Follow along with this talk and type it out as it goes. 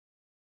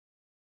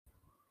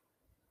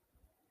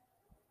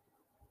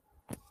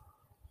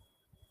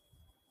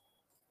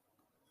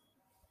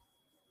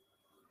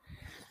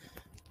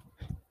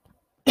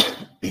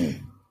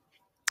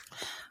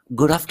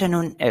Good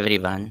afternoon,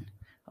 everyone.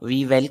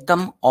 We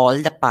welcome all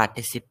the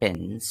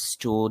participants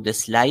to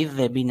this live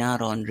webinar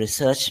on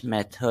research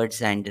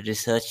methods and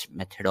research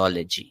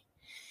methodology.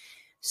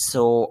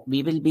 So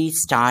we will be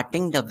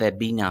starting the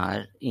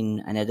webinar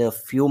in another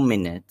few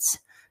minutes.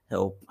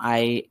 So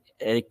I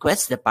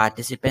request the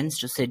participants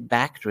to sit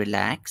back,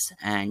 relax,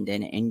 and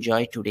then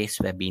enjoy today's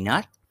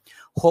webinar.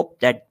 Hope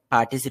that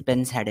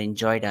participants had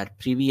enjoyed our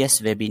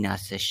previous webinar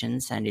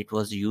sessions and it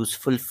was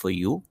useful for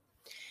you.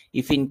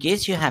 If in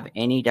case you have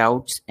any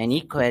doubts, any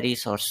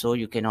queries or so,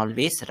 you can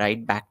always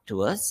write back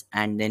to us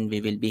and then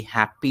we will be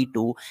happy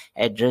to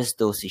address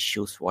those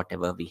issues,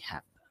 whatever we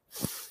have.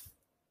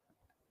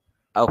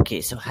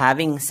 Okay, so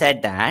having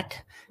said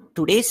that,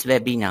 today's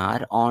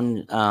webinar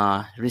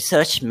on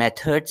research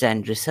methods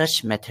and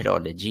research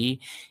methodology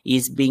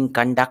is being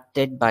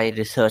conducted by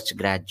research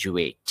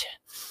graduate.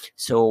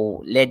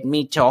 So let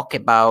me talk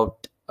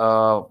about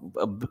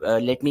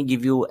let me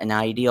give you an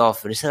idea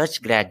of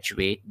research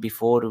graduate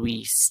before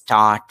we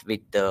start with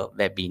the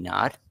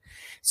webinar.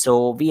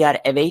 So we are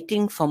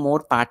awaiting for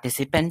more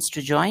participants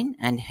to join,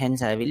 and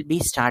hence I will be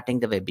starting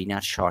the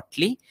webinar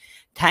shortly.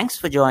 Thanks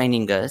for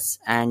joining us.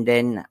 And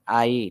then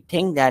I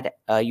think that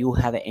you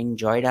have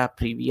enjoyed our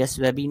previous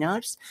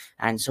webinars.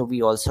 And so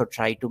we also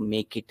try to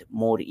make it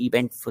more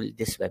eventful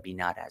this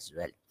webinar as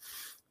well.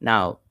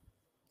 Now,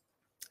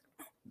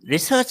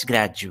 Research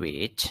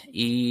Graduate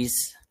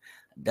is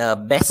the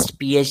best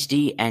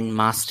PhD and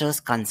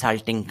master's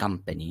consulting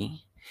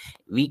company.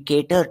 We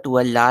cater to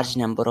a large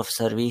number of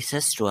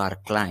services to our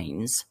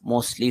clients,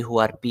 mostly who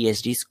are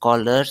PhD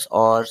scholars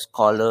or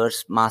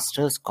scholars,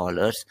 master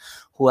scholars,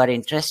 who are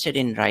interested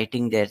in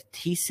writing their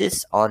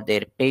thesis or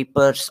their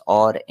papers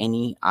or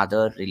any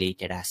other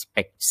related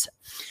aspects.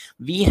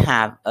 We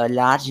have a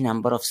large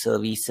number of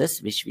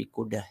services which we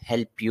could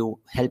help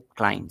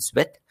clients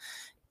with.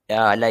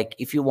 Like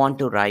if you want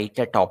to write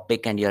a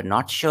topic and you're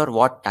not sure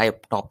what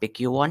type topic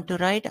you want to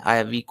write,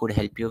 we could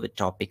help you with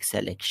topic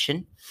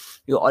selection.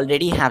 You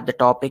already have the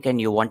topic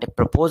and you want a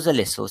proposal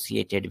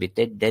associated with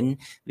it, then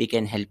we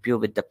can help you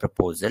with the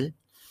proposal.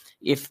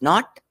 If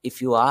not,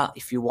 if you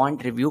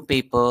want review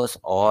papers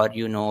or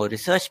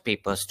research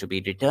papers to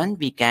be written,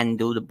 we can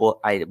do the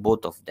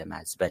both of them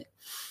as well.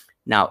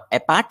 Now,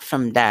 apart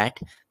from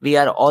that, we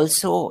are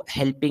also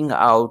helping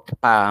out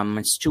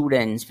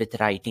students with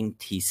writing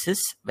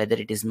thesis, whether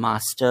it is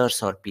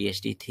master's or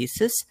PhD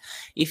thesis.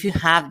 If you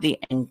have the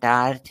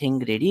entire thing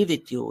ready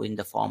with you in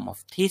the form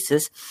of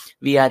thesis,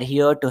 we are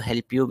here to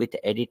help you with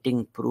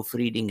editing,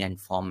 proofreading, and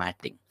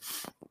formatting.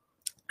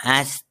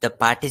 As the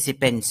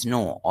participants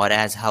know, or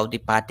as how the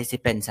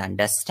participants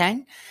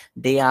understand,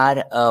 there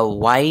are a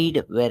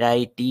wide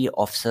variety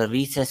of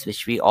services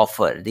which we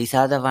offer. These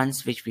are the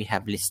ones which we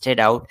have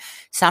listed out.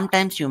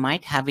 Sometimes you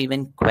might have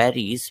even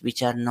queries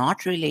which are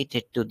not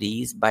related to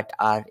these but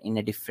are in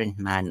a different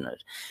manner.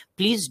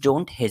 Please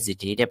don't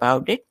hesitate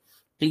about it.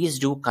 Please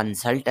do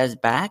consult us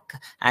back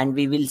and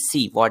we will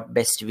see what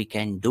best we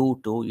can do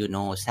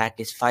to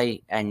satisfy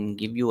and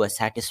give you a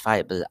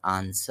satisfiable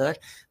answer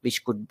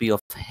which could be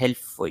of help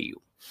for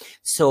you.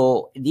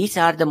 So these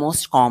are the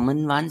most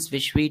common ones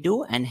which we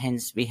do, and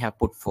hence we have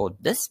put forth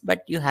this,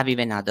 but you have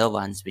even other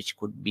ones which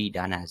could be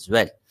done as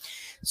well.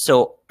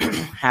 So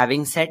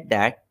having said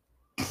that,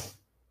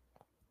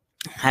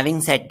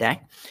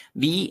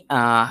 we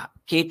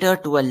cater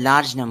to a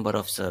large number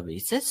of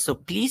services. So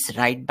please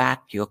write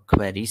back your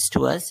queries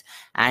to us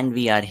and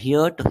we are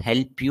here to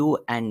help you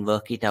and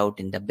work it out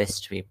in the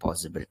best way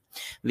possible.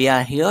 We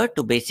are here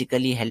to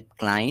basically help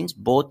clients,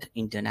 both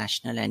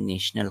international and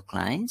national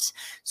clients.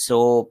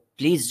 So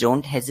please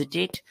don't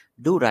hesitate,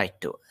 do write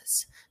to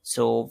us.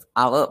 So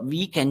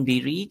we can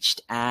be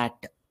reached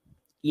at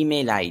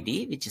email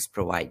ID, which is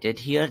provided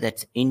here.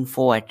 That's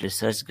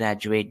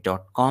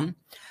info@researchgraduate.com.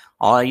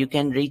 Or you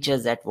can reach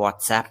us at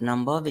WhatsApp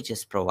number, which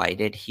is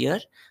provided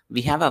here.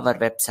 We have our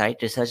website,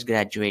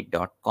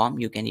 researchgraduate.com.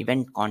 You can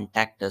even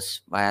contact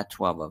us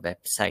through our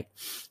website.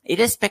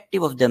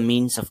 Irrespective of the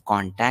means of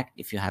contact,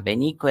 if you have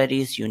any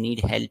queries, you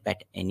need help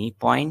at any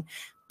point,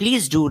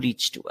 please do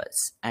reach to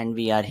us and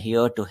we are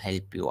here to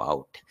help you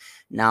out.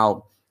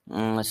 Now,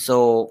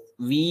 so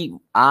we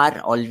are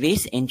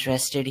always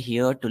interested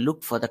here to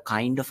look for the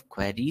kind of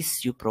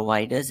queries you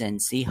provide us and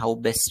see how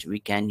best we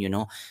can,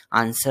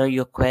 answer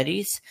your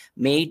queries.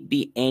 May it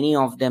be any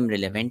of them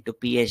relevant to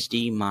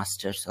PhD,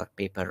 master's, or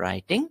paper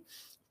writing.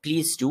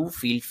 Please do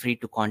feel free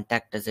to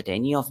contact us at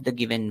any of the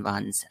given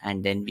ones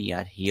and then we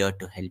are here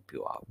to help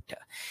you out.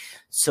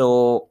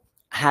 So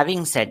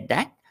having said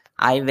that,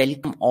 I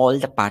welcome all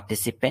the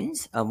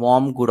participants. A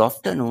warm good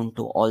afternoon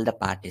to all the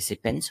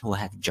participants who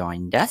have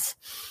joined us.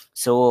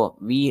 So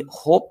we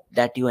hope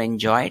that you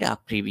enjoyed our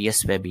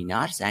previous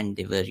webinars and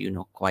they were,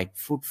 quite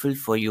fruitful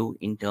for you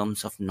in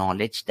terms of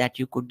knowledge that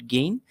you could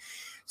gain.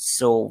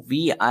 So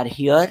we are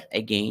here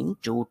again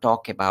to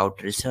talk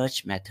about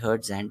research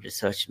methods and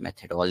research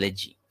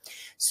methodology.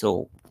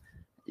 So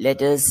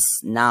let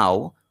us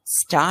now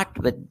start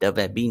with the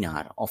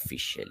webinar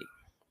officially.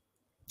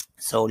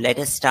 So let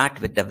us start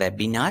with the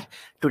webinar.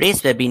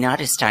 Today's webinar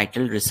is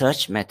titled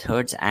Research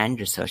Methods and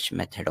Research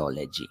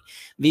Methodology.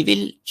 We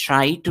will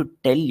try to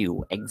tell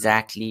you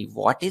exactly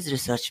what is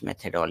research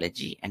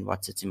methodology and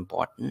what's its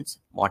importance,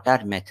 what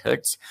are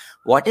methods,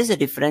 what is the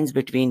difference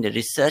between the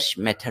research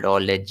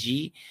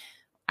methodology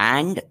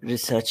and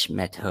research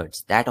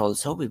methods. That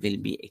also we will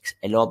be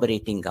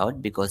elaborating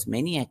out, because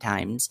many a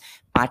times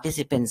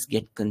participants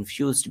get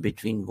confused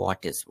between what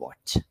is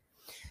what.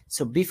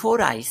 So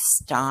before I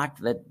start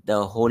with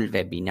the whole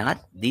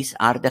webinar, these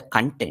are the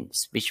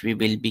contents which we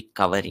will be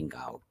covering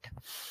out.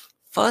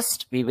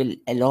 First, we will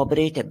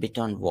elaborate a bit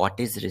on what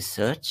is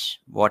research,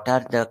 what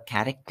are the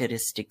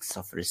characteristics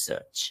of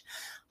research,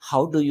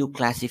 how do you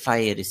classify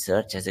a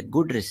research as a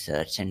good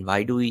research, and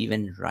why do we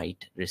even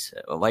write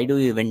research, why do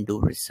we even do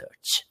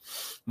research.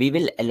 We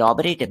will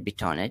elaborate a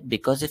bit on it,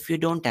 because if you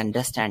don't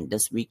understand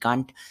this, we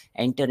can't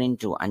enter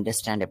into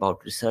understand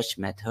about research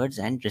methods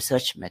and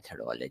research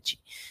methodology.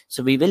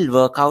 So we will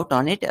work out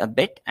on it a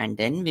bit, and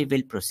then we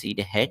will proceed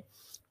ahead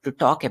to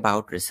talk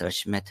about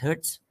research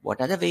methods. What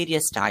are the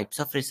various types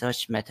of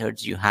research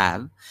methods you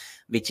have,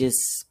 which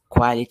is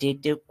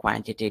qualitative,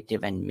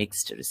 quantitative, and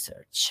mixed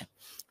research.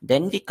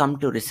 Then we come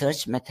to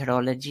research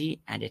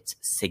methodology and its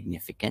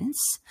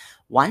significance.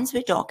 Once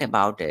we talk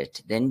about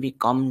it, then we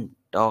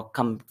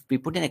we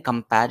put in a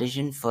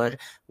comparison for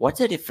what's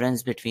the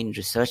difference between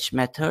research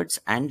methods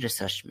and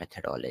research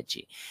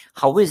methodology.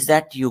 How is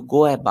that you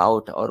go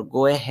about or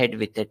go ahead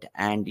with it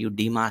and you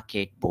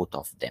demarcate both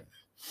of them.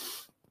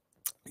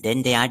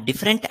 Then there are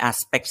different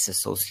aspects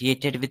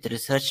associated with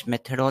research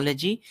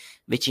methodology,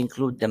 which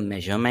include the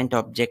measurement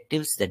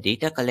objectives, the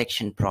data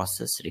collection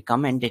process,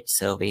 recommended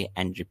survey,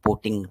 and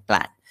reporting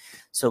plan.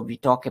 So we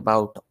talk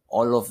about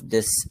all of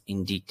this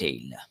in detail.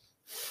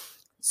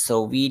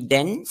 So we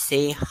then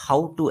say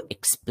how to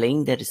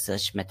explain the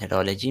research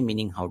methodology,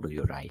 meaning how do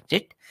you write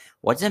it?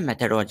 What's a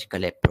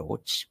methodological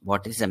approach?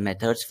 What is the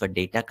methods for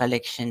data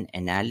collection,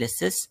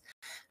 analysis,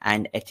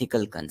 and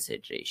ethical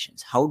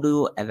considerations? How do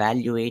you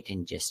evaluate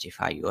and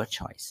justify your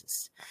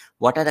choices?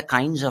 What are the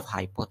kinds of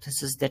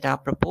hypotheses that are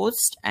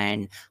proposed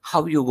and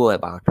how you go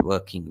about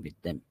working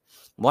with them?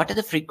 What are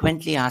the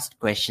frequently asked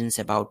questions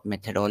about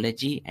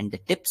methodology and the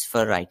tips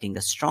for writing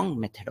a strong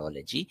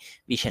methodology?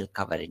 We shall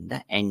cover in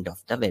the end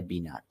of the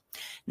webinar.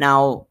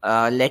 Now,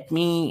 let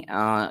me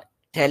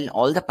tell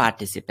all the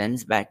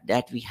participants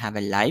that we have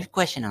a live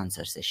question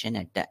answer session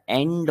at the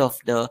end of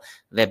the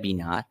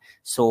webinar.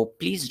 So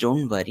please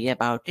don't worry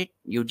about it.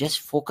 You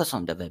just focus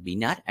on the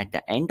webinar. At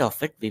the end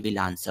of it, we will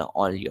answer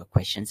all your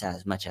questions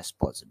as much as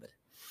possible.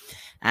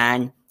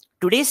 And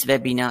today's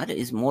webinar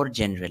is more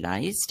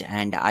generalized,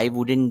 and I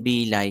wouldn't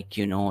be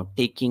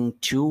taking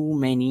too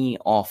many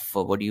of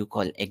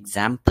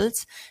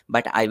examples,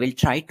 but I will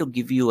try to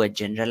give you a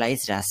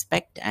generalized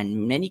aspect. And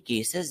in many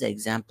cases, the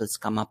examples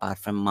come up are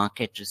from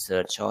market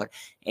research or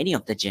any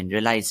of the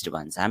generalized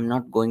ones. I'm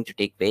not going to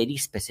take very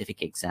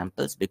specific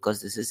examples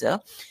because this is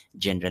a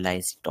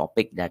generalized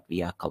topic that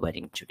we are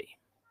covering today.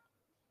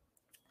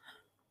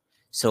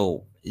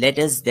 So let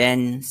us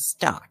then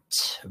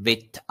start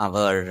with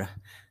our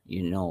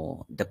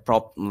the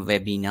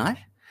webinar.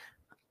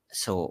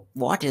 So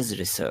what is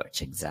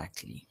research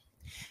exactly?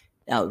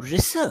 Now,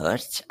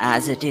 research,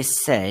 as it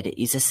is said,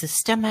 is a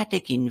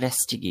systematic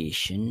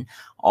investigation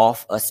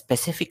of a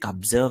specific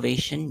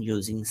observation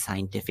using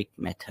scientific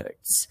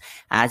methods.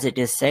 As it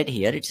is said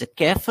here, it's a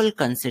careful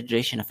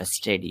consideration of a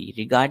study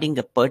regarding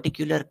a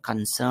particular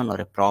concern or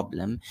a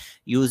problem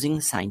using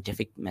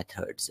scientific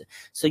methods.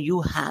 So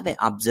you have an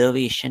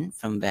observation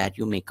from where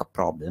you make a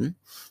problem.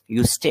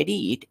 You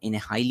study it in a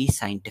highly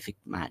scientific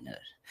manner.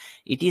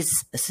 It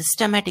is a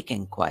systematic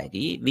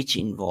inquiry which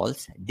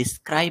involves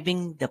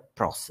describing the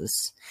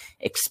process,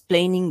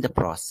 explaining the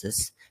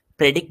process,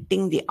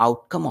 predicting the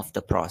outcome of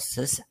the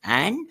process,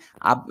 and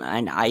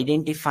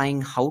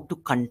identifying how to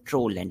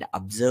control and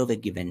observe a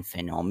given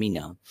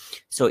phenomena.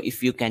 So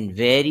if you can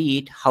vary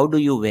it, how do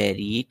you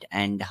vary it,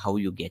 and how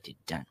you get it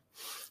done?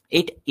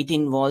 It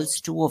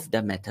involves two of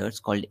the methods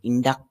called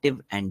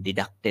inductive and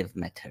deductive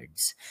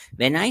methods.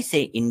 When I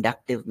say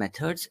inductive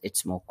methods,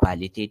 it's more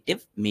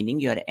qualitative, meaning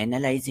you're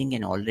analyzing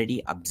an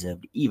already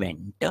observed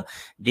event.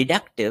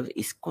 Deductive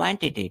is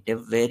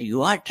quantitative, where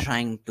you are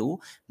trying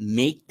to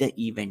make the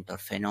event or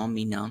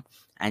phenomena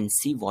and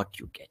see what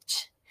you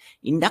get.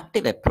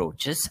 Inductive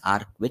approaches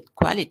are with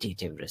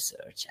qualitative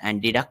research,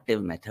 and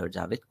deductive methods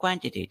are with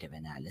quantitative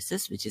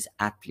analysis, which is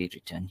aptly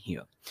written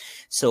here.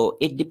 So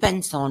it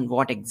depends on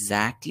what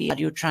exactly are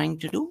you trying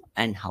to do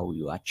and how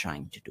you are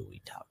trying to do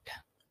it out.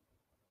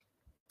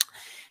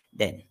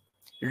 Then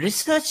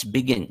research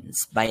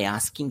begins by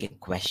asking a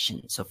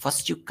question. So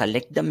first you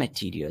collect the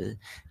material,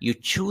 you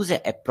choose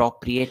an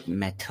appropriate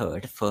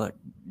method for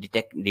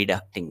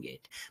deducting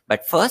it.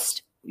 But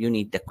first you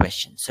need the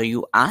question. So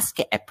you ask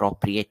an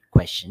appropriate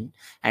question,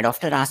 and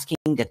after asking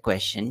the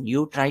question,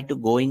 you try to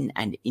go in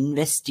and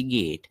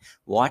investigate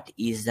what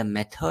is the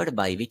method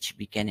by which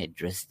we can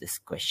address this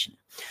question.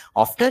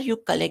 After you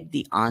collect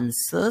the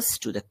answers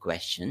to the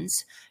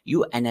questions,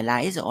 you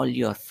analyze all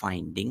your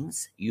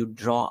findings, you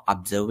draw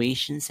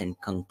observations and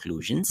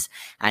conclusions,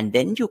 and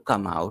then you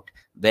come out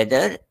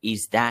whether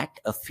is that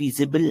a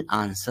feasible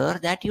answer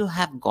that you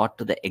have got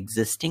to the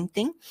existing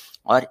thing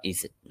or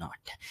is it not.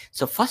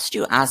 So first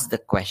you ask the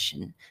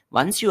question.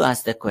 Once you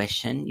ask the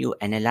question, you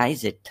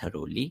analyze it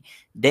thoroughly,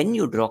 then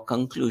you draw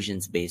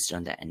conclusions based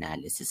on the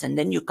analysis, and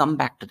then you come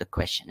back to the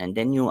question and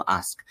then you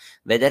ask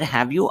whether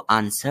have you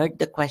answered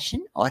the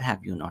question or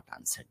have you not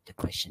answered the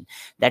question.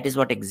 That is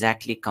what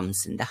exactly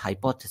comes in the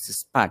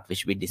hypothesis part,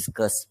 which we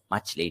discuss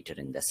much later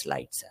in the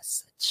slides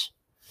as such.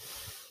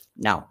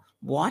 Now,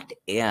 what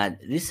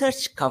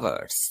research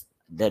covers,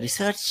 the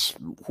research,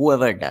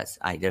 whoever does,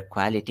 either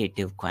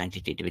qualitative,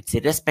 quantitative, it's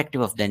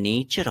irrespective of the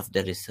nature of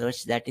the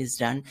research that is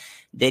done,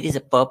 there is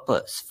a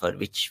purpose for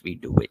which we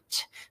do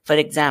it. For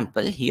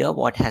example, here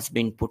what has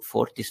been put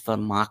forth is for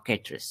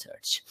market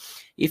research.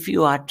 If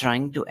you are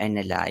trying to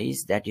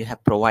analyze that you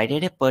have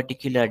provided a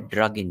particular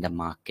drug in the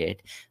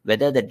market,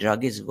 whether the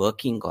drug is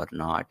working or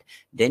not,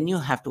 then you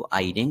have to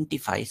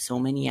identify so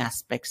many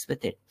aspects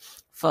with it.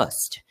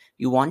 First,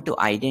 you want to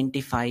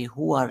identify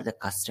who are the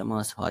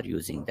customers who are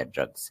using the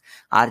drugs.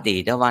 Are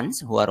they the ones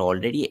who are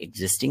already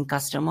existing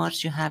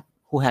customers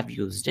who have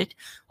used it,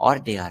 or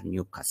they are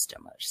new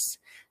customers?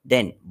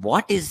 Then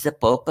what is the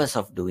purpose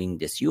of doing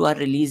this? You are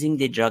releasing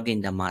the drug in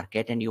the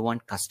market and you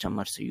want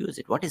customers to use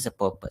it. What is the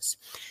purpose?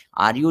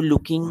 Are you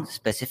looking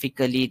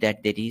specifically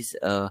that there is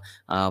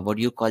what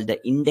you call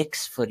the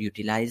index for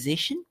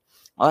utilization?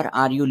 Or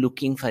are you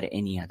looking for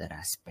any other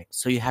aspect?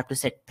 So you have to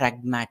set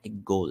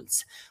pragmatic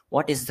goals.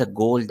 What is the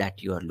goal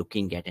that you are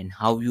looking at and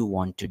how you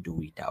want to do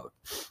it out?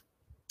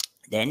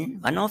 Then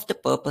one of the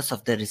purpose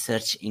of the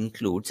research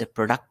includes a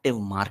productive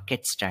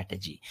market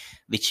strategy,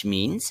 which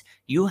means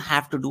you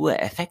have to do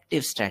an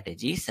effective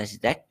strategy such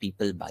that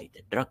people buy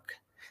the drug.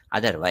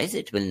 Otherwise,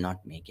 it will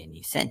not make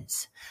any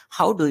sense.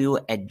 How do you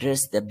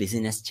address the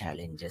business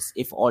challenges?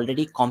 If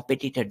already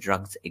competitor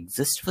drugs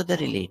exist for the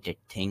related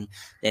thing,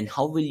 then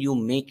how will you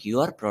make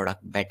your product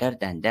better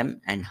than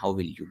them and how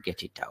will you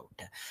get it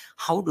out?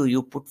 How do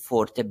you put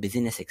forth a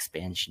business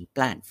expansion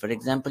plan? For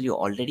example, you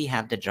already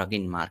have the drug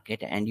in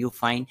market and you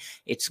find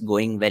it's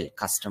going well,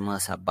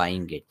 customers are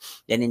buying it.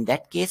 Then in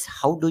that case,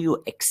 how do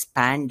you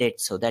expand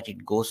it so that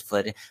it goes for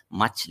a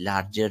much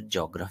larger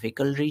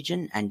geographical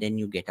region and then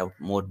you get out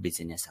more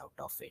business out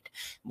of it?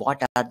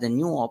 What are the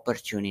new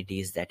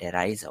opportunities that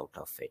arise out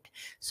of it?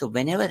 So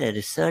whenever a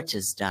research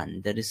is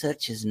done, the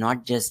research is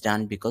not just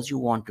done because you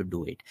want to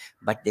do it,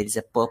 but there is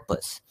a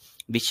purpose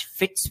which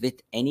fits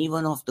with any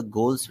one of the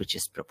goals which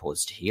is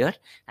proposed here,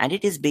 and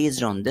it is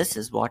based on this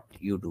is what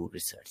you do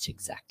research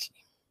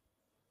exactly.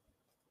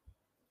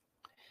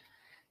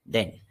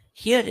 Then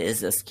here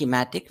is a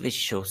schematic which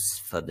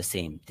shows for the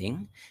same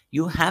thing.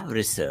 You have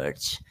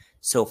research.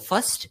 So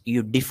first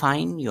you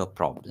define your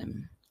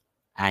problem,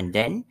 and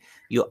then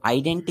you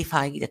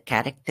identify the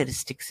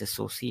characteristics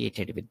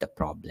associated with the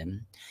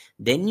problem.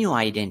 Then you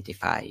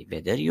identify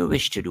whether you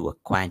wish to do a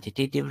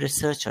quantitative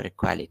research or a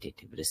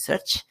qualitative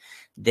research.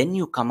 Then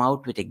you come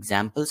out with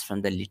examples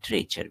from the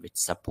literature which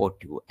support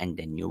you, and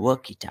then you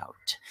work it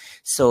out.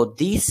 So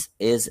this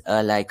is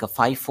like a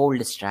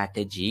five-fold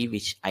strategy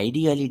which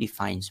ideally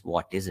defines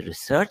what is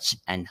research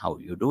and how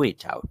you do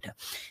it out.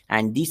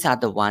 And these are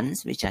the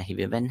ones which I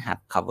even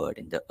have covered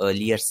in the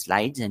earlier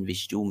slides and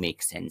which do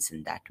make sense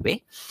in that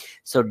way.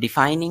 So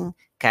defining,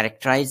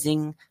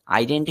 characterizing,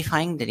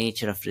 identifying the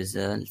nature of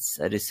results,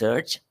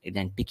 research,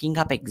 then picking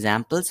up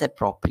examples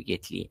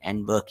appropriately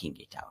and working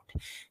it out.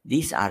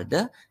 These are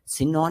the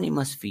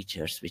synonymous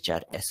features which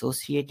are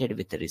associated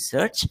with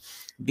research,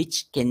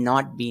 which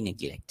cannot be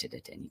neglected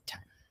at any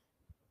time.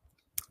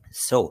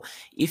 So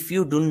if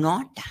you do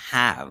not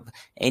have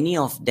any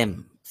of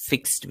them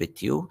fixed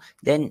with you,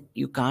 then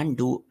you can't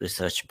do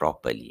research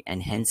properly,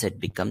 and hence it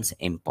becomes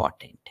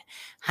important.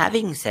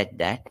 Having said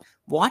that,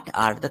 what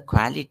are the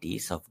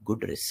qualities of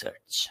good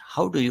research?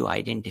 How do you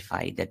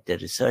identify that the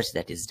research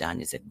that is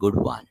done is a good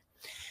one?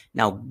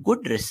 Now,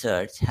 good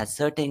research has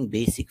certain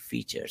basic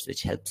features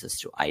which helps us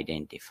to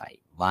identify.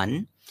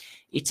 One,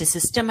 it's a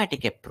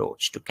systematic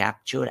approach to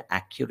capture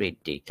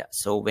accurate data.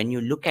 So when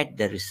you look at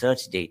the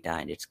research data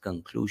and its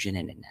conclusion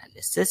and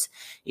analysis,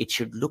 it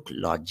should look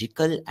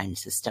logical and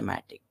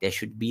systematic. There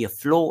should be a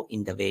flow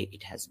in the way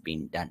it has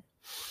been done.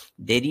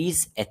 There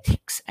is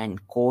ethics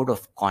and code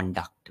of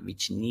conduct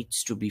which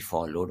needs to be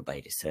followed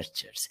by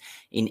researchers.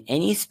 In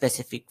any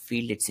specific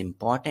field, it's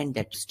important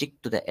that you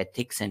stick to the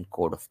ethics and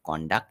code of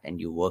conduct and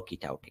you work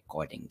it out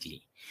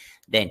accordingly.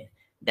 Then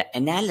the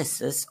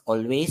analysis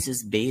always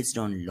is based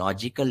on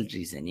logical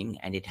reasoning,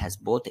 and it has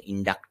both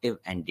inductive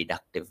and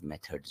deductive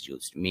methods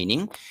used,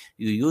 meaning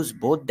you use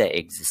both the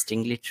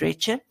existing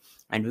literature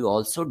and we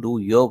also do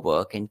your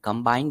work and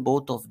combine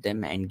both of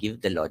them and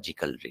give the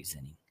logical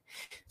reasoning.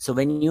 So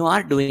when you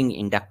are doing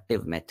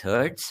inductive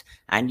methods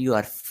and you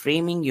are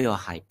framing your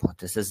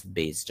hypothesis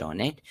based on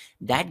it,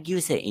 that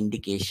gives an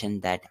indication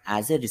that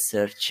as a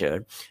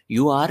researcher,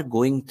 you are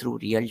going through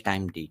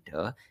real-time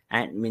data,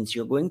 and means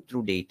you're going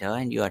through data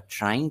and you are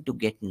trying to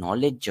get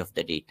knowledge of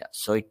the data.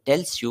 So it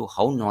tells you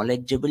how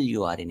knowledgeable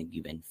you are in a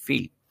given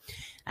field.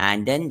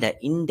 And then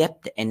the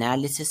in-depth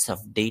analysis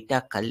of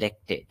data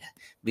collected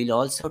will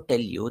also tell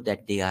you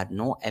that there are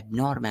no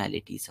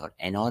abnormalities or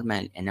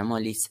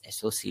anomalies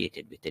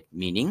associated with it,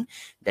 meaning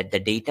that the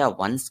data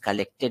once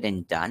collected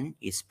and done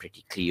is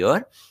pretty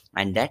clear,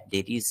 and that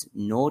there is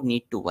no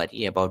need to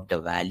worry about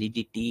the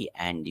validity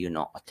and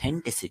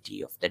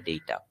authenticity of the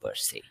data per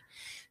se.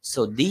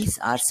 So these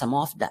are some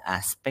of the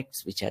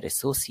aspects which are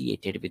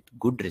associated with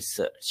good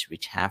research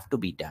which have to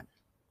be done.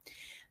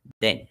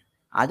 Then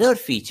other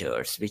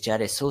features which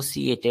are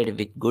associated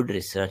with good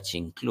research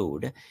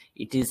include,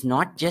 it is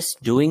not just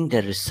doing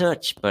the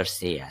research per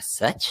se as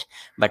such,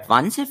 but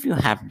once if you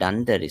have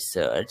done the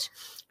research,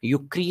 you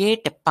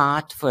create a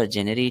path for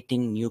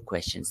generating new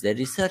questions. The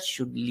research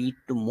should lead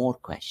to more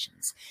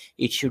questions.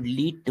 It should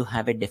lead to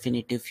have a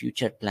definitive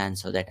future plan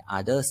so that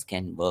others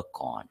can work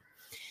on.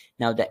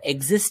 Now, the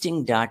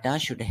existing data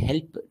should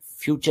help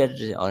future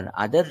or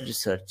other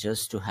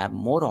researchers to have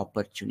more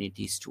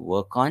opportunities to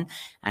work on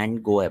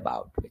and go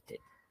about with it.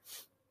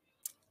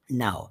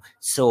 Now,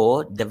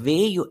 so the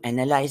way you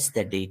analyze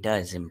the data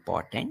is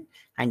important,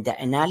 and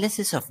the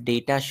analysis of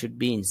data should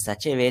be in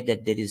such a way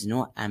that there is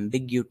no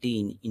ambiguity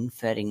in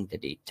inferring the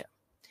data.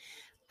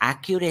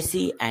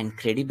 Accuracy and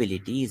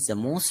credibility is the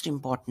most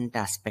important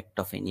aspect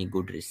of any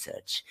good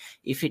research.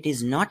 If it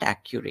is not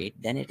accurate,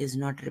 then it is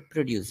not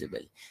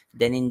reproducible.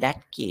 Then in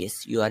that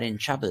case, you are in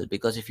trouble,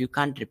 because if you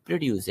can't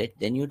reproduce it,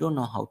 then you don't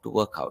know how to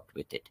work out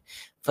with it.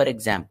 For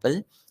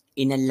example,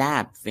 in a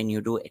lab, when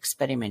you do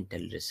experimental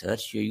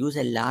research, you use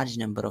a large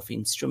number of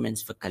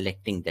instruments for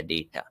collecting the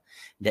data.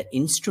 The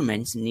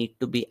instruments need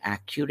to be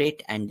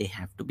accurate and they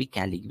have to be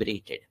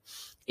calibrated.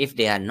 If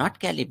they are not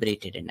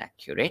calibrated and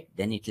accurate,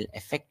 then it will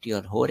affect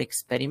your whole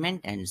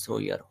experiment and so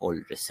your whole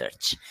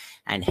research.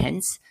 And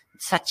hence,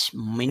 such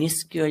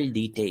minuscule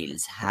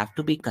details have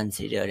to be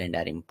considered and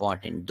are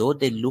important. Though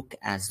they look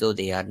as though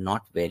they are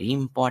not very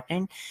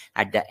important,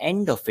 at the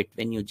end of it,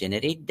 when you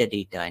generate the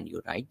data and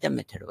you write the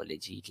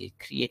methodology, it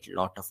will create a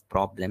lot of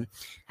problem,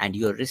 and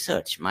your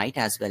research might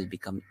as well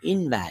become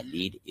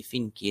invalid if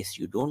in case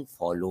you don't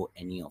follow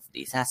any of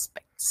these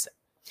aspects.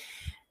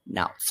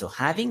 Now, so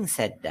having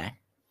said that,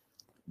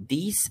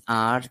 these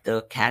are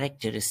the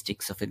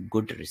characteristics of a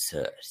good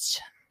research.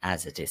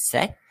 As it is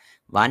said,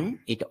 one,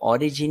 it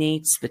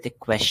originates with a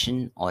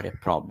question or a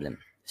problem.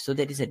 So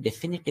there is a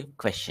definitive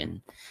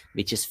question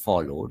which is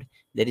followed.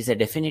 There is a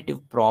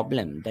definitive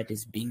problem that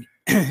is being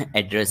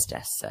addressed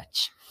as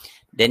such.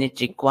 Then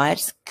it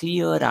requires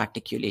clear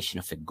articulation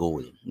of a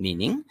goal,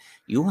 meaning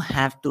you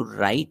have to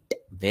write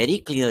very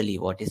clearly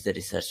what is the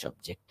research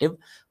objective,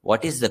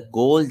 what is the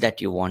goal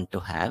that you want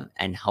to have,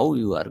 and how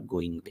you are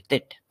going with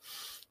it.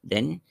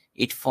 Then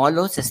it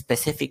follows a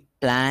specific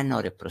plan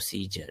or a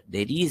procedure.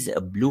 There is a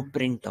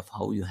blueprint of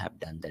how you have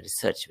done the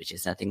research, which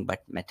is nothing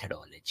but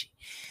methodology.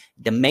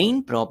 The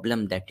main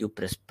problem that you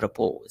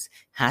propose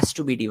has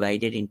to be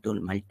divided into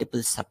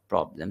multiple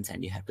sub-problems,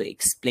 and you have to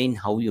explain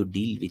how you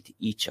deal with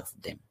each of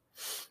them.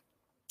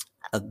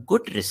 A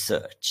good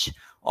research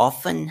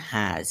often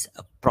has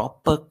a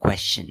proper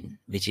question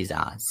which is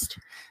asked,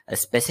 a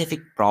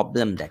specific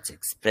problem that's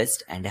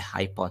expressed, and a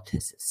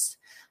hypothesis.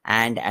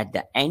 And at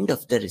the end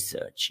of the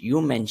research,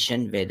 you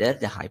mention whether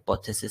the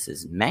hypothesis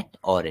is met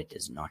or it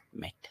is not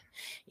met.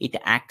 It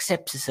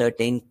accepts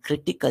certain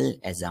critical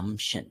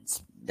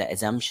assumptions. The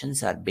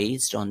assumptions are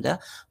based on the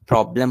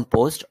problem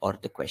posed or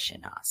the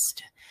question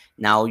asked.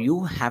 Now,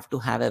 you have to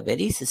have a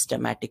very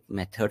systematic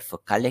method for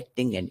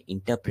collecting and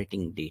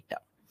interpreting data.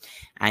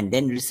 And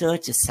then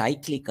research is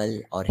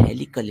cyclical or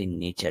helical in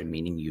nature,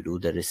 meaning you do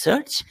the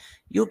research,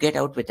 you get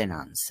out with an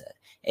answer.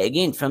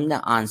 Again, from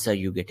the answer,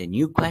 you get a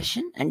new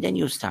question, and then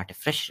you start a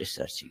fresh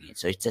research again.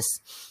 So it's a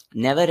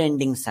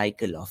never-ending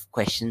cycle of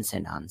questions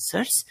and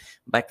answers,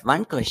 but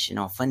one question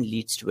often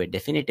leads to a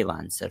definitive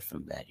answer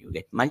from where you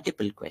get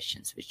multiple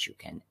questions which you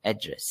can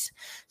address.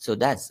 So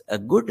that's a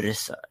good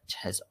research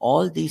has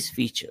all these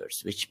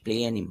features which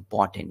play an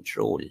important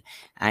role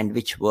and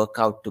which work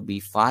out to be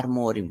far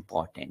more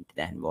important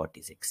than what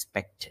is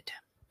expected.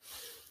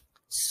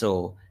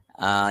 So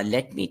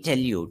let me tell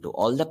you to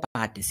all the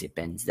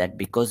participants that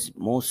because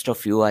most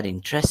of you are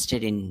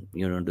interested in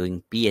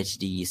doing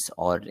PhDs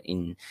or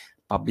in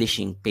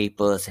publishing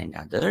papers and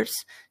others,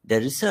 the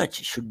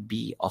research should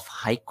be of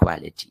high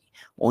quality.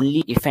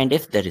 Only if and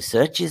if the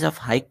research is of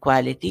high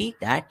quality,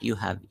 that you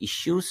have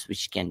issues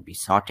which can be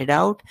sorted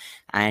out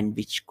and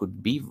which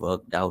could be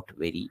worked out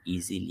very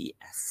easily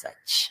as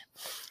such.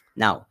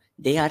 Now,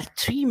 there are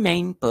three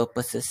main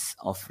purposes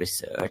of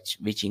research,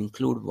 which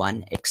include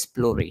one,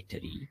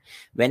 exploratory.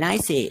 When I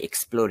say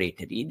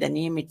exploratory, the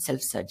name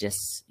itself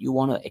suggests you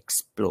want to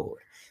explore.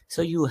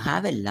 So you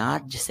have a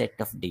large set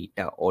of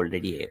data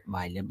already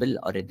available,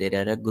 or there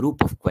are a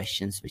group of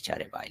questions which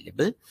are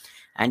available,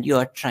 and you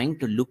are trying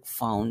to look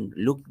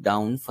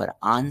down for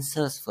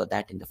answers for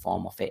that in the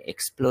form of an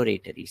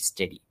exploratory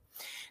study.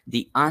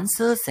 The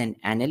answers and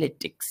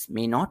analytics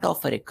may not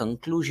offer a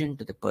conclusion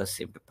to the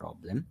perceived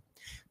problem,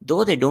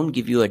 though they don't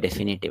give you a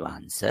definitive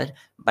answer,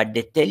 but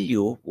they tell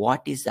you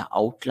what is the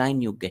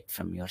outline you get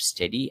from your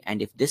study,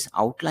 and if this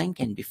outline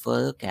can be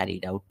further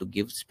carried out to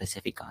give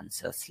specific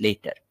answers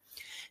later.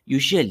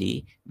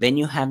 Usually, when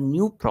you have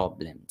new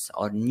problems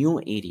or new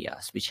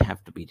areas which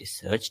have to be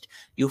researched,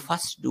 you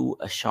first do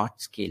a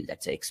short scale,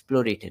 that's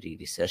exploratory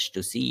research,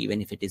 to see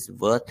even if it is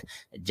worth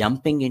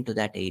jumping into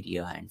that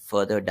area and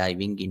further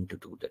diving into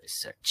the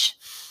research.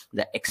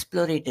 The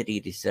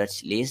exploratory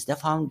research lays the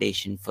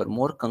foundation for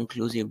more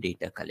conclusive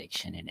data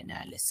collection and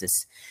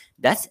analysis.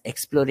 Thus,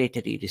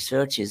 exploratory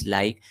research is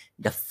like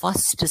the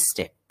first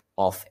step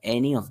of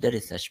any of the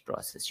research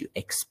process. You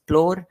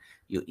explore,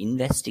 you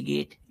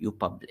investigate, you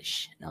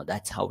publish. Now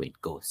that's how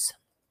it goes.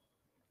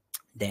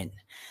 Then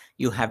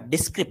you have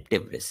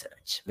descriptive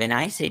research. When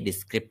I say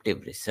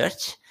descriptive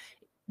research,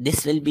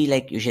 this will be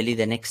like usually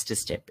the next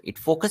step. It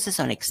focuses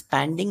on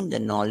expanding the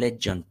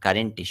knowledge on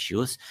current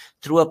issues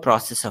through a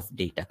process of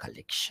data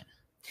collection.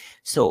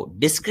 So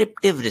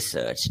descriptive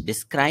research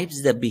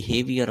describes the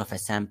behavior of a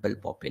sample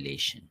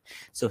population.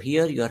 So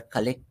here you are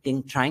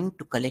trying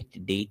to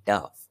collect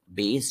data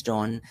based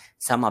on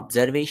some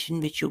observation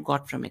which you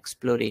got from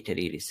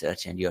exploratory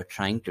research, and you're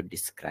trying to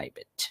describe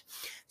it.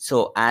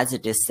 So as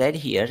it is said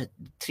here,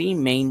 three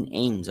main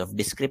aims of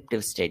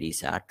descriptive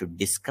studies are to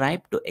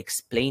describe, to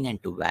explain,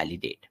 and to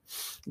validate.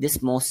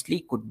 This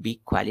mostly could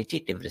be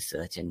qualitative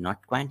research and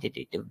not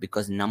quantitative,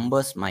 because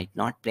numbers might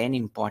not play an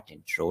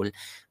important role,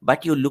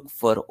 but you look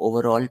for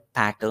overall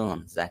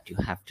patterns that you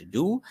have to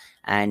do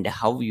and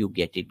how you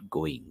get it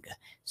going.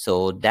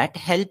 So that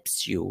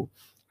helps you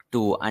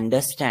to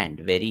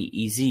understand very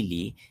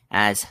easily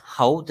as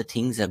how the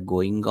things are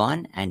going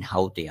on and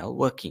how they are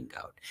working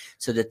out.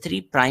 So the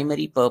three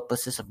primary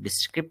purposes of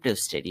descriptive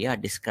study are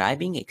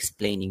describing,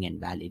 explaining,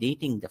 and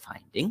validating the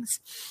findings,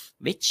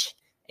 which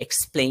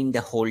explain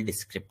the whole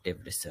descriptive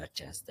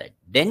research as that.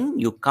 Then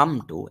you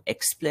come to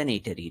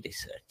explanatory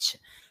research.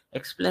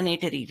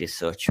 Explanatory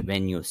research,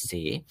 when you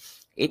say,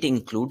 it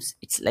includes,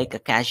 it's like a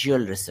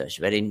casual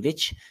research wherein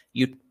which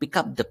you pick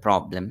up the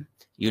problem,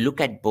 you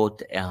look at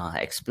both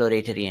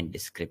exploratory and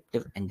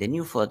descriptive, and then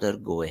you further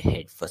go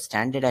ahead for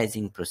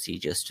standardizing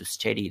procedures to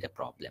study the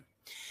problem.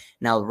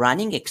 Now,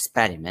 running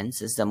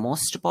experiments is the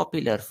most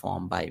popular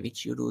form by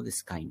which you do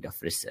this kind of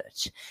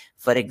research.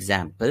 For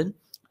example,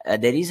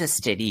 there is a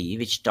study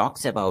which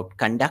talks about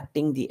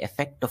conducting the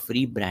effect of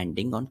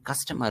rebranding on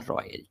customer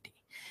loyalty.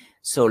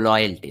 So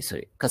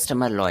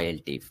customer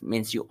loyalty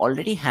means you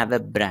already have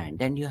a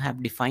brand and you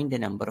have defined the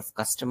number of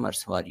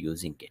customers who are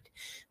using it.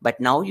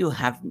 But now you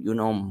have,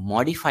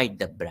 modified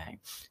the brand.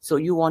 So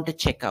you want to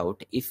check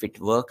out if it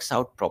works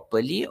out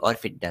properly or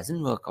if it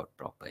doesn't work out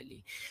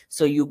properly.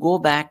 So you go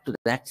back to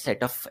that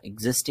set of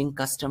existing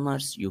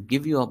customers, you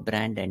give your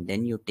brand, and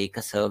then you take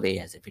a survey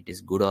as if it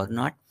is good or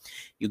not.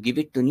 You give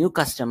it to new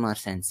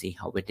customers and see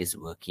how it is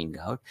working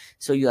out.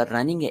 So you are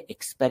running an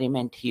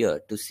experiment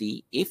here to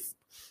see if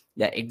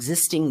the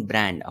existing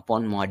brand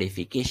upon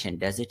modification,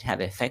 does it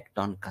have effect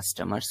on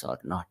customers or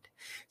not?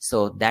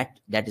 So that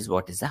is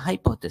what is the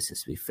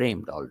hypothesis we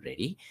framed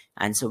already.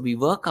 And so we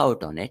work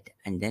out on it,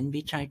 and then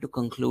we try to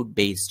conclude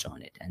based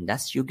on it. And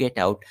thus you get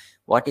out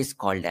what is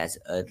called as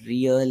a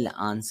real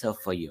answer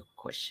for your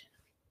question.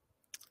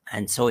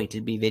 And so it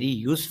will be very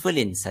useful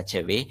in such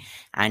a way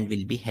and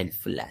will be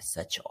helpful as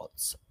such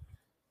also.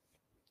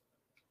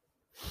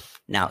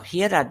 Now,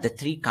 here are the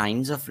three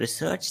kinds of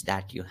research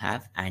that you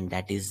have, and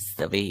that is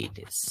the way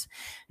it is.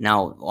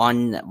 Now,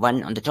 on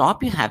the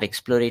top, you have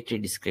exploratory,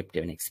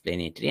 descriptive, and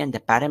explanatory, and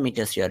the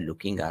parameters you are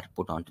looking are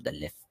put onto the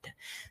left.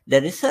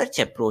 The research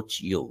approach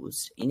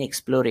used in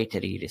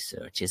exploratory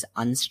research is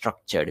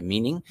unstructured,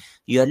 meaning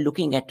you are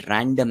looking at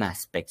random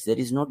aspects. There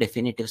is no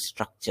definitive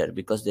structure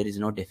because there is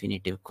no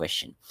definitive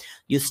question.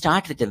 You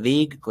start with a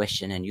vague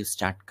question and you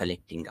start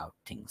collecting out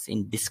things.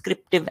 In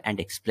descriptive and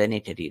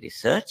explanatory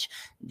research,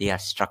 they are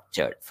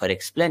structured. For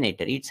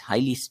explanatory, it's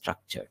highly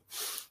structured.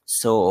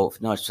 So,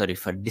 no, sorry,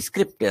 for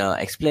descriptive,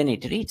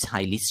 explanatory, it's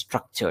highly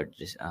structured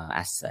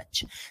as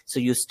such. So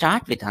you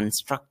start with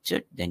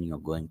unstructured, then you're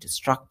going to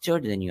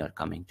structured, then you are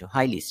coming to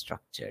highly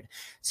structured.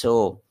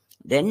 So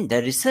then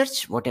the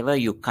research, whatever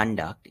you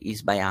conduct,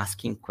 is by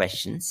asking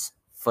questions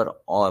for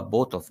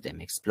both of them,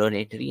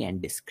 exploratory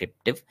and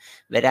descriptive.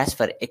 Whereas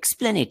for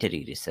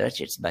explanatory research,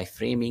 it's by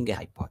framing a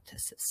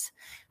hypothesis.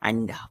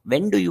 And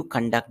when do you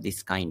conduct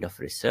this kind of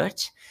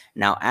research?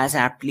 Now, as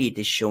aptly it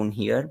is shown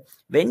here,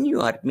 when you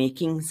are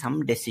making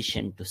some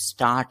decision to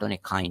start on a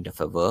kind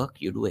of a work,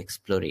 you do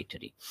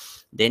exploratory.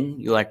 Then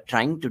you are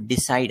trying to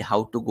decide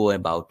how to go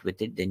about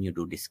with it, then you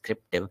do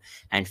descriptive.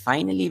 And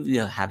finally,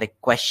 you have a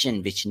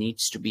question which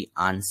needs to be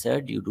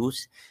answered, you do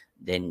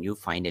then you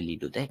finally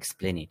do the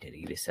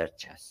explanatory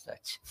research as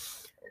such.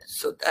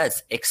 So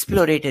thus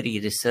exploratory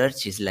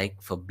research is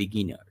like for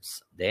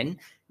beginners, then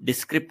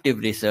descriptive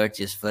research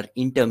is for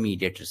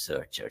intermediate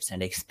researchers,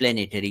 and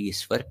explanatory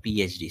is for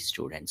PhD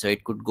students. So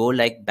it could go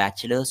like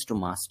bachelor's to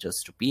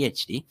master's to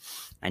PhD,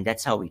 and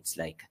that's how it's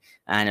like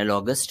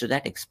analogous to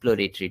that,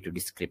 exploratory to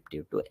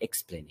descriptive to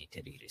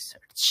explanatory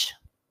research.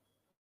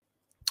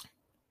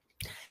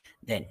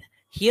 Then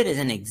here is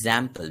an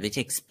example which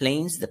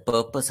explains the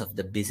purpose of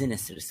the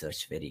business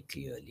research very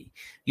clearly.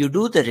 You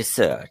do the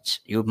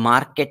research, you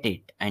market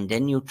it, and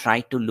then you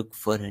try to look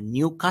for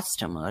new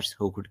customers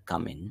who could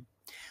come in.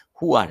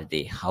 Who are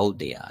they? How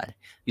they are?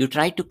 You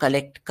try to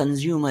collect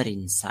consumer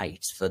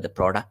insights for the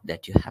product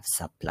that you have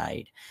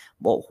supplied.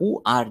 But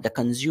who are the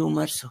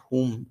consumers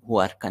who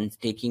are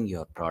taking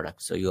your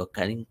product? So you are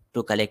trying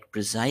to collect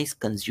precise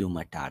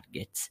consumer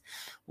targets.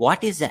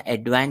 What is the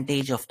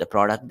advantage of the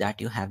product that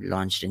you have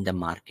launched in the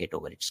market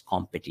over its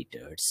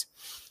competitors?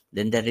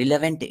 Then the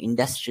relevant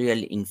industrial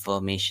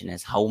information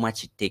as how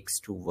much it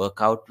takes to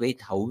work out with,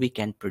 how we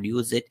can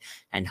produce it,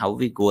 and how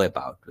we go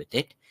about with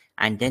it.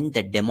 And then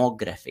the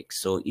demographics.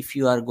 So if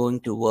you are going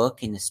to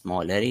work in a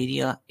smaller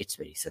area, it's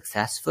very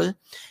successful.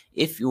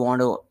 If you want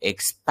to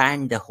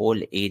expand the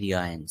whole area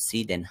and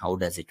see, then how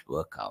does it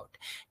work out?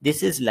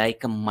 This is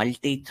like a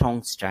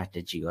multi-pronged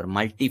strategy or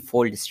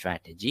multi-fold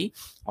strategy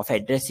of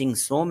addressing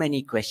so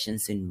many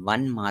questions in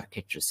one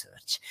market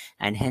research.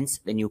 And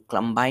hence, when you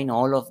combine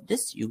all of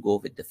this, you go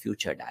with the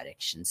future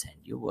directions and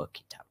you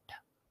work it out.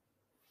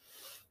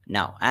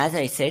 Now, as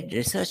I said,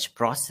 research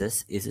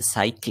process is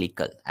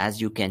cyclical, as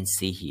you can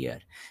see here.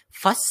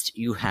 First,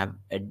 you have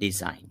a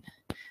design.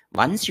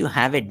 Once you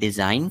have a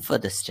design for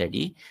the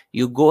study,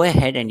 you go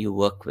ahead and you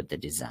work with the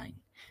design.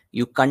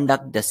 You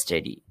conduct the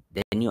study,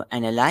 then you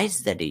analyze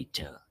the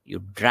data, you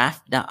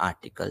draft the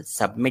article,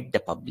 submit the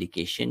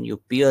publication, you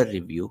peer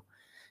review,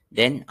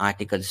 then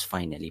article is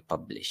finally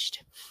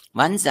published.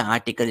 Once the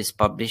article is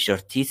published or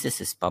thesis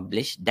is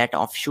published, that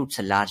offshoots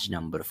a large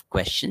number of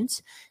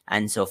questions,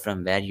 and so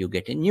from where you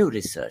get a new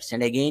research,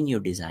 and again you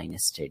design a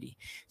study.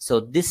 So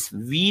this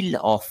wheel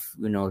of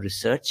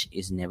research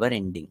is never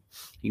ending.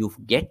 You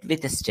get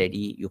with a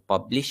study, you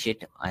publish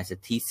it as a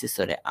thesis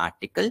or an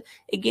article,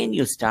 again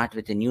you start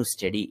with a new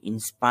study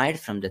inspired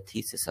from the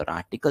thesis or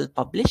article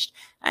published,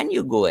 and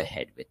you go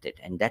ahead with it.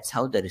 And that's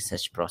how the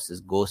research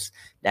process goes.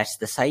 That's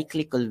the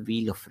cyclical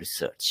wheel of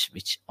research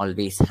which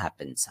always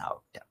happens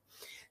out.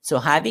 So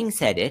having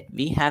said it,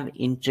 we have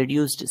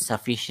introduced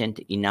sufficient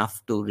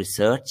enough to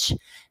research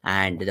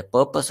and the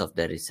purpose of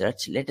the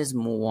research. Let us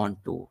move on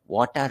to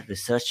what are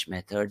research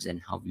methods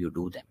and how you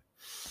do them.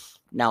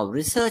 Now,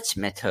 research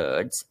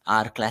methods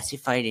are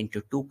classified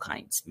into two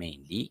kinds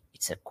mainly.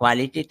 It's a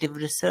qualitative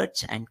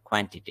research and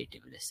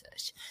quantitative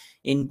research.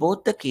 In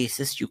both the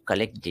cases, you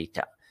collect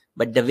data,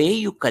 but the way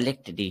you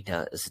collect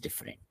data is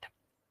different.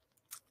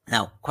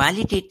 Now,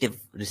 qualitative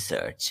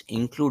research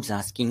includes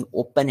asking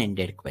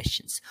open-ended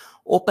questions.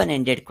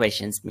 Open-ended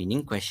questions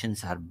meaning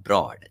questions are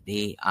broad.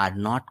 They are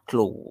not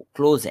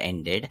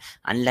close-ended,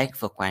 unlike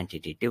for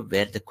quantitative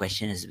where the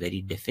question is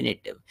very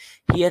definitive.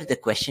 Here, the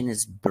question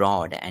is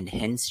broad and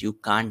hence you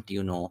can't,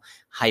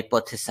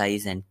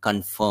 hypothesize and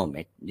confirm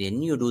it.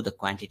 Then you do the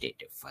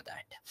quantitative for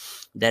that.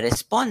 The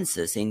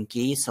responses in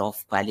case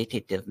of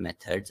qualitative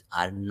methods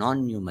are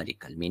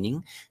non-numerical,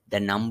 meaning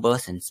the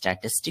numbers and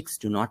statistics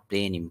do not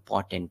play an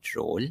important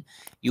role.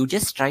 You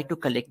just try to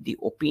collect the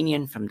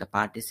opinion from the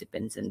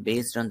participants, and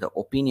based on the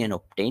opinion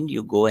obtained,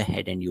 you go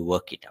ahead and you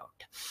work it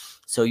out.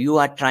 So you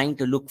are trying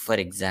to look, for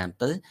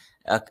example,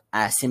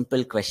 a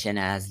simple question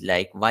as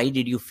like, why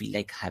did you feel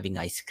like having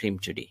ice cream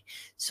today?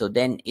 So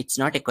then it's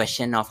not a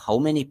question of how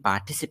many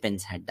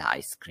participants had the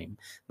ice cream,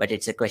 but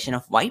it's a question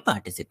of why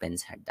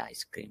participants had the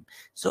ice cream.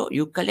 So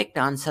you collect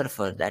answer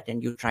for that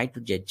and you try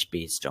to judge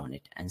based on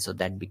it. And so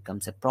that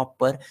becomes a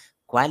proper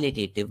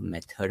qualitative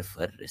method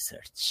for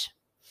research.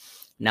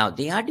 Now,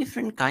 there are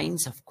different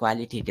kinds of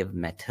qualitative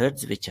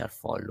methods which are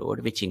followed,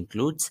 which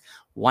includes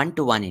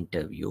one-to-one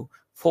interview,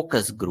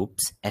 focus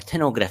groups,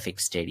 ethnographic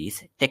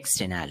studies,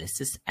 text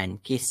analysis,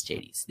 and case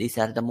studies. These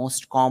are the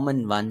most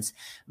common ones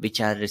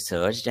which are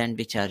researched and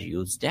which are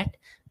used at.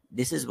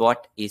 This is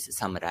what is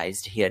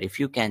summarized here. If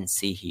you can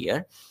see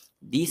here,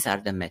 these are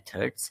the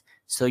methods.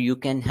 So you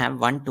can have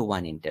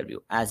one-to-one interview.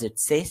 As it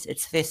says,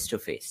 it's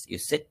face-to-face. You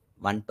sit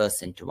one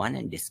person to one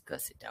and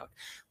discuss it out.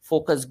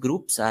 Focus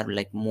groups are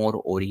like more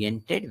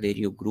oriented, where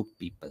you group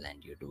people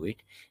and you do it.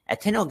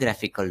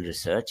 Ethnographical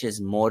research is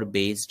more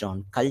based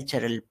on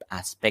cultural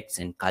aspects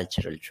and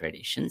cultural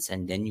traditions,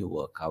 and then you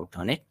work out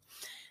on it.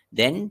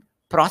 Then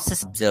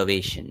process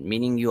observation,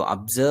 meaning you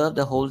observe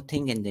the whole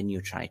thing and then you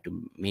try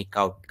to make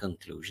out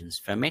conclusions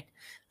from it.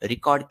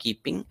 Record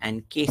keeping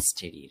and case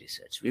study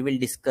research. We will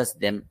discuss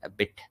them a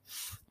bit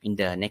in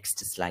the next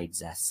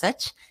slides as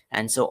such.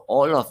 And so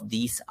all of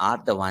these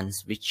are the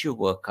ones which you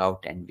work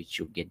out and which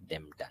you get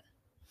them done.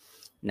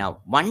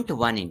 Now,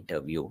 one-to-one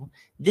interview,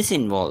 this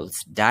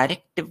involves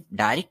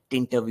direct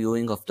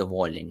interviewing of the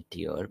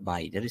volunteer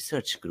by the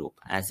research group,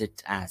 as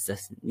the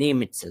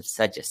name itself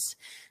suggests.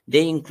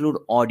 They include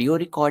audio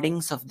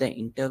recordings of the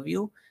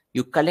interview.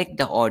 You collect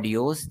the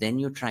audios, then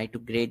you try to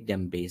grade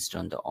them based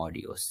on the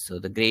audios. So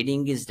the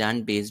grading is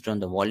done based on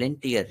the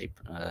volunteer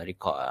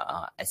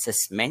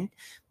assessment,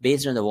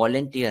 based on the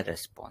volunteer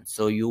response.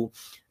 So you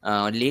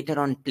later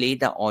on play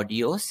the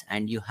audios,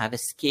 and you have a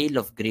scale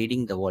of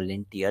grading the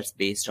volunteers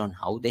based on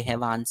how they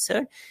have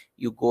answered.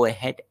 You go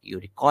ahead, you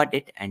record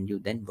it, and you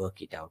then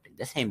work it out in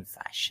the same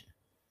fashion.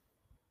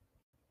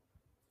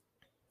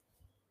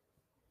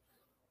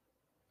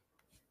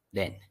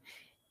 Then,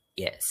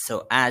 yes,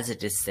 so as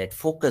it is said,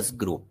 focus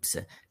groups,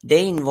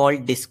 they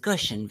involve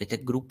discussion with a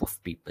group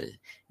of people.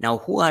 Now,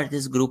 who are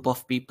this group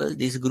of people?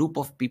 This group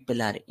of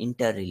people are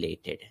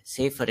interrelated.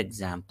 Say, for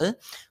example,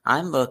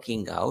 I'm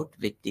working out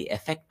with the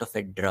effect of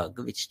a drug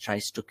which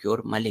tries to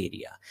cure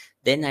malaria.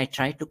 Then I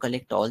try to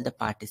collect all the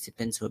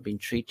participants who have been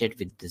treated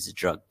with this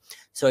drug.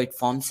 So it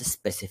forms a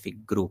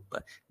specific group.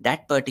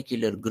 That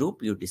particular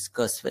group you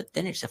discuss with,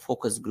 then it's a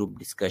focus group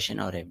discussion,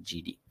 or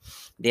FGD.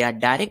 They are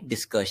direct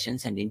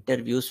discussions and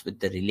interviews with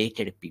the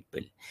related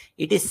people.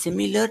 It is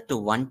similar to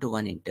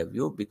one-to-one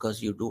interview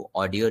because you do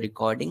audio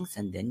recordings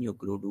and then you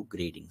do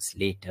gradings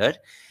later.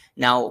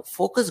 Now,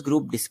 focus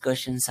group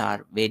discussions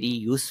are very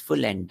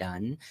useful and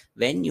done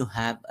when you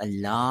have a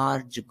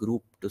large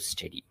group to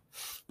study.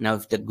 Now,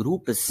 if the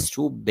group is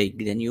too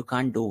big, then you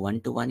can't do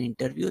one-to-one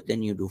interview.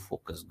 Then you do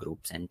focus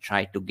groups and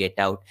try to get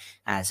out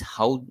as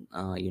how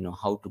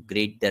to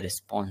grade the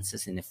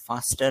responses in a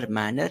faster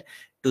manner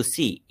to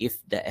see if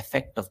the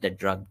effect of the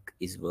drug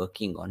is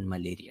working on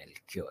malarial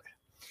cure.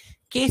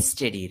 Case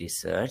study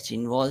research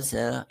involves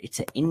it's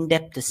an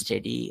in-depth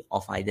study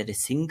of either a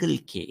single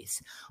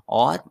case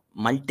or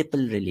multiple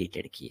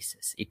related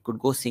cases. It could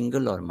go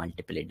single or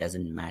multiple, it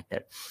doesn't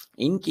matter.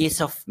 In case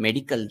of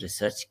medical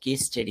research,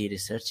 case study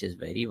research is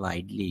very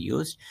widely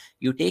used.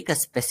 You take a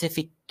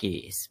specific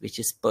case which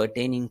is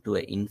pertaining to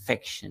an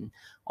infection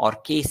or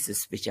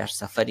cases which are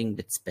suffering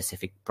with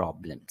specific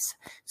problems.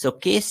 So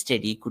case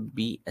study could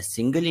be a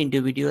single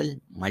individual,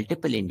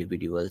 multiple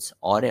individuals,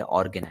 or an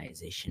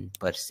organization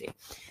per se.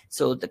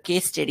 So the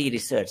case study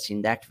research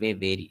in that way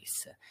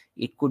varies.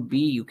 It could be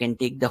you can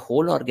take the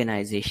whole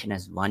organization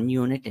as one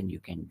unit and you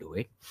can do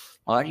it,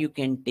 or you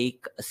can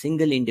take a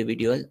single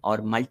individual or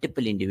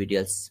multiple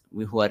individuals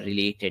who are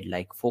related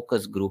like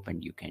focus group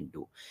and you can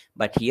do.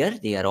 But here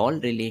they are all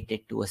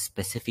related to a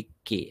specific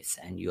case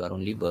and you are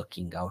only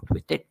working out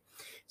with it.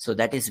 So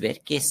that is where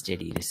case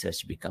study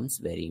research becomes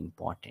very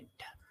important.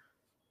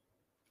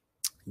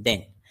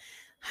 Then,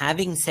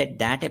 having said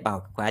that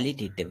about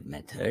qualitative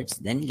methods,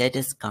 then let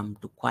us come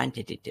to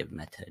quantitative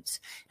methods.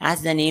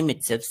 As the name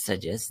itself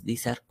suggests,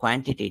 these are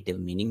quantitative,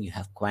 meaning you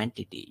have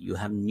quantity, you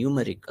have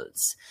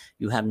numericals,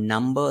 you have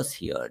numbers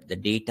here, the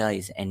data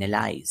is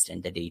analyzed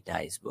and the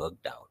data is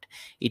worked out.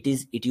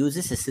 It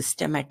uses a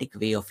systematic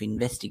way of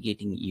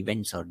investigating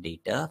events or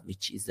data,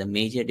 which is the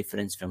major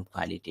difference from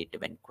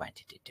qualitative and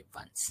quantitative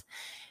ones.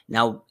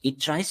 Now,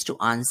 it tries to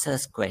answer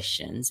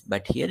questions,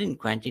 but here in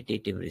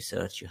quantitative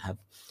research, you have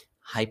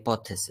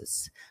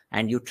hypothesis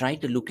and you try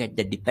to look at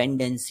the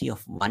dependency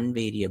of one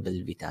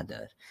variable with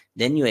other.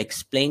 Then you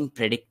explain,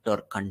 predict, or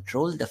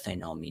control the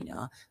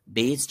phenomena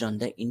based on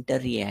the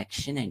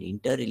interreaction and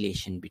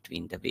interrelation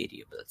between the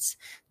variables.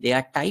 There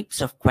are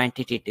types of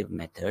quantitative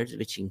methods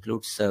which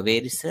include survey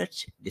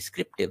research,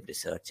 descriptive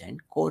research, and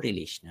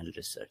correlational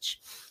research.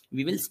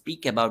 We will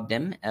speak about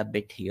them a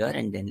bit here,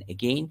 and then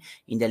again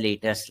in the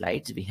later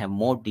slides we have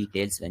more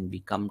details when we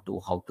come to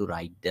how to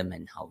write them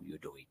and how you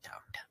do it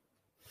out.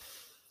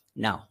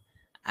 Now,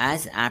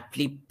 as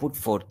aptly put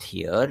forth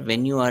here,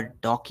 when you are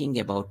talking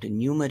about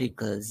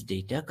numericals,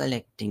 data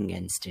collecting,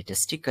 and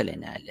statistical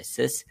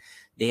analysis,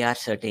 there are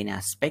certain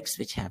aspects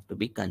which have to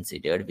be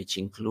considered, which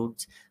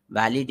includes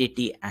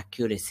validity,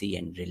 accuracy,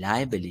 and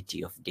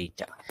reliability of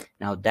data.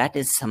 Now, that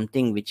is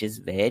something which is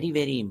very,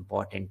 very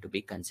important to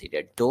be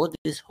considered, though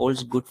this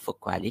holds good for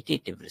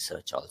qualitative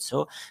research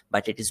also,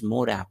 but it is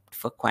more apt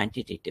for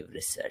quantitative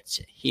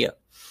research here.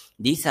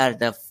 These are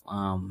the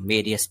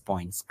various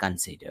points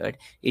considered.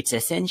 It's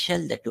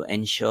essential that to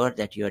ensure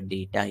that your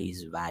data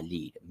is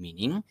valid,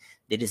 meaning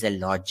there is a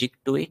logic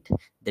to it.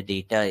 The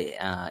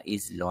data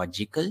is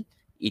logical.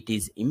 It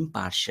is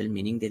impartial,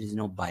 meaning there is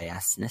no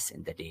biasness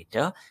in the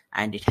data,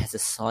 and it has a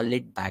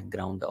solid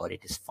background or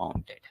it is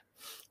founded.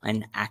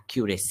 And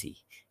accuracy.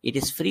 It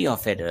is free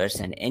of errors,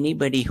 and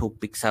anybody who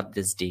picks up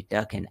this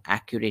data can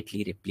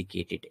accurately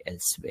replicate it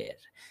elsewhere.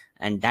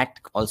 And that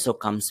also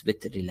comes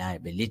with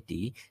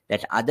reliability,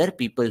 that other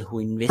people who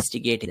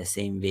investigate in the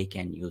same way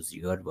can use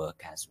your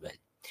work as well.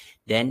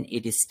 Then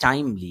it is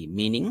timely,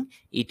 meaning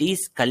it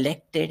is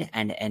collected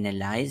and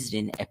analyzed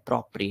in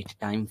appropriate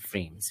time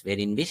frames,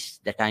 wherein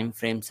which the time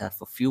frames are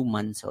for few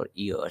months or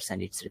years,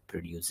 and it's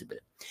reproducible.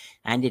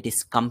 And it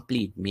is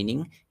complete,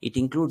 meaning it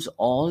includes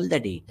all the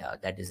data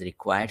that is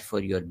required for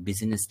your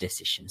business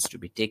decisions to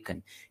be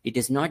taken. It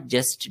is not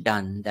just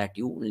done that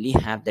you only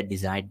have the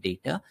desired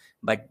data,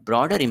 but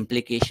broader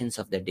implications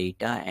of the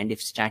data. And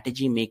if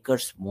strategy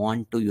makers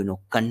want to,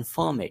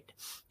 confirm it,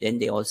 then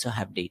they also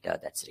have data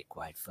that's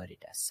required for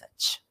it as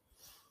such.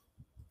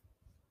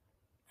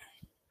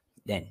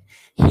 Then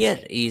here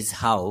is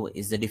how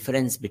is the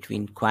difference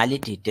between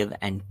qualitative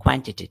and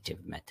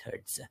quantitative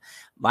methods.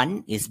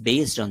 One is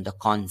based on the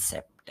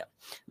concept.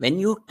 When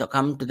you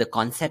come to the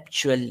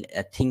conceptual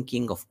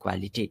thinking of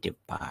qualitative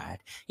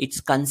part,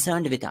 it's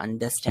concerned with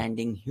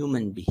understanding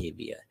human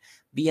behavior.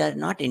 We are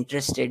not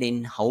interested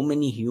in how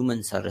many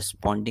humans are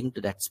responding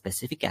to that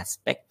specific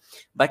aspect,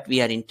 but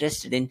we are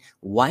interested in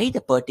why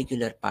the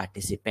particular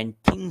participant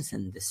thinks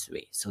in this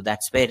way. So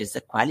that's where is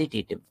the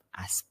qualitative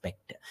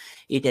aspect.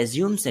 It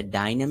assumes a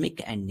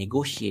dynamic and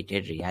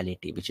negotiated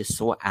reality, which is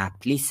so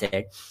aptly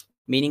said,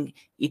 meaning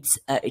it's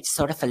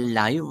sort of a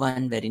live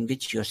one wherein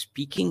which you're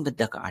speaking with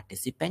the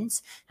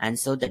participants, and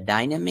so the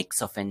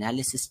dynamics of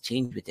analysis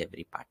change with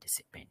every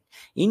participant.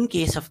 In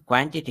case of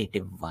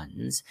quantitative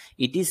ones,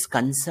 it is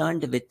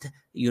concerned with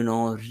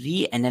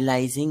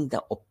reanalyzing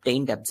the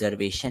obtained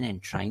observation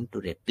and trying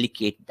to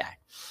replicate that.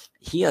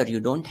 Here you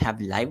don't have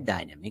live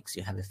dynamics,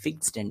 you have a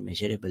fixed and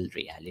measurable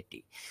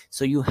reality.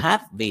 So you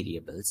have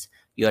variables,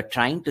 you are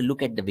trying to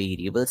look at the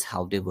variables,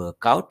 how they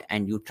work out,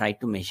 and you try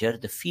to measure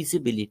the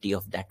feasibility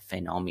of that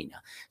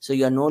phenomena. So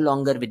you are no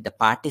longer with the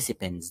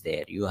participants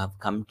there, you have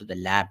come to the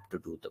lab to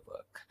do the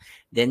work.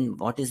 Then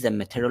what is the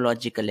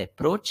methodological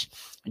approach?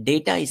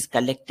 Data is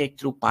collected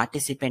through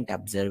participant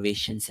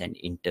observations and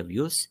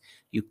interviews.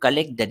 You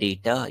collect the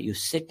data, you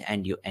sit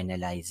and you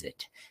analyze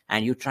it,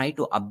 and you try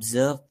to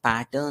observe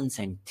patterns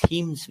and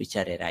themes which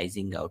are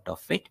arising out of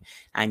it.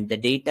 And the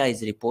data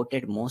is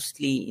reported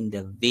mostly in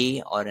the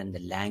way or in the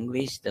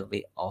language, the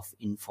way of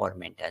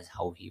informant as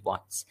how he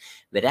wants.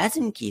 Whereas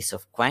in case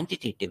of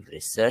quantitative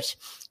research,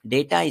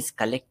 data is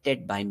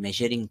collected by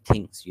measuring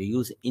things. You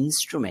use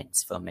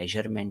instruments for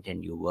measurement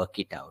and you work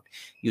it out.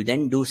 You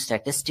then do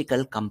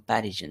statistical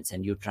comparisons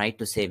and you try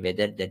to say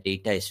whether the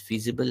data is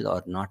feasible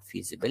or not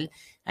feasible.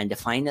 And the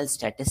final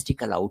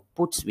statistical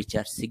outputs which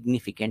are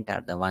significant are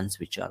the ones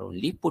which are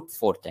only put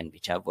forth and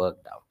which are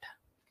worked out.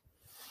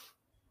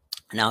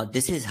 Now,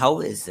 this is how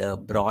is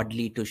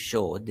broadly to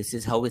show, this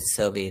is how is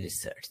survey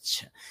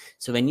research.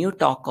 So when you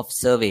talk of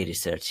survey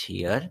research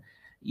here,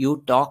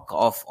 you talk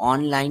of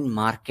online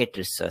market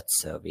research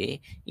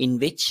survey in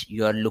which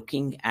you are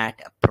looking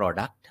at a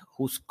product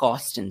whose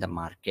cost in the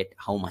market,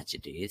 how much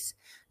it is,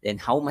 then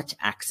how much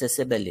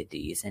accessible it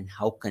is and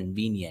how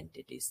convenient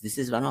it is. This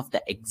is one of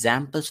the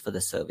examples for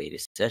the survey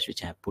research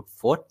which I have put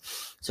forth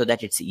so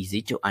that it's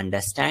easy to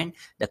understand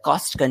the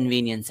cost,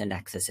 convenience and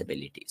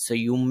accessibility. So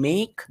you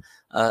make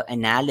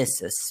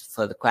analysis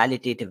for the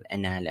qualitative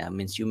analysis,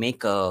 means you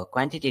make a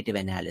quantitative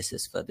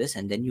analysis for this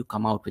and then you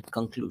come out with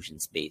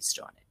conclusions based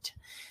on it.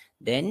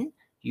 Then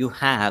you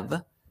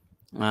have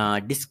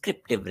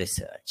descriptive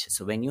research.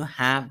 So when you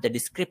have the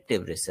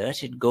descriptive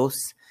research, it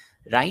goes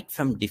right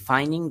from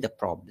defining the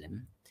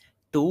problem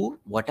to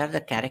what are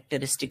the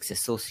characteristics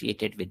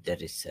associated with the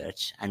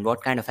research and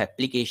what kind of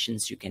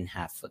applications you can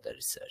have for the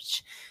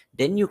research.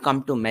 Then you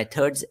come to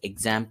methods,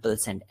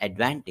 examples, and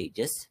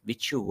advantages,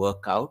 which you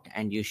work out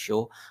and you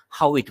show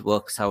how it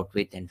works out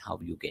with and how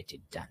you get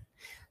it done.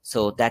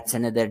 So that's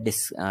another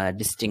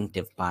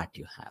distinctive part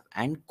you have.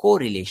 And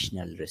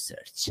correlational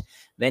research.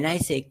 When I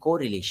say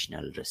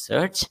correlational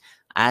research,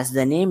 as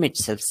the name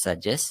itself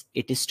suggests,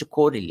 it is to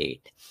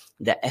correlate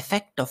the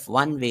effect of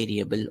one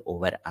variable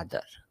over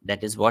other.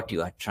 That is what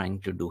you are trying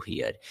to do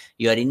here.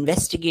 You are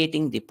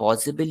investigating the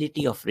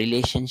possibility of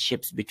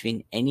relationships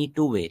between any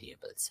two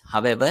variables.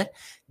 However,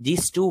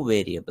 these two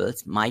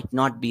variables might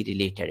not be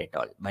related at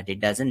all, but it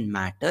doesn't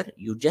matter.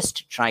 You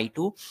just try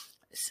to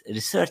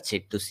research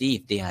it to see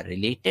if they are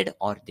related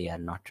or they are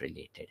not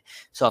related.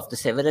 So of the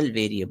several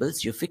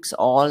variables, you fix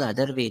all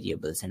other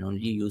variables and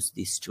only use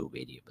these two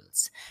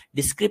variables.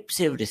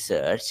 Descriptive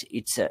research,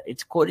 it's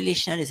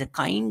correlational is a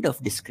kind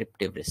of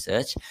descriptive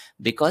research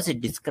because it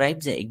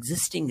describes the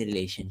existing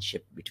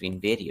relationship between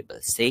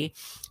variables. Say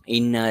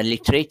in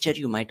literature,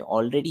 you might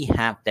already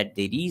have that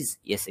there is,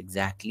 yes,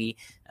 exactly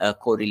a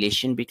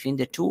correlation between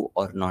the two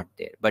or not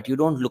there, but you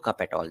don't look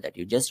up at all that.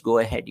 You just go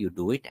ahead, you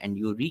do it and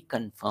you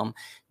reconfirm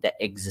the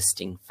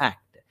existing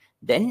fact.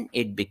 Then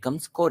it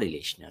becomes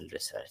correlational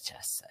research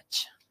as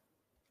such.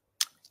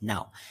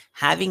 Now,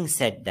 having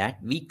said that,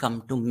 we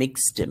come to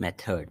mixed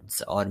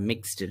methods or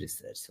mixed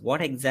research.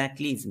 What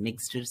exactly is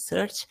mixed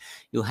research?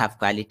 You have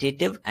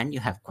qualitative and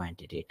you have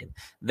quantitative.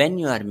 When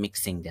you are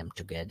mixing them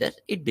together,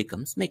 it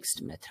becomes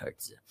mixed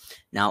methods.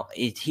 Now,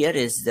 here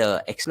is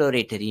the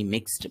exploratory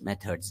mixed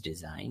methods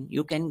design.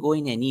 You can go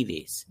in any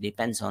ways,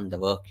 depends on the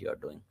work you're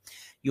doing.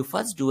 You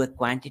first do a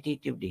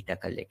quantitative data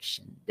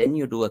collection, then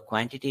you do a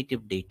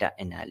quantitative data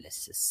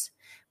analysis.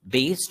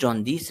 Based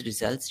on these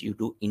results, you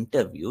do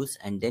interviews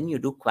and then you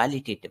do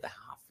qualitative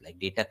half, like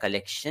data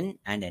collection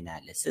and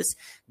analysis.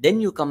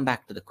 Then you come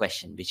back to the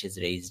question which is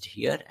raised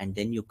here, and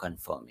then you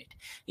confirm it.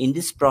 In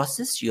this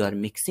process, you are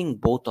mixing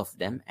both of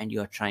them and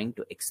you are trying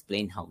to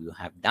explain how you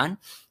have done.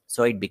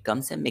 So it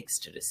becomes a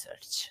mixed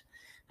research.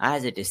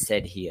 As it is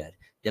said here,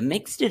 the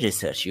mixed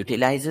research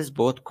utilizes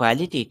both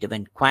qualitative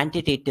and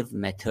quantitative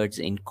methods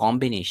in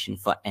combination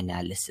for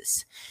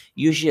analysis.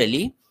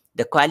 Usually,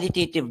 the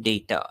qualitative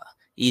data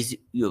is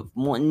in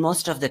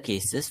most of the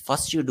cases,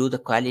 first you do the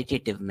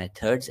qualitative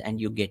methods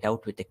and you get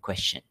out with a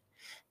question.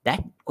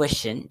 That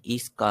question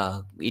is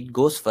it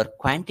goes for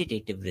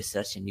quantitative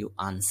research and you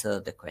answer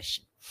the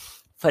question.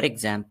 For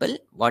example,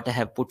 what I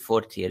have put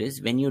forth here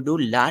is when you do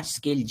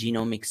large-scale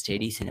genomic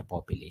studies in a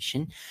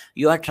population,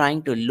 you are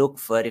trying to look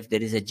for if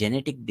there is a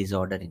genetic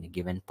disorder in a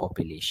given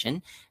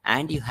population,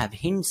 and you have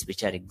hints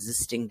which are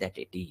existing that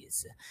it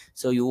is.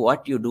 So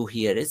what you do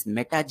here is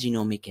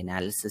metagenomic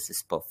analysis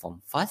is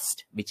performed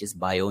first, which is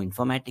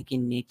bioinformatic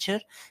in nature,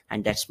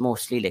 and that's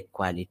mostly like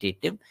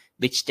qualitative,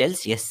 which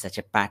tells yes, such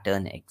a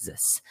pattern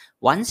exists.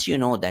 Once you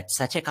know that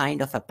such a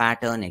kind of a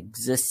pattern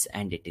exists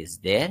and it is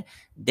there,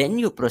 then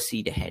you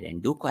proceed ahead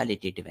and do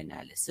qualitative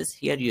analysis.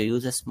 Here you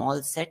use a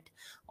small set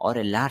or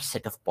a large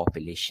set of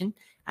population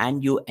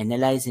and you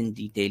analyze in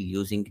detail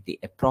using the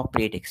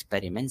appropriate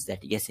experiments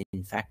that yes,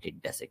 in fact,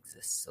 it does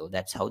exist. So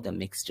that's how the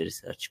mixed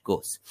research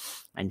goes.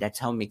 And that's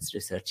how mixed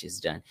research is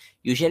done.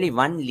 Usually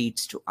one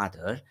leads to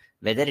other,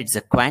 whether it's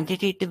a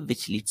quantitative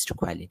which leads to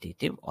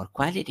qualitative or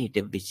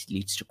qualitative which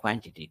leads to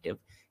quantitative,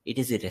 it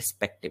is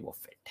irrespective of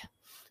it.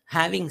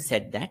 Having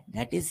said that,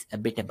 that is a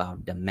bit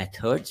about the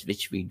methods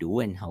which we do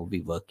and how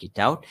we work it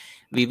out.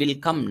 We will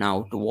come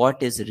now to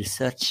what is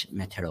research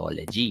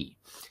methodology.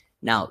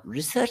 Now,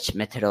 research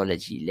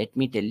methodology, let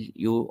me tell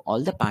you,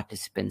 all the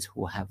participants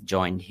who have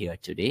joined here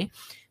today,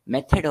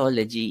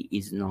 methodology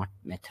is not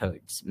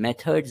methods.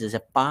 Methods is a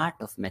part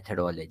of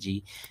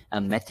methodology. A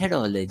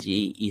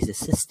methodology is a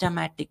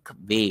systematic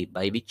way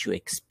by which you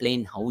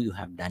explain how you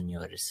have done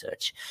your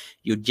research.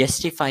 You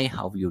justify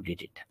how you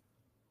did it.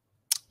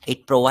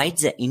 It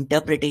provides an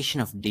interpretation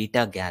of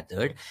data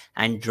gathered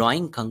and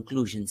drawing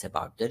conclusions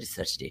about the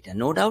research data.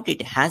 No doubt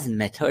it has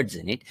methods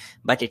in it,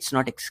 but it's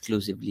not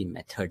exclusively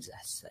methods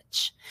as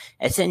such.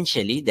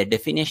 Essentially, the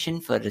definition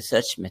for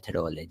research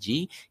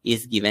methodology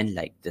is given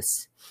like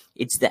this.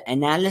 It's the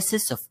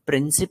analysis of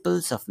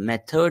principles of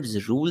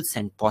methods, rules,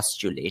 and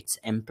postulates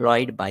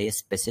employed by a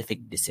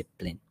specific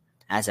discipline,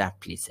 as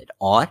aptly said,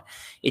 or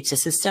it's a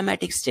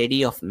systematic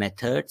study of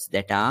methods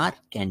that are,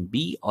 can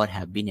be, or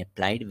have been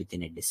applied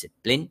within a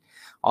discipline,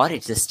 or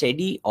it's a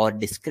study or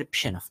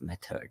description of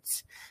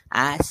methods.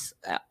 As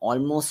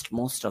almost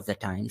most of the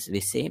times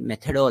we say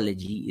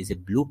methodology is a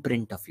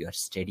blueprint of your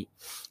study.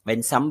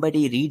 When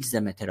somebody reads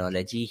the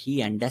methodology,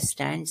 he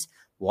understands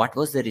what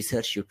was the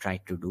research you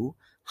tried to do,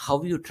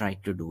 how you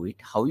tried to do it,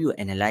 how you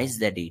analyze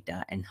the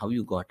data, and how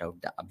you got out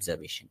the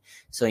observation.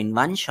 So in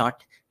one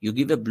shot, you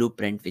give a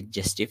blueprint which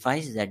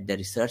justifies that the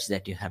research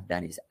that you have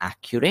done is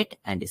accurate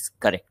and is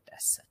correct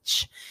as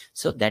such.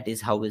 So that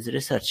is how is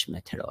research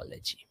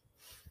methodology.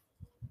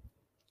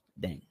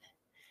 Then,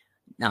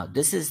 now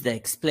this is the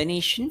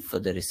explanation for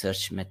the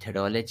research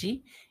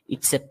methodology.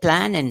 It's a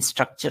plan and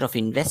structure of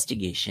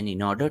investigation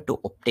in order to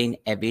obtain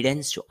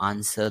evidence to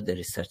answer the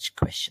research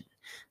question.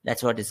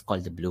 That's what is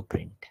called the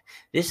blueprint.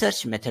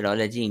 Research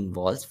methodology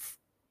involves,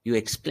 you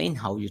explain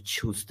how you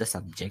choose the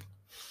subject,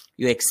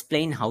 you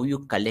explain how you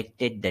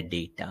collected the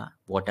data,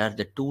 what are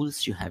the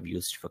tools you have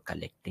used for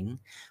collecting,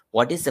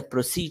 what is the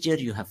procedure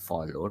you have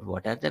followed,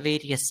 what are the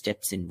various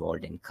steps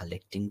involved in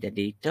collecting the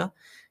data,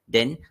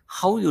 then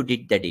how you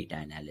did the data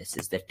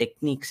analysis, the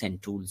techniques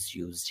and tools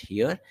used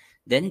here,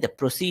 then the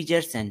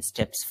procedures and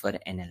steps for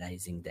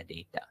analyzing the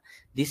data.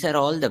 These are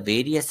all the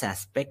various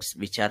aspects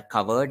which are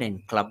covered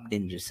and clubbed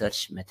in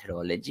research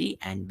methodology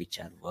and which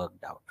are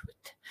worked out with.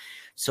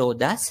 So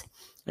thus,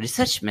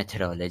 research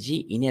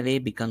methodology in a way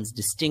becomes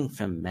distinct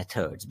from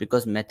methods,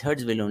 because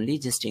methods will only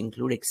just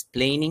include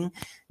explaining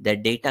the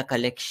data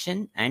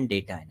collection and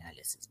data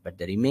analysis, but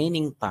the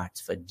remaining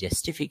parts for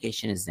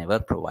justification is never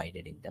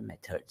provided in the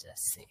methods as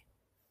say.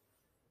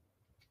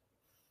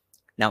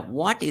 Now,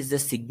 what is the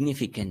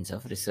significance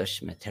of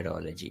research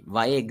methodology?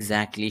 Why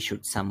exactly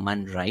should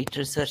someone write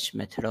research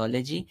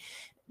methodology?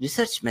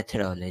 Research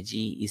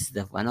methodology is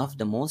one of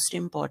the most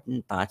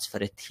important parts for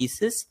a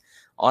thesis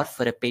or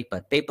for a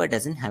paper. Paper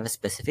doesn't have a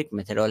specific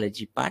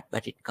methodology part,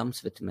 but it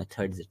comes with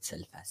methods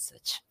itself as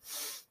such.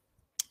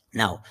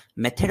 Now,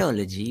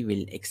 methodology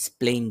will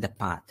explain the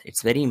path.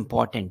 It's very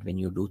important when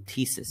you do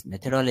thesis.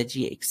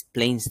 Methodology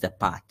explains the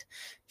path.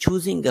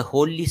 Choosing a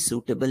wholly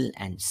suitable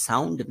and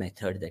sound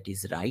method that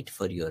is right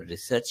for your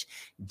research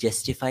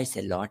justifies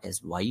a lot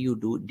as why you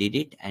did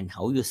it and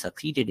how you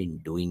succeeded in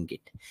doing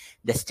it.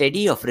 The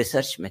study of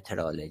research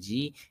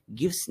methodology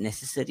gives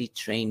necessary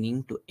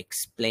training to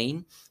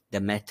explain the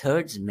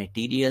methods,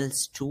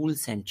 materials,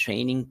 tools, and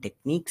training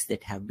techniques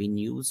that have been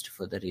used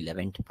for the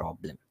relevant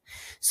problem.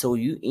 So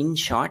in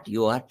short,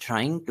 you are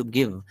trying to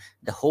give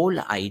the whole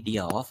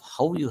idea of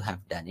how you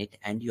have done it,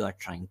 and you are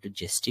trying to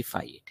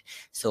justify it.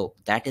 So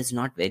that is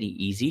not very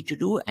easy to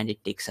do, and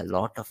it takes a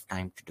lot of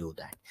time to do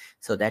that.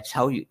 So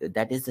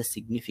that is the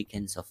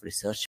significance of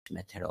research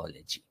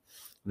methodology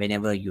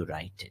whenever you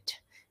write it.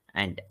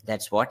 And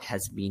that's what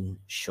has been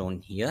shown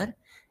here.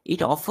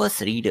 It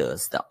offers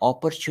readers the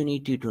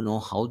opportunity to know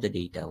how the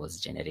data was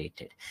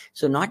generated.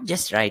 So not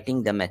just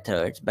writing the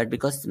methods, but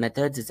because the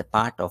methods is a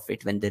part of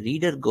it, when the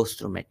reader goes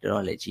through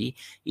methodology,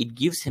 it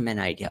gives him an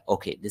idea.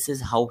 Okay, this is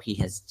how he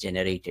has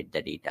generated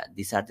the data.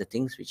 These are the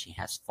things which he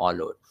has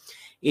followed.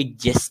 It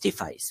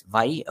justifies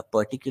why a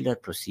particular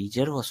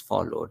procedure was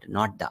followed,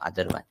 not the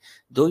other one.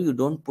 Though you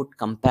don't put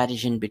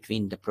comparison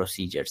between the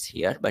procedures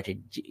here, but it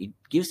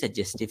gives a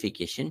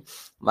justification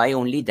why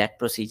only that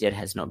procedure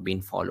has not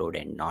been followed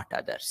and not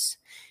others.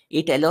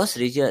 It allows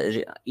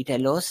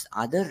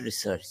other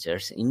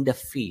researchers in the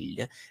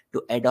field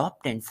to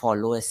adopt and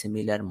follow a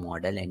similar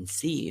model and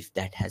see if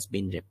that has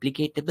been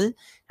replicatable,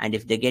 and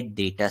if they get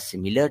data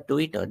similar to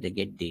it or they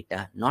get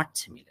data not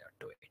similar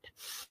to it.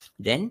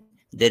 Then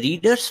the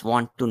readers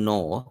want to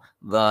know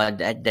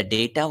that the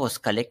data was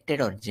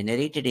collected or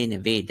generated in a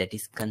way that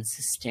is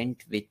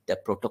consistent with the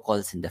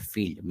protocols in the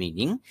field,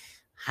 meaning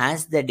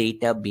has the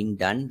data been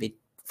done with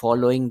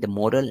following the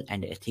moral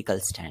and ethical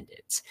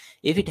standards.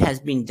 If it has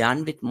been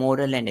done with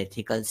moral and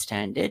ethical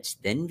standards,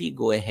 then we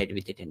go ahead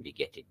with it and we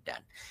get it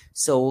done.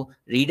 So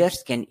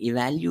readers can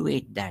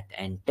evaluate that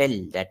and tell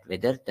that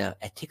whether the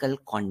ethical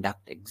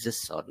conduct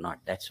exists or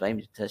not. That's why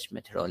research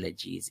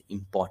methodology is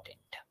important.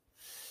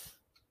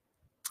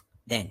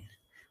 Then,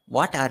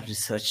 what are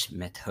research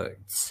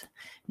methods?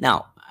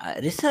 Now,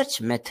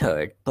 research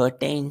method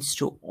pertains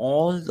to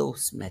all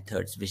those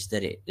methods which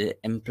the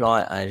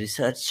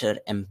researcher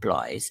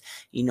employs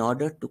in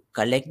order to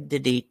collect the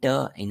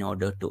data, in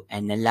order to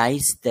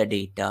analyze the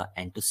data,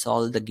 and to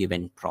solve the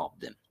given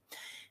problem.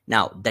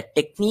 Now, the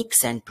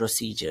techniques and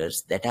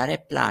procedures that are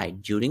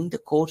applied during the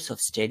course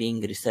of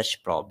studying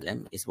research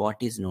problem is what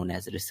is known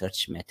as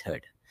research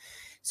method.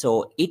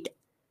 So it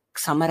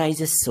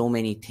summarizes so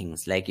many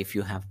things. Like if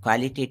you have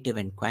qualitative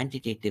and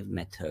quantitative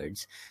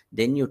methods,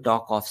 then you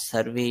talk of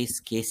surveys,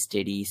 case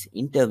studies,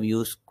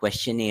 interviews,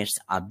 questionnaires,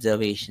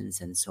 observations,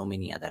 and so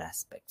many other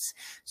aspects.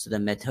 So the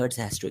methods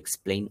has to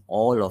explain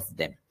all of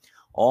them.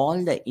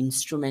 All the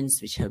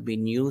instruments which have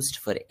been used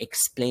for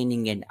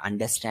explaining and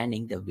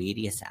understanding the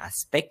various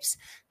aspects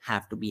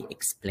have to be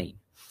explained.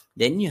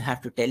 Then you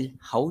have to tell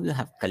how you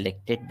have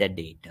collected the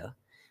data,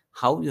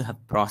 how you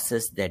have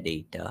processed the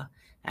data,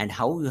 and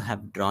how you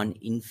have drawn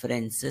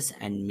inferences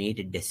and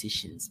made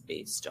decisions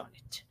based on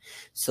it.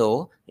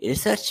 So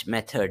research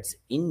methods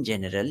in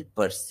general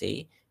per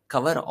se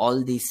cover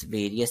all these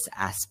various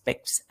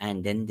aspects,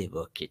 and then they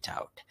work it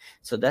out.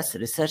 So thus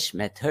research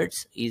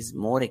methods is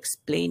more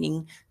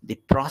explaining the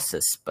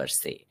process per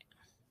se.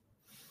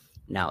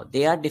 Now,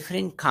 there are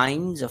different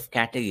kinds of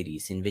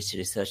categories in which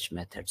research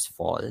methods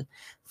fall.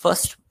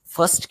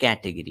 First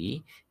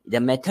category, the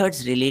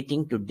methods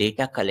relating to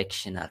data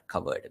collection are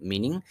covered,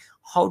 meaning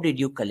how did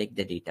you collect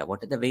the data?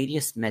 What are the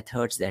various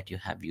methods that you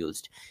have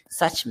used?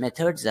 Such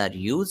methods are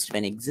used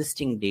when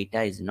existing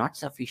data is not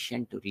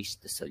sufficient to reach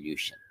the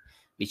solution,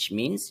 which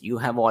means you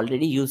have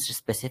already used a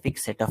specific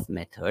set of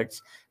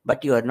methods,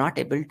 but you are not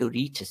able to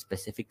reach a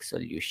specific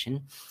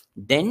solution.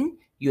 Then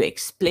you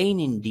explain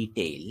in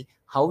detail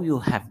how you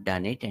have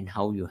done it and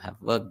how you have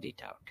worked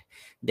it out.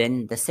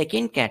 Then the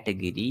second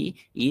category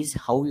is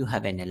how you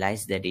have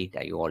analyzed the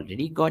data. You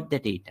already got the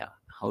data.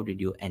 How did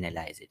you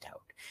analyze it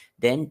out?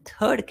 Then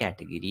third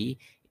category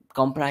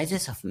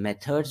comprises of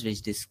methods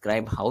which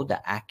describe how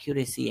the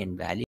accuracy and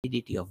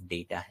validity of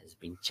data has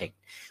been checked.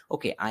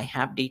 Okay, I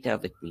have data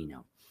with me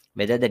now.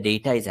 Whether the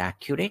data is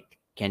accurate,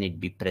 can it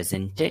be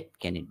presented,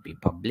 can it be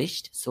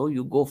published? So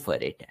you go for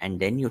it, and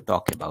then you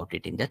talk about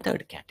it in the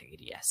third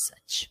category as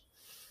such.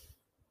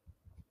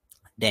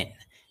 Then,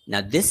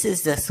 now this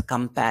is the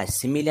compare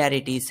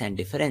similarities and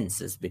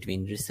differences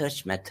between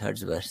research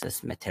methods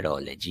versus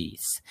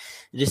methodologies.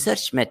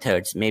 Research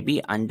methods may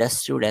be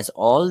understood as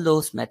all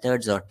those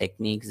methods or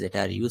techniques that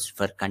are used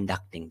for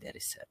conducting the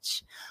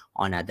research.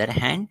 On the other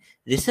hand,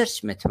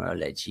 research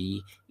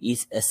methodology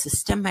is a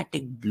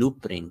systematic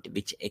blueprint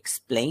which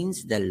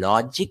explains the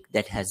logic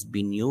that has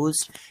been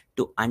used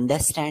to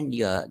understand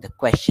the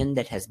question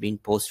that has been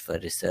posed for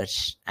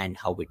research and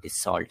how it is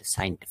solved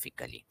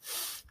scientifically.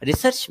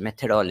 Research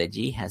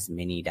methodology has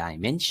many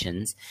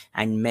dimensions,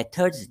 and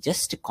methods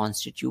just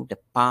constitute a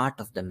part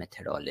of the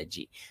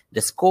methodology.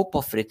 The scope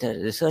of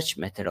research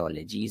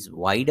methodology is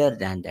wider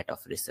than that of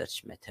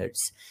research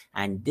methods,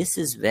 and this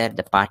is where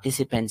the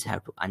participants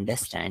have to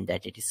understand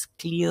that it is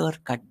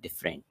clear-cut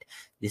different.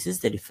 This is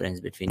the difference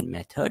between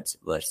methods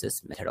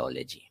versus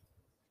methodology.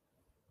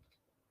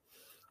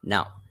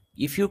 Now,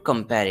 if you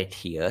compare it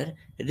here,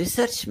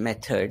 research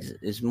methods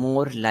is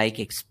more like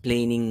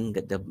explaining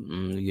the,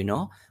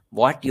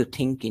 what you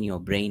think in your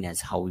brain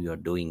as how you're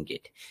doing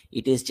it.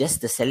 It is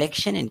just the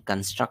selection and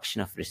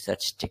construction of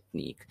research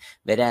technique,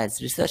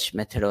 whereas research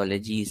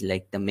methodology is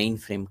like the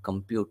mainframe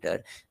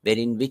computer,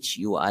 wherein which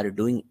you are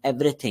doing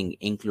everything,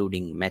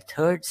 including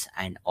methods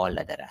and all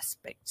other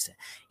aspects.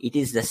 It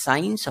is the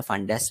science of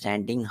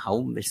understanding how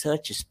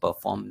research is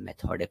performed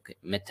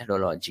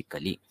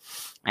methodologically,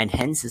 and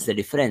hence is the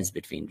difference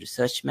between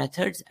research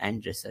methods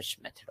and research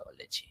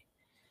methodology.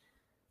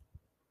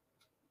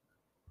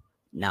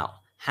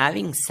 Now,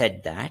 having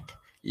said that,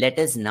 let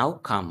us now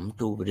come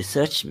to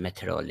research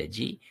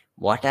methodology.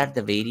 What are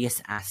the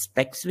various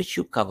aspects which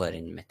you cover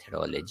in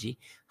methodology,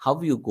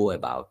 how you go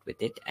about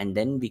with it, and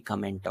then we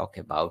come and talk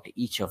about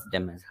each of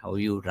them as how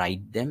you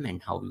write them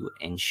and how you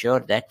ensure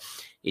that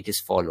it is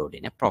followed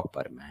in a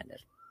proper manner.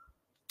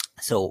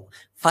 So,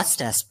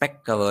 first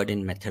aspect covered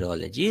in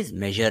methodology is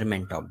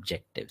measurement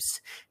objectives.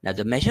 Now,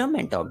 the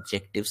measurement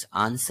objectives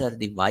answer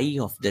the why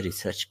of the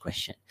research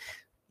question.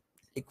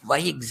 Like, why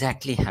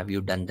exactly have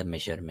you done the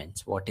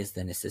measurements? What is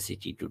the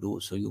necessity to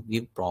do? So you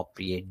give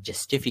appropriate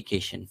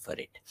justification for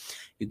it.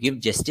 You give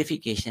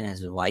justification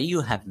as why you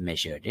have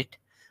measured it.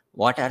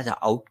 What are the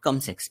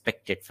outcomes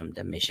expected from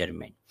the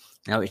measurement?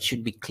 Now it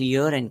should be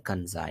clear and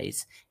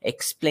concise.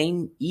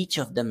 Explain each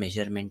of the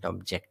measurement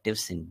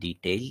objectives in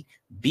detail.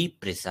 Be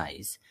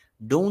precise.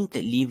 Don't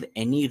leave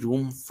any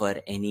room for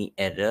any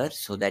error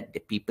so that the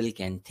people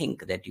can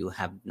think that you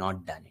have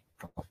not done it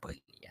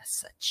properly as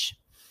such.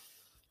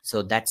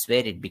 So that's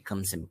where it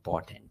becomes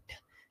important.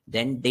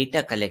 Then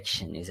data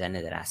collection is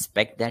another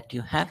aspect that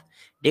you have.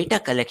 Data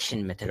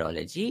collection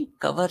methodology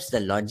covers the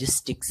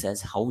logistics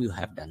as how you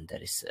have done the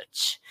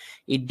research.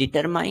 It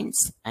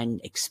determines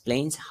and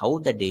explains how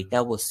the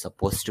data was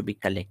supposed to be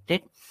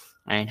collected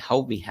and how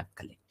we have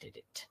collected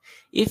it.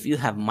 If you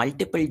have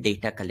multiple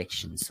data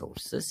collection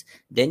sources,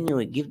 then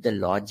you give the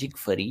logic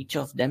for each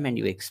of them and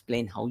you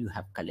explain how you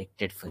have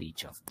collected for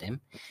each of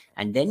them.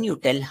 And then you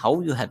tell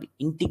how you have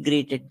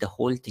integrated the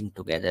whole thing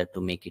together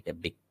to make it a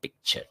big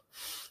picture.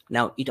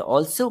 Now, it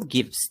also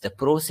gives the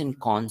pros and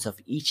cons of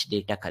each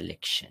data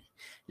collection.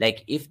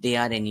 Like if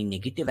there are any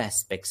negative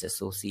aspects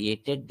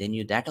associated,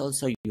 then that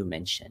also you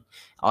mention.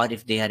 Or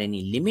if there are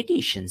any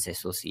limitations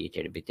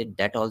associated with it,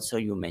 that also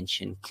you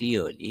mention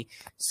clearly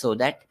so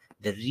that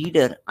the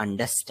reader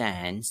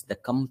understands the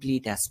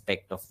complete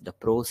aspect of the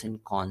pros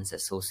and cons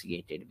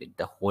associated with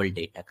the whole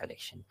data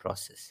collection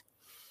process.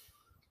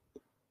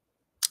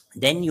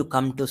 Then you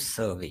come to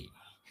survey.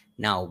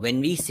 Now,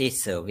 when we say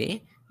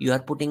survey, you are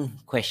putting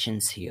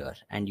questions here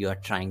and you are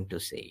trying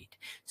to say it.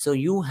 So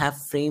you have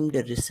framed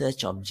the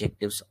research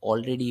objectives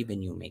already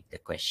when you make the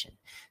question.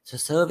 So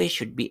survey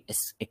should be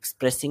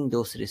expressing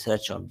those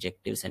research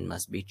objectives and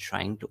must be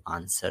trying to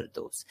answer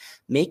those.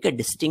 Make a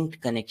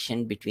distinct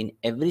connection between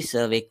every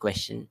survey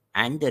question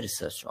and the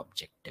research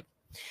objective.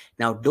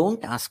 Now,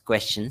 don't ask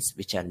questions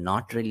which are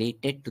not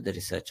related to the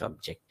research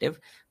objective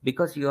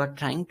because you are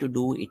trying to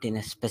do it in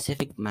a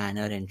specific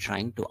manner and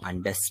trying to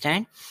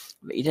understand,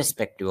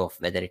 irrespective of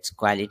whether it's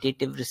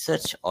qualitative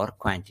research or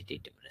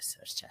quantitative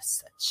research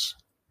as such.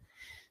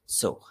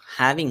 So,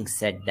 having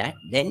said that,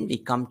 then we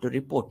come to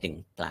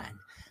reporting plan.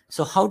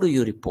 So, how do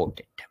you report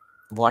it?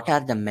 What are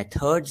the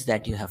methods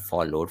that you have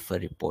followed for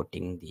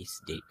reporting these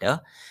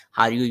data?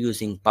 Are you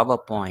using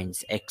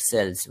PowerPoints,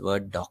 Excels,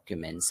 Word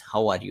documents?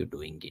 How are you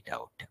doing it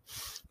out?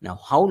 Now,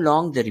 how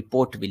long the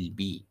report will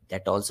be,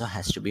 that also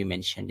has to be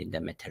mentioned in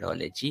the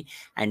methodology.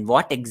 And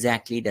what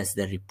exactly does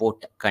the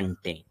report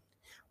contain?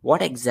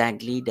 What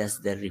exactly does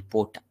the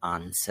report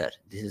answer?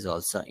 This is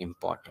also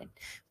important.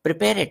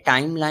 Prepare a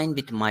timeline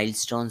with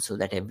milestones so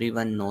that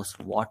everyone knows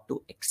what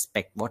to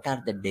expect. What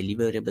are the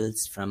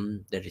deliverables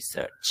from the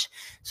research?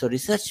 So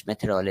research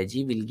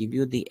methodology will give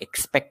you the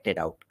expected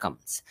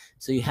outcomes.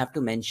 So you have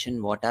to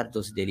mention what are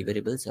those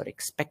deliverables or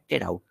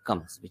expected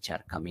outcomes which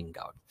are coming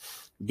out.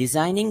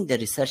 Designing the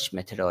research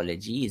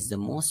methodology is the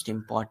most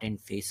important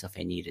phase of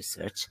any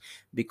research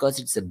because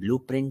it's a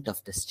blueprint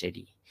of the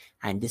study.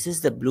 And this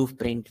is the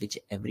blueprint which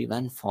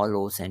everyone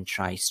follows and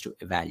tries to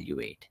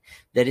evaluate.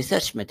 The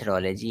research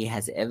methodology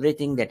has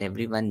everything that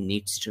everyone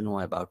needs to know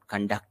about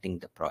conducting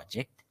the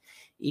project.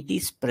 It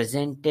is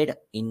presented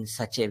in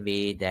such a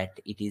way that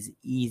it is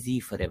easy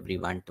for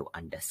everyone to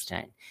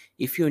understand.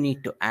 If you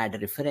need to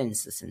add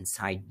references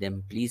inside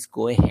them, please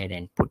go ahead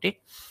and put it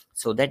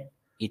so that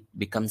it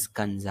becomes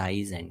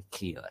concise and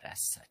clear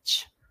as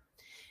such.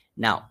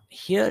 Now,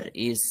 here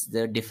is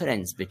the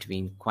difference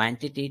between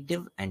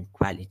quantitative and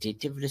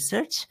qualitative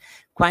research.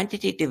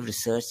 Quantitative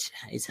research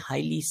is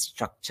highly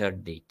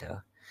structured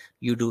data.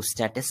 You do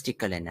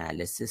statistical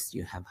analysis,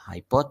 you have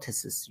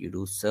hypothesis, you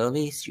do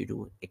surveys, you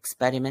do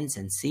experiments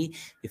and see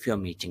if you're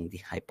meeting the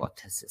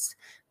hypothesis.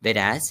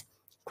 Whereas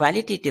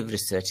qualitative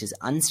research is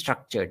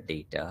unstructured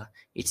data.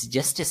 It's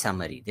just a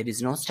summary. There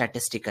is no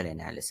statistical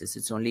analysis.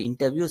 It's only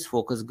interviews,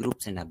 focus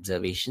groups, and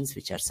observations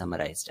which are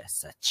summarized as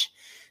such.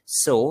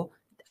 So,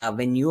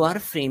 when you are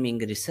framing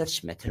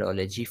research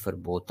methodology for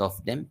both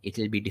of them, it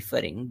will be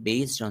differing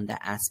based on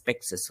the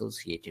aspects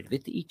associated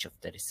with each of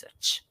the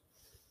research.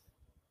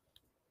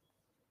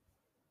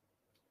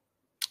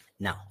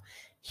 Now,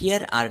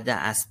 Here are the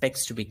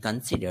aspects to be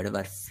considered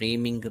while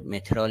framing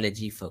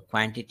methodology for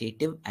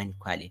quantitative and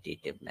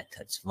qualitative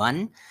methods.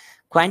 One,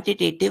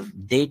 quantitative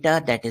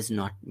data that is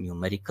not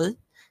numerical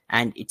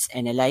and it's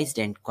analyzed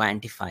and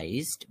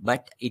quantified,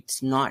 but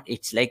it's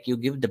like you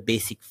give the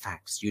basic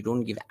facts, you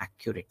don't give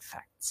accurate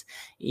facts.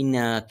 In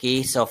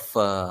case of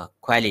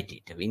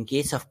qualitative, in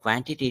case of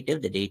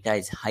quantitative, the data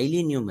is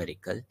highly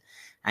numerical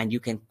and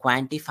you can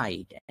quantify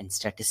it and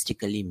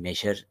statistically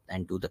measure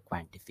and do the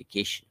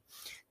quantification.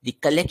 The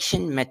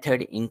collection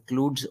method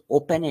includes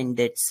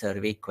open-ended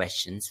survey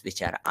questions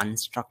which are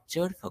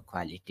unstructured for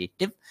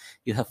qualitative.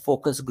 You have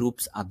focus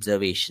groups,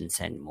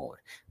 observations, and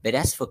more.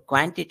 Whereas for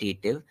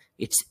quantitative,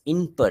 it's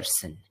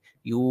in-person.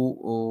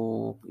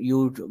 You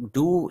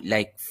do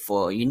like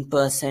for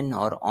in-person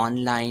or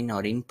online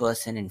or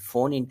in-person and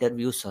phone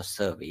interviews or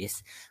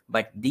surveys,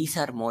 but these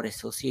are more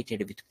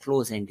associated with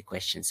close-end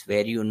questions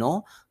where you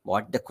know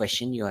what the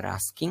question you are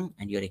asking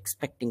and you're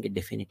expecting a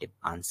definitive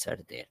answer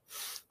there.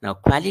 Now,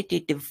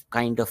 qualitative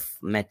kind of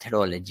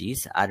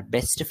methodologies are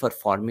best for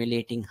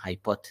formulating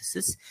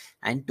hypotheses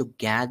and to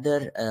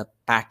gather a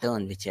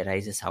pattern which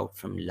arises out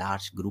from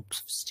large groups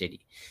of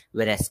study,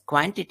 whereas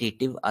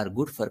quantitative are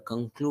good for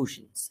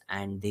conclusions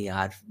and they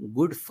are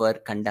good for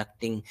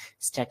conducting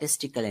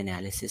statistical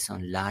analysis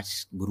on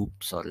large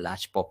groups or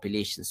large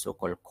populations,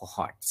 so-called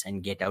cohorts,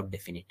 and get out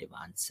definitive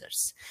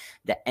answers.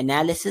 The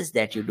analysis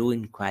that you do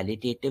in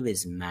qualitative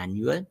is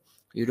manual.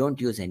 You don't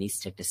use any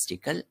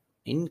statistical.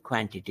 In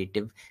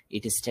quantitative,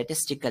 it is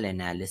statistical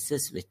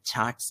analysis with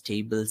charts,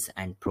 tables,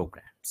 and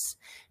programs.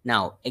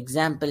 Now,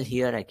 example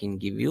here I can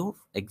give you,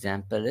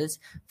 example is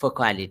for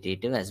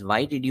qualitative as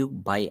why did you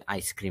buy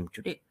ice cream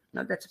today?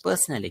 Now, that's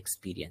personal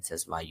experience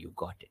as why you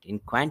got it. In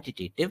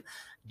quantitative,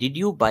 did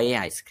you buy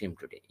ice cream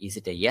today? Is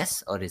it a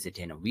yes or is it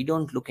a no? We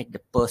don't look at the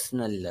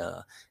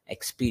personal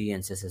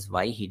experiences as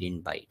why he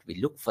didn't buy it.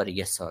 We look for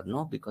yes or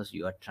no because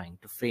you are trying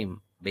to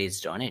frame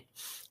based on it.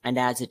 And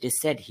as it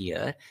is said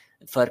here,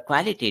 for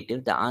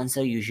qualitative, the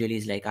answer usually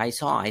is like, I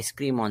saw ice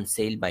cream on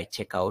sale by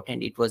checkout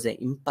and it was an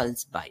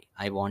impulse buy.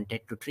 I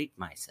wanted to treat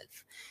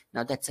myself.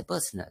 Now, that's a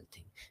personal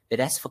thing.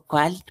 Whereas for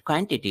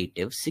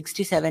quantitative,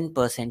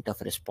 67% of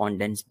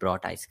respondents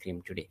brought ice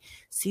cream today.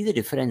 See the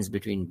difference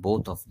between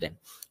both of them.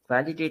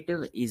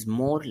 Qualitative is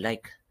more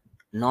like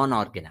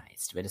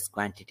non-organized, whereas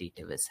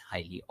quantitative is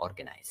highly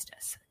organized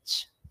as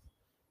such.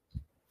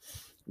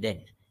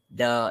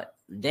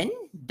 Then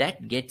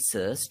that gets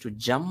us to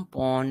jump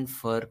on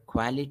for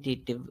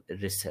qualitative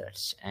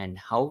research and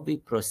how we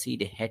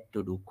proceed ahead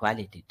to do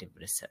qualitative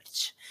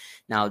research.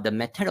 Now, the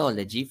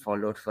methodology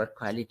followed for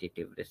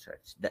qualitative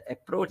research. The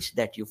approach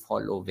that you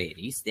follow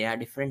varies. There are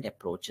different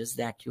approaches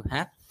that you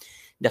have.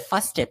 The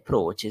first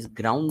approach is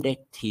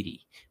grounded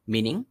theory,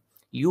 meaning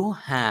you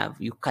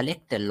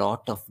collect a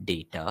lot of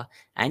data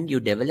and you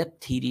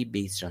develop theory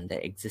based on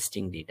the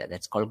existing data.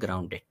 That's called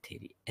grounded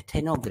theory.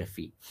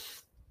 Ethnography,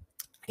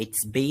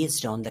 it's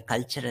based on the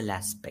cultural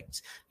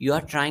aspects. You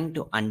are trying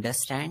to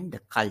understand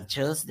the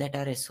cultures that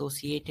are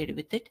associated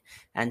with it.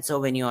 And so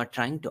when you are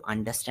trying to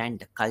understand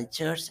the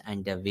cultures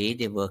and the way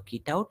they work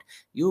it out,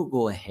 you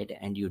go ahead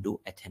and you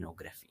do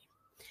ethnography.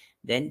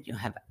 Then you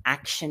have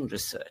action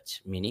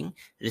research, meaning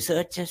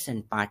researchers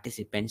and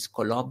participants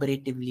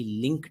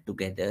collaboratively link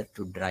together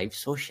to drive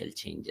social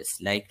changes.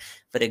 Like,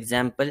 for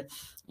example,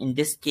 in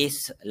this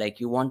case, like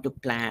you want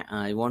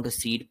to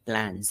seed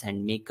plants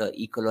and make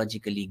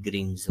ecologically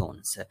green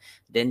zones.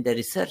 Then the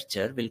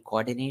researcher will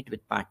coordinate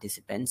with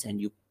participants and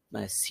you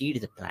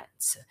seed the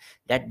plants.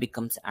 That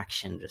becomes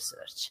action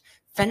research.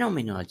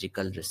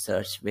 Phenomenological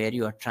research, where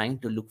you are trying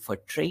to look for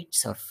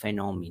traits or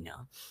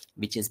phenomena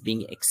which is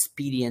being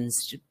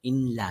experienced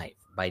in life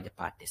by the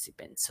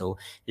participants. So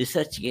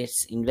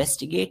researchers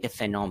investigate a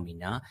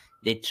phenomena,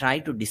 they try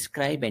to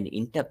describe and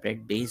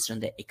interpret based on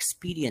the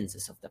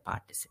experiences of the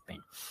participant.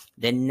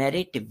 Then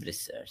narrative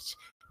research.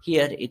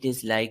 Here it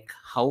is like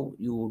how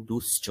you do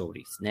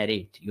stories,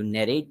 you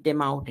narrate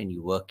them out and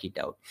you work it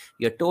out.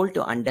 You're told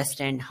to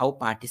understand how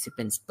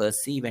participants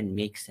perceive and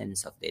make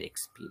sense of their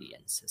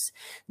experiences.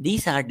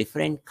 These are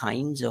different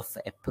kinds of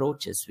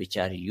approaches which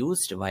are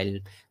used while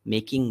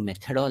making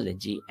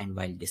methodology and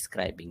while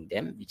describing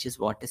them, which is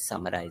what is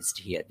summarized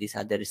here. These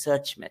are the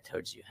research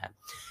methods you have.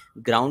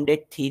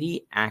 Grounded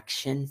theory,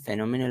 action,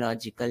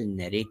 phenomenological,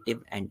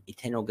 narrative, and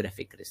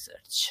ethnographic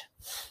research.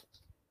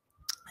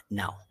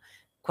 Now,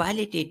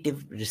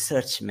 qualitative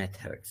research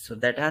methods. So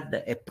that are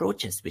the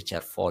approaches which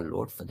are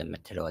followed for the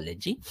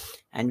methodology.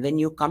 And when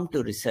you come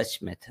to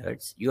research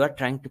methods, you are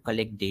trying to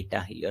collect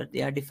data here.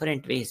 There are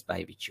different ways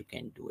by which you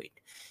can do it.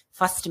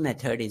 First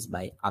method is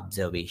by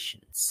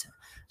observations.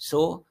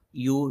 So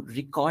you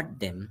record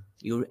them,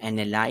 you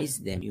analyze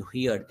them, you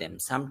hear them.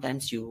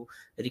 Sometimes you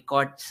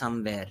record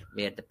somewhere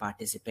where the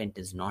participant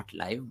is not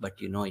live, but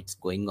you know it's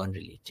going on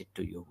related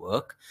to your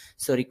work.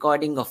 So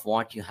recording of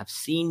what you have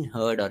seen,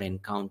 heard, or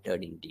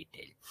encountered in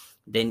detail.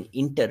 Then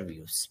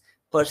interviews.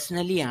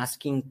 Personally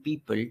asking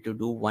people to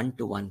do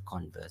one-to-one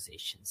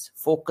conversations.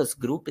 Focus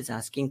group is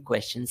asking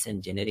questions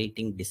and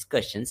generating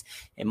discussions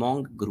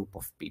among a group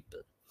of people.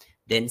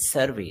 Then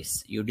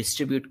surveys. You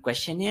distribute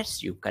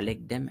questionnaires, you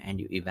collect them, and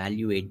you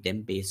evaluate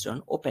them based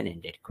on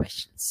open-ended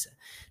questions.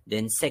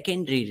 Then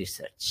secondary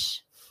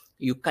research.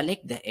 You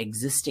collect the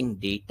existing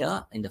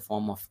data in the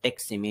form of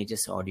text,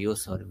 images,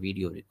 audios, or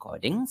video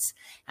recordings,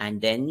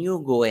 and then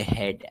you go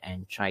ahead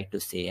and try to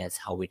say as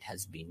how it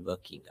has been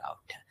working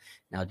out.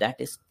 Now that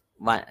is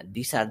one,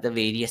 these are the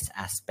various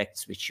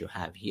aspects which you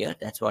have here.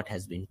 That's what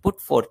has been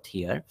put forth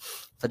here.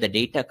 For the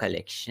data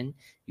collection,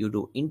 you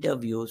do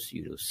interviews,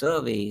 you do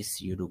surveys,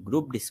 you do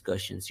group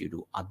discussions, you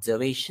do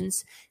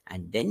observations,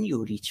 and then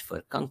you reach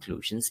for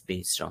conclusions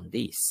based on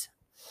these.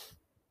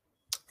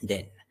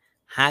 Then,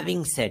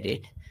 having said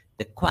it,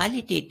 the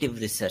qualitative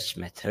research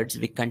methods,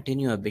 we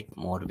continue a bit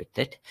more with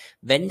it.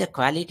 When the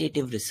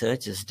qualitative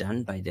research is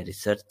done by the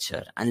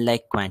researcher,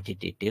 unlike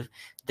quantitative,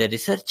 the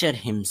researcher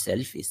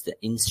himself is the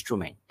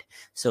instrument.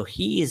 So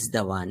he is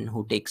the one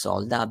who takes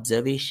all the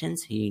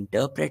observations, he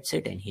interprets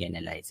it, and he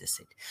analyzes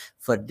it.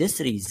 For this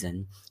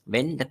reason,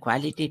 when the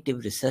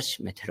qualitative research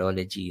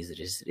methodology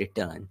is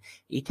written,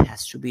 it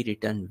has to be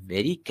written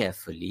very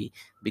carefully,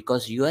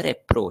 because your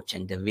approach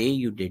and the way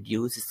you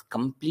deduce is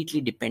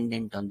completely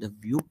dependent on the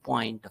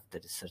viewpoint of the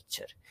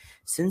researcher.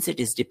 Since it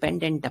is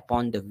dependent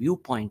upon the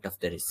viewpoint of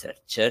the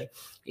researcher,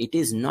 it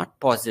is not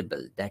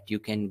possible that you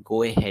can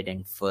go ahead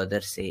and further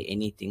say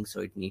anything,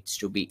 so it needs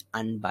to be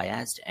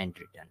unbiased and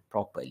written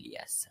properly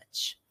as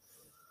such.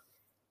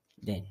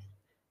 Then,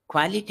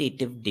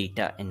 qualitative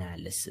data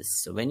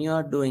analysis. So when you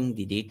are doing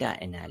the data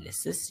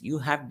analysis, you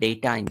have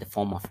data in the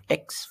form of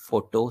text,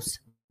 photos,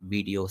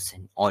 videos,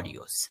 and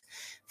audios.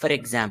 For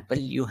example,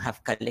 you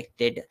have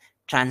collected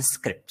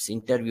transcripts,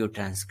 interview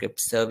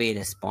transcripts, survey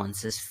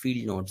responses,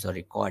 field notes, or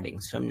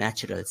recordings from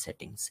natural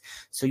settings.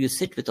 So you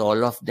sit with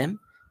all of them,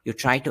 you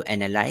try to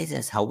analyze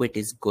as how it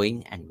is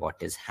going and what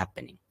is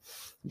happening.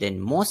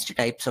 Then most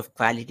types of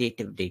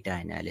qualitative data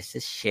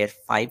analysis share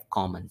 5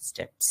 common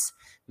steps,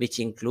 which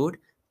include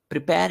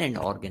prepare and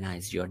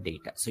organize your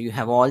data. So you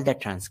have all the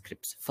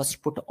transcripts.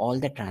 First, put all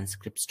the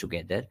transcripts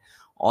together,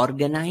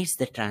 organize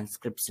the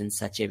transcripts in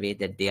such a way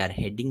that they are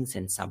headings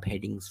and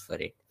subheadings for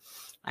it,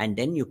 and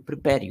then you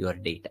prepare your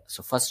data.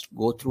 So first,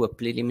 go through a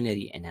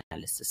preliminary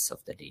analysis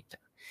of the data.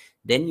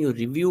 Then you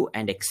review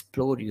and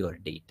explore your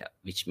data,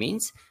 which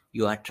means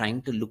you are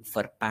trying to look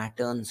for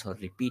patterns or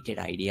repeated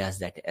ideas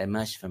that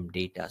emerge from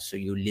data. So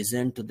you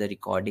listen to the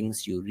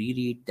recordings, you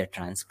reread the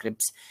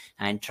transcripts,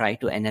 and try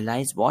to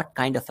analyze what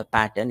kind of a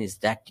pattern is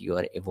that you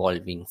are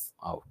evolving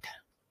out.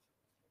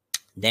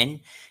 Then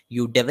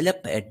you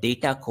develop a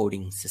data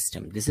coding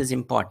system. This is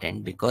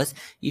important because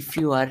if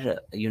you are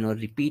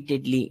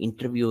repeatedly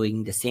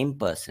interviewing the same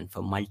person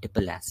for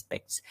multiple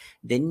aspects,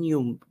 then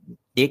you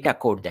data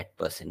code that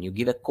person. You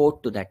give a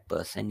code to that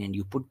person and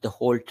you put the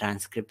whole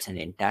transcripts and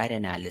entire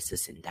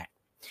analysis in that.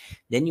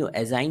 Then you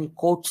assign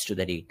codes to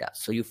the data.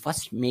 So you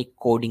first make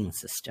coding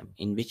system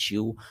in which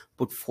you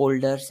put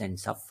folders and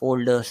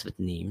subfolders with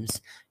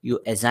names.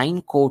 You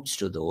assign codes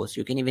to those.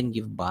 You can even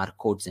give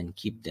barcodes and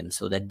keep them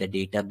so that the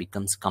data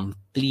becomes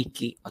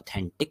completely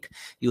authentic.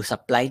 You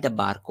supply the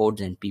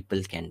barcodes and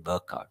people can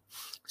work out.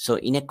 So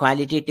in a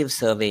qualitative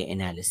survey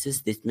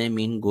analysis, this may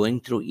mean going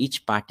through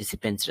each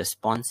participant's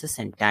responses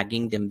and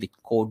tagging them with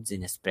codes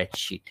in a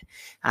spreadsheet.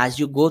 As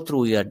you go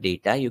through your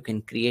data, you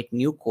can create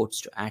new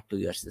codes to add to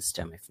your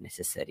system if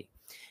necessary.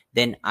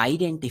 Then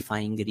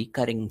identifying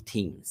recurring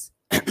themes.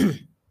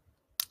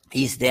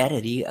 Is there a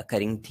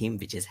recurring theme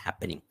which is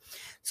happening?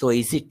 So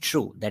is it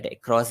true that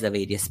across the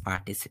various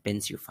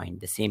participants you find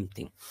the same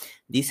thing?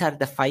 These are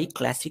the 5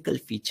 classical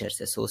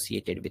features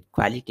associated with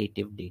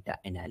qualitative data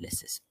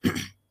analysis.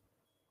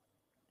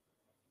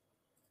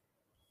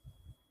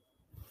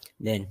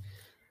 Then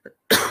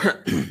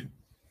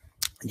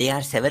there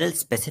are several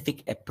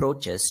specific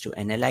approaches to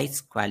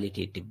analyze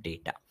qualitative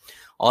data.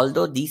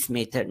 Although these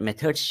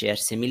methods share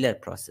similar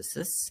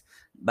processes,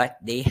 but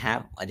they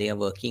are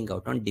working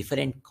out on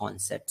different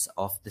concepts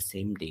of the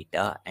same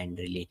data and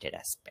related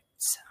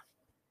aspects.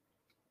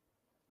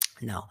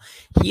 Now,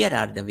 here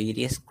are the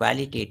various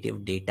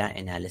qualitative data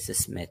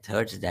analysis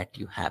methods that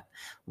you have.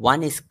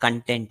 One is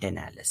content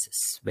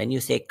analysis. When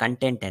you say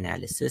content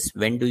analysis,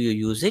 when do you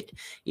use it?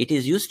 It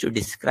is used to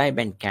describe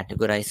and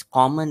categorize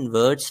common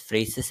words,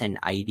 phrases, and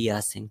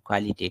ideas in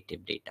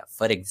qualitative data.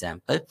 For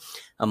example,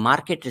 a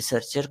market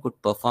researcher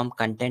could perform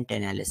content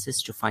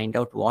analysis to find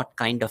out what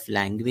kind of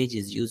language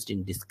is used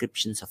in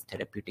descriptions of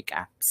therapeutic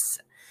apps.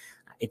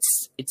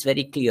 It's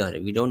very clear.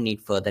 We don't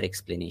need further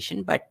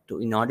explanation, but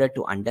in order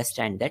to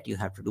understand that, you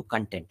have to do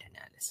content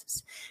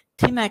analysis.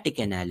 Thematic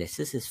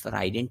analysis is for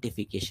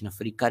identification of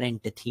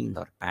recurrent themes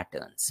or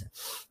patterns.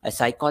 A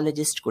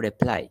psychologist could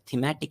apply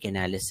thematic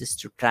analysis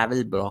to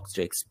travel blogs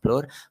to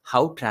explore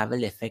how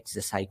travel affects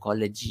the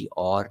psychology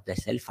or the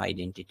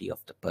self-identity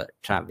of the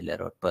traveler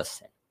or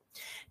person.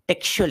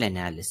 Textual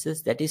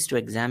analysis, that is to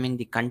examine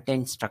the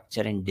content,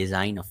 structure, and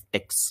design of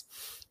text.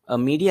 A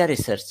media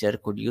researcher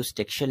could use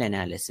textual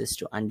analysis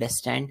to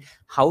understand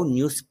how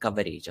news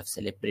coverage of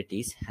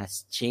celebrities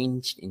has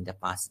changed in the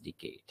past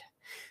decade.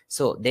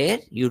 So there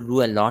you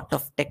do a lot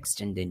of text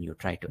and then you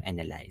try to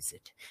analyze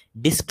it.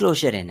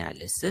 Disclosure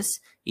analysis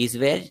is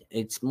where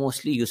it's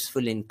mostly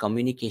useful in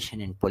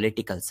communication and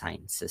political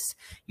sciences.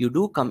 You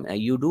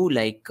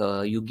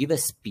give a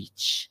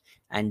speech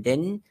and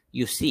then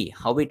you see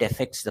how it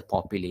affects the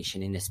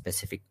population in a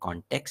specific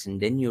context,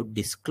 and then you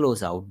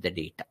disclose out the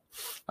data.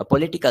 A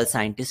political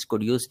scientist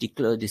could use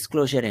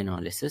disclosure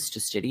analysis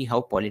to study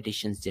how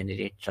politicians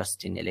generate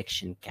trust in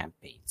election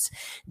campaigns.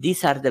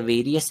 These are the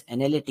various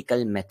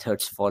analytical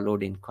methods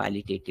followed in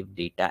qualitative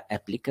data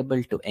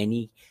applicable to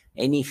any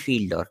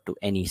field or to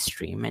any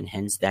stream, and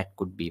hence that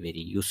could be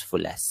very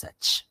useful as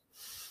such.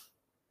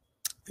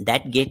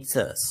 That gets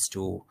us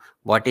to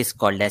what is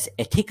called as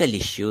ethical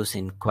issues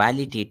in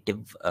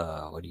qualitative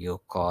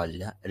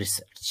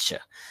research.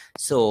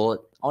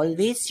 So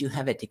always you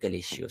have ethical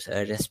issues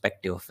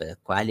irrespective of whether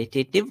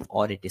qualitative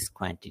or it is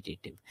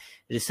quantitative.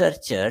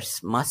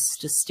 Researchers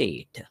must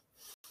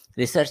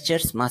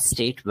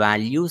state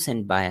values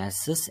and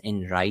biases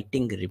in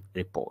writing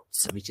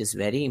reports, which is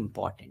very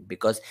important,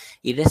 because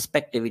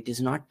irrespective,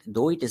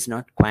 though it is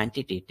not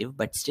quantitative,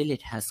 but still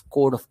it has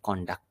code of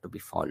conduct to be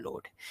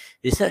followed.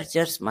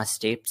 Researchers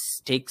must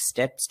take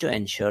steps to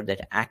ensure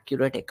that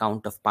accurate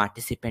account of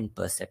participant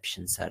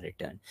perceptions are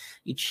written.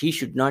 He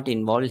should not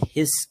involve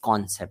his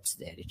concepts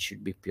there. It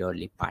should be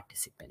purely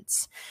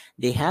participants.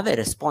 They have a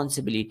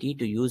responsibility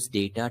to use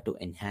data to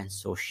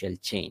enhance social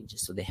change.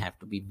 So they have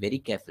to be very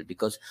careful,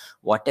 because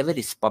whatever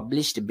is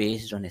published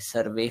based on a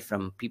survey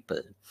from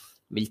people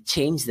will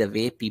change the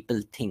way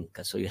people think.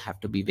 So you have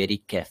to be very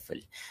careful.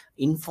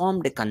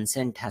 Informed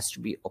consent has to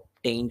be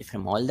obtained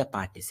from all the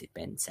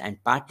participants,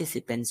 and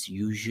participants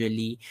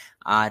usually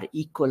are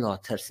equal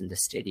authors in the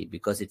study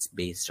because it's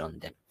based on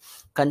them.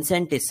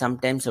 Consent is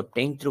sometimes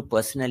obtained through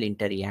personal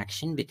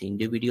interaction with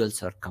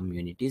individuals or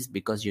communities,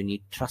 because you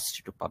need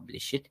trust to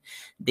publish it.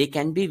 They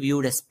can be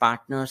viewed as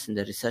partners in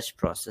the research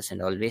process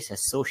and always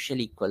as social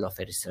equal of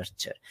a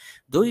researcher.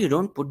 Though you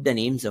don't put the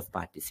names of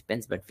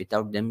participants, but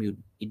without them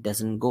it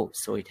doesn't go.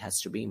 So it has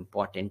to be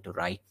important to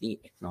rightly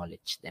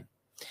acknowledge them.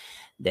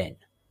 Then,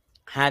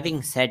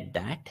 having said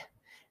that,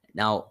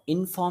 now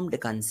informed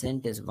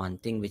consent is one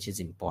thing which is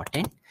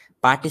important.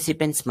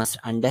 Participants must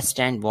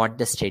understand what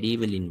the study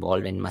will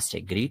involve and must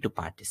agree to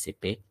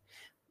participate.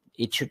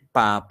 It should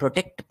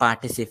protect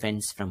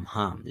participants from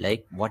harm,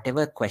 like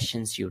whatever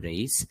questions you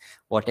raise,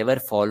 whatever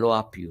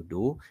follow-up you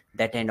do,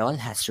 that and all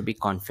has to be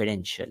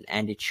confidential,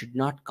 and it should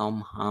not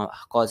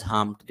cause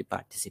harm to the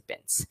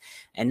participants.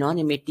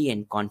 Anonymity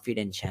and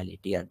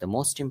confidentiality are the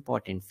most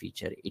important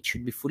feature. It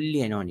should be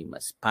fully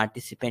anonymous.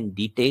 Participant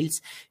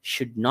details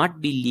should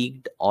not be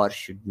leaked or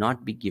should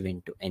not be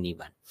given to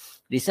anyone.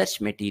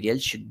 Research material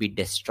should be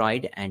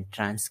destroyed and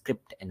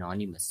transcript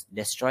anonymous.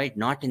 Destroyed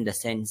not in the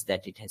sense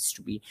that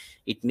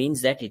it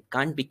means that it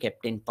can't be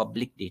kept in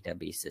public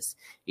databases.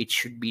 It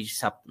should be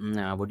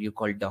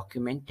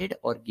documented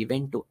or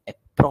given to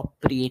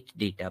appropriate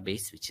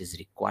database which is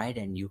required,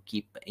 and you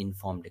keep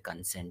informed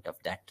consent of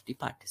that to the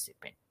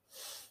participant.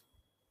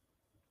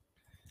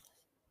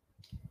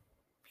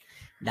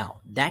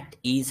 Now, that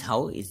is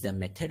how is the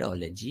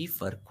methodology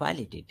for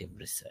qualitative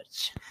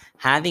research.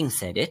 Having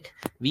said it,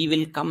 we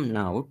will come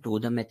now to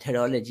the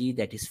methodology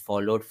that is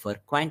followed for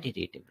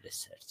quantitative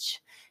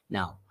research.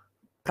 Now,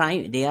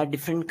 there are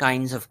different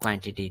kinds of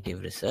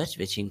quantitative research,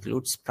 which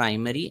includes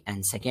primary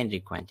and secondary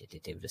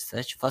quantitative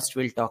research. First,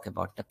 we'll talk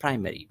about the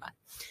primary one.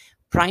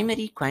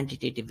 Primary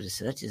quantitative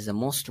research is the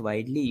most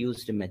widely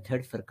used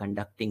method for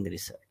conducting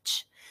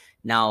research.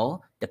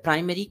 Now, the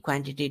primary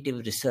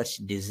quantitative research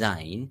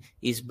design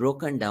is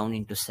broken down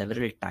into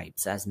several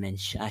types, as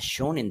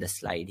shown in the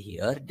slide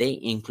here. They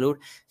include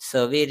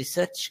survey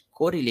research,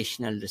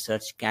 correlational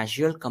research,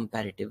 casual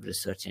comparative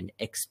research, and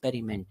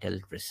experimental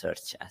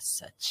research as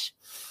such.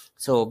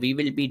 So we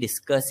will be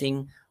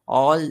discussing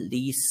all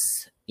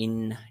these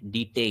in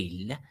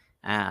detail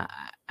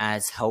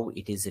as how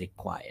it is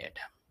required.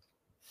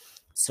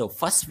 So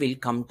first we'll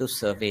come to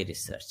survey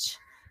research.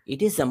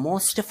 It is the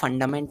most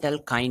fundamental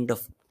kind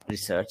of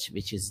research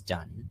which is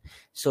done.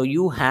 So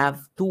you have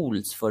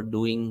tools for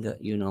doing,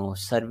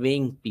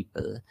 surveying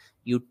people.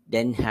 You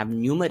then have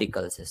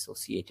numericals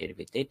associated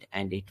with it,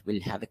 and it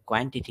will have a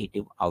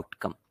quantitative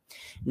outcome.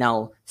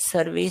 Now,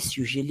 surveys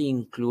usually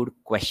include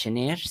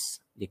questionnaires.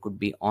 They could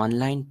be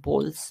online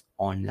polls,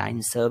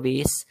 online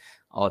surveys,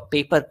 or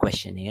paper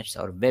questionnaires,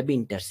 or web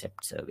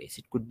intercept surveys.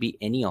 It could be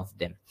any of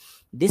them.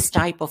 This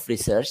type of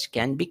research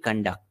can be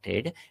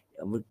conducted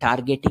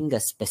targeting a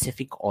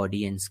specific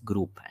audience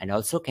group, and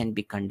also can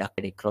be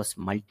conducted across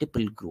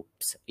multiple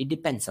groups. It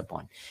depends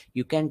upon.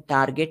 You can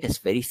target a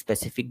very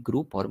specific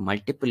group or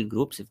multiple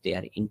groups if they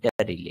are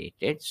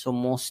interrelated. So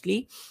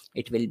mostly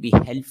it will be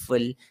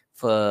helpful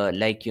for,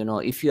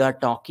 if you are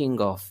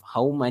talking of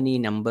how many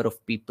number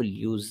of people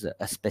use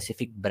a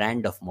specific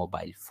brand of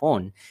mobile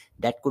phone,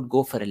 that could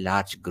go for a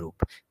large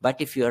group. But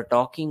if you are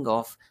talking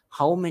of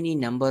how many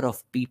number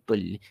of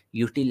people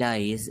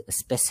utilize a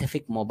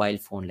specific mobile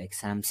phone like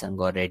Samsung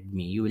or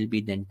Redmi, you will be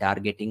then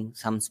targeting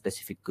some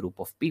specific group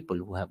of people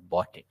who have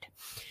bought it.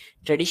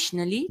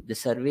 Traditionally, the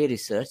survey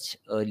research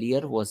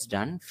earlier was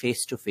done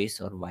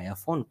face-to-face or via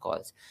phone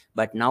calls.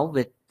 But now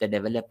with the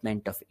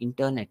development of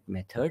internet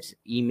methods,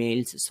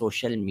 emails,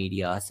 social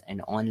medias,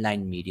 and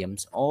online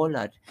mediums, all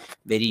are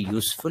very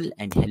useful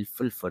and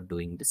helpful for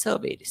doing the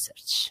survey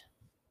research.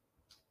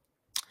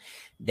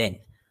 Then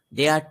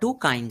there are two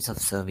kinds of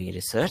survey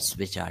research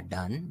which are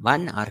done.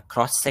 One are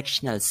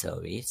cross-sectional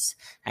surveys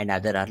and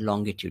other are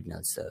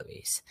longitudinal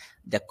surveys.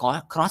 The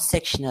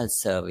cross-sectional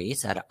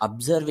surveys are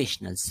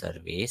observational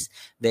surveys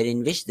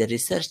wherein which the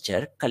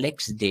researcher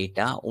collects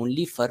data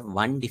only for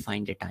one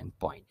defined time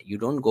point. You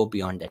don't go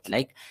beyond that.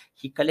 Like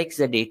he collects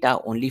the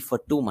data only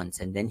for 2 months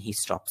and then he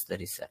stops the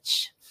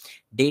research.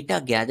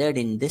 Data gathered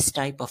in this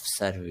type of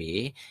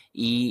survey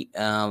is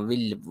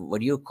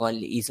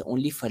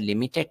only for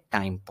limited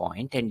time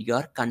point, and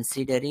you're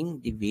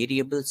considering the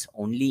variables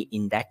only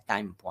in that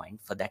time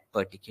point for that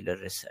particular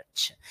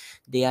research.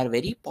 They are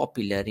very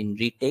popular in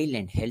retail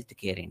and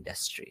healthcare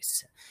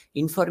industries.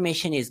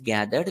 Information is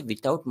gathered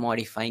without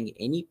modifying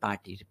any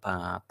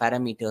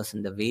parameters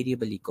in the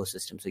variable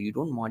ecosystem. So you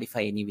don't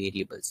modify any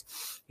variables.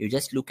 You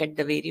just look at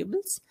the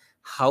variables,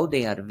 how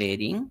they are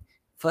varying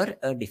for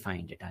a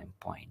defined time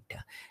point.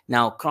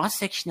 Now,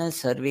 cross-sectional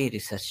survey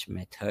research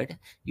method,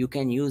 you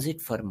can use it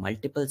for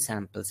multiple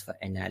samples for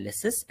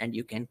analysis and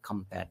you can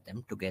compare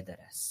them together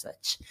as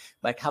such.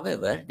 But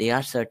however, there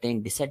are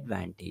certain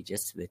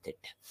disadvantages with it,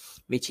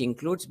 which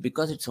includes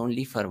because it's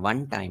only for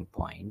one time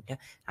point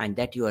and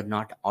that you are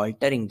not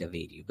altering the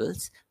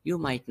variables, you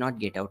might not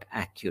get out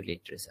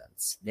accurate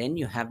results. Then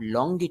you have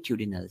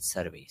longitudinal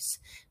surveys.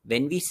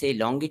 When we say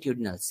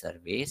longitudinal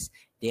surveys,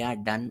 they are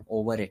done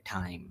over a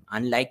time.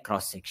 Unlike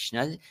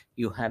cross-sectional,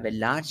 you have a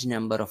large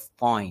number of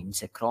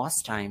points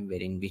across time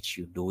wherein which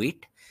you do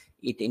it.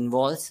 It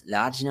involves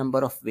large number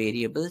of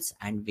variables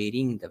and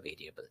varying the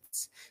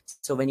variables.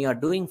 So when you are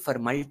doing for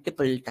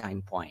multiple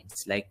time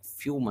points, like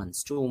few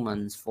months, 2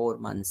 months, 4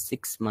 months,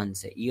 6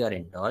 months, a year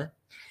and all,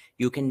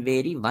 you can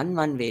vary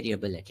one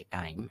variable at a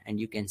time and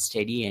you can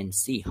study and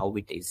see how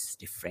it is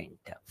different.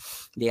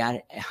 They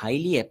are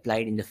highly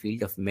applied in the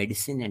field of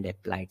medicine and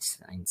applied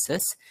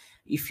sciences.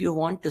 If you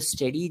want to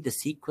study the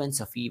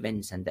sequence of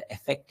events and the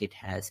effect it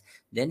has,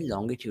 then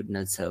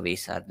longitudinal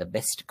surveys are the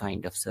best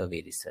kind of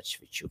survey research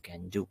which you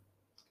can do.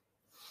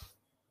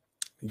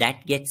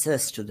 That gets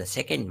us to the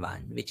second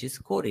one, which is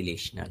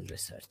correlational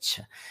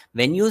research.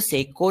 When you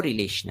say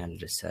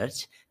correlational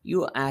research,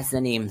 you, as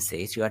the name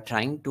says, you are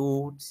trying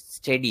to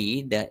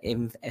study the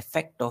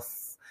effect of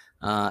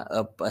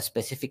a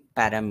specific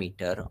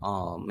parameter,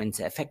 means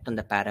effect on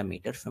the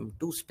parameter from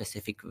two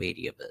specific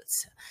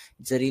variables.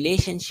 It's a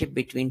relationship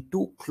between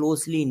two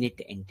closely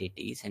knit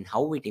entities and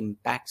how it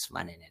impacts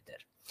one another.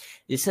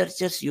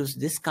 Researchers use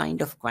this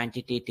kind of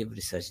quantitative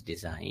research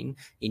design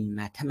in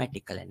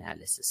mathematical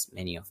analysis,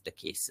 many of the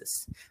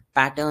cases.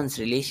 Patterns,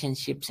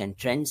 relationships, and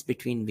trends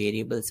between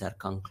variables are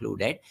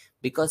concluded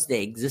because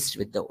they exist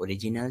with the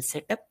original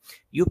setup.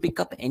 You pick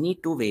up any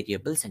two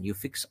variables and you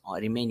fix all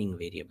remaining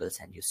variables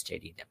and you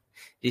study them.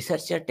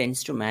 Researcher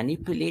tends to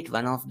manipulate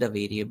one of the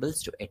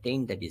variables to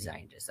attain the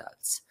designed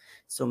results.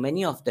 So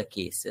many of the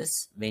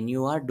cases, when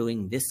you are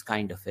doing this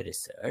kind of a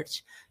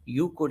research,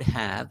 you could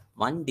have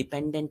one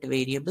dependent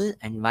variable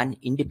and one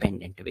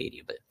independent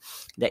variable.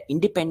 The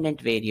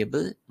independent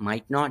variable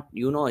might not,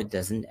 it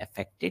doesn't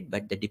affect it,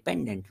 but the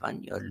dependent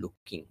one, you're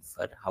looking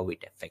for how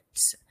it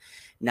affects.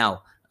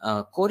 Now,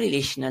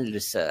 correlational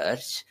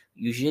research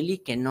usually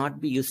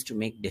cannot be used to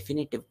make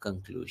definitive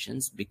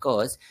conclusions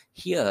because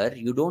here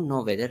you don't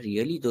know whether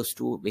really those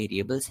two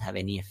variables have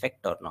any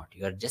effect or not.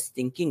 You are just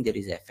thinking there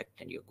is an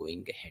effect and you're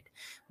going ahead,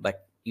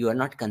 but you are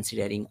not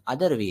considering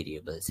other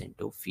variables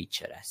into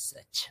feature as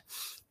such.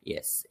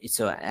 Yes,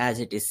 so as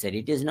it is said,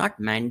 it is not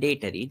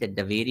mandatory that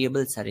the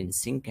variables are in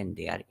sync and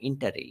they are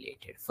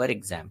interrelated. For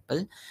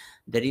example,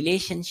 the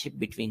relationship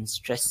between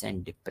stress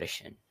and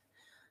depression.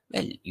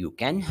 Well, you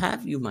can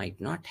have, you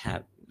might not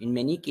have. In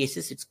many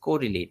cases, it's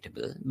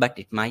correlatable, but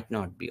it might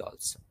not be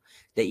also.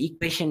 The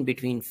equation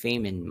between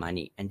fame and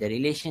money and the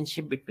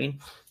relationship between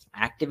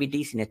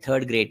activities in a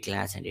third grade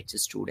class and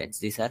its students.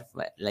 These are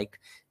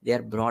they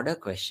are broader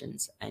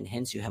questions and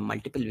hence you have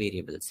multiple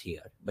variables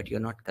here, but you're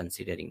not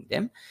considering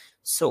them.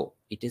 So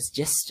it is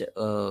just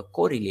a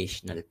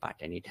correlational part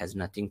and it has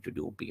nothing to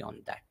do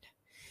beyond that.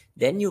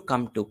 Then you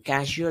come to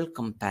casual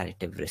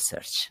comparative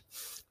research.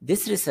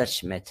 This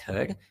research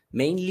method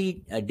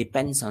mainly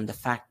depends on the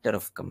factor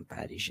of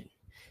comparison.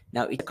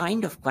 Now, it's a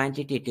kind of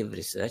quantitative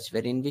research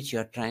wherein which you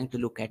are trying to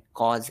look at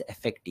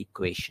cause-effect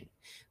equation,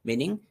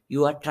 meaning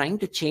you are trying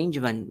to change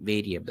one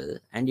variable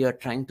and you are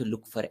trying to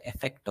look for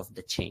effect of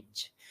the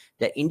change.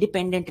 The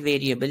independent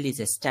variable is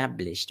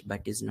established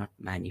but is not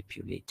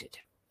manipulated.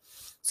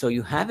 So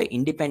you have an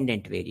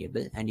independent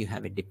variable and you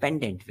have a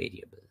dependent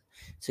variable.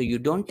 So you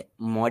don't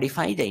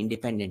modify the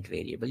independent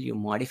variable, you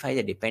modify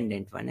the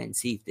dependent one and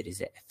see if there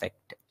is an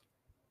effect.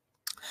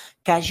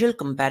 Casual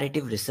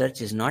comparative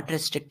research is not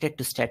restricted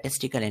to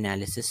statistical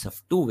analysis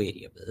of two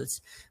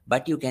variables,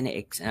 but you can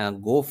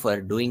go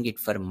for doing it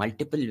for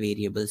multiple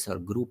variables or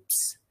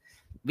groups.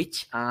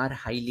 which are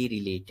highly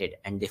related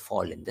and they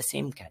fall in the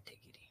same category.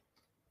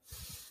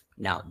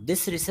 Now,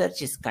 this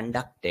research is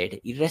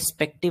conducted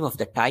irrespective of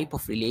the type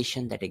of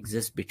relation that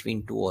exists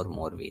between two or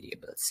more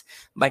variables.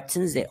 But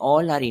since they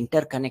all are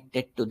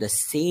interconnected to the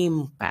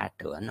same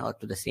pattern or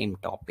to the same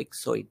topic,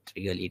 so it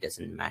really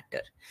doesn't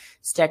matter.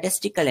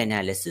 Statistical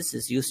analysis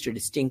is used to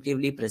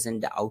distinctively present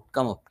the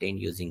outcome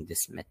obtained using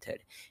this method.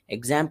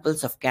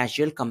 Examples of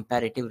casual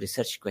comparative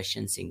research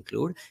questions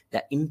include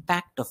the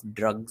impact of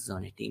drugs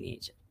on a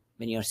teenager.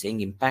 When you're saying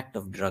impact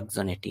of drugs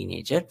on a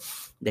teenager,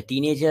 the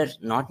teenager,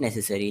 not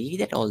necessarily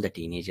that all the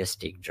teenagers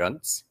take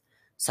drugs.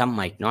 Some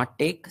might not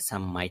take,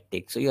 some might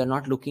take. So you're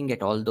not looking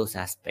at all those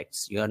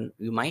aspects. You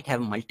might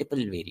have multiple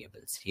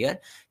variables here.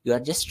 You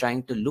are just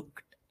trying to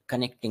look,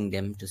 connecting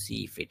them to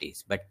see if it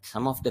is. But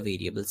some of the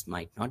variables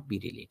might not be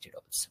related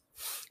also.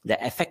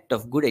 The effect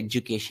of good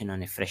education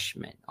on a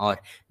freshman, or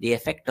the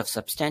effect of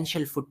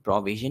substantial food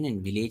provision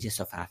in villages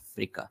of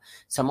Africa.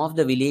 Some of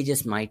the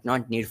villages might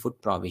not need food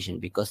provision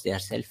because they are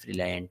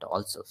self-reliant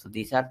also. So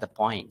these are the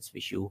points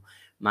which you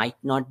might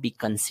not be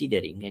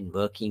considering and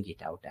working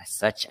it out as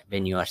such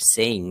when you are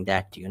saying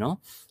that,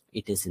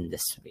 it is in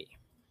this way.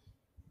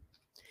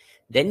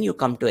 Then you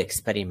come to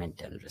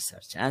experimental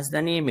research. As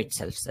the name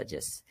itself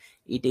suggests,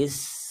 it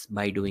is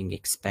by doing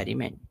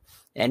experiment.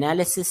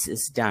 Analysis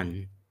is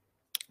done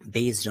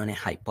based on a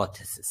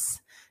hypothesis.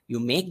 You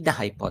make the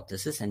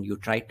hypothesis and you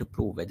try to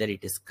prove whether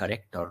it is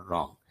correct or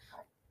wrong.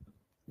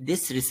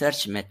 This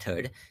research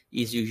method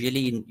is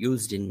usually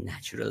used in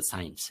natural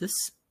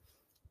sciences.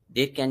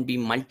 There can be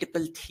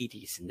multiple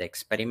theories in the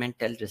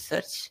experimental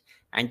research,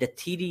 and the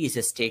theory is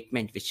a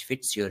statement which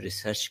fits your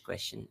research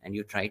question, and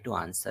you try to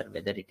answer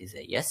whether it is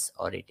a yes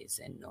or it is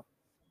a no.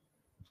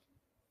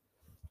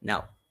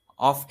 Now,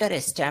 after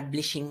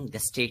establishing the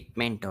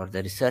statement or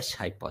the research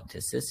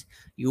hypothesis,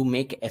 you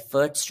make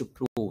efforts to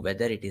prove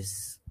whether it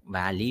is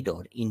valid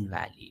or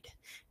invalid.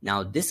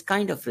 Now, this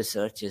kind of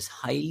research is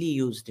highly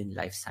used in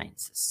life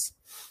sciences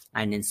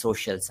and in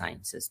social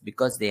sciences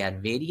because there are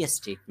various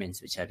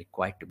statements which are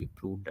required to be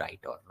proved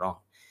right or wrong.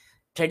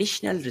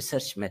 Traditional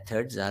research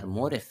methods are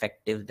more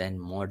effective than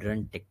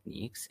modern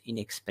techniques in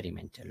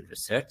experimental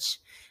research.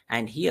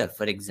 And here,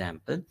 for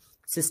example,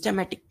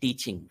 systematic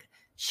teaching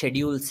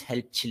schedules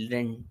help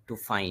children who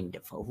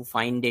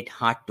find it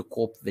hard to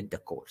cope with the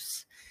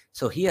course.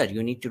 So here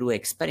you need to do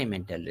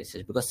experimental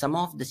research because some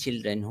of the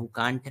children who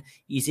can't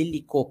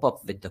easily cope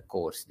up with the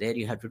course, there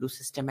you have to do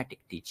systematic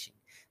teaching.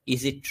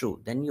 Is it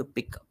true? Then you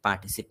pick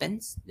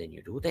participants, then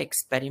you do the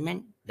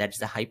experiment. That's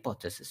the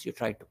hypothesis you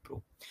try to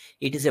prove.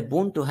 It is a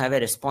boon to have a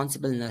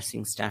responsible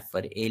nursing staff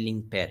for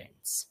ailing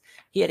parents.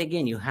 Here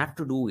again, you have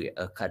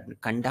to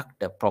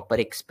conduct a proper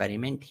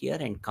experiment here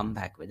and come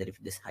back whether if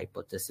this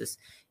hypothesis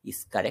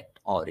is correct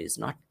or is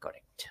not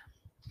correct.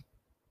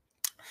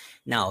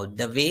 Now,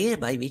 the way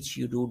by which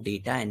you do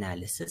data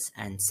analysis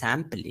and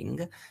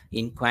sampling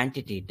in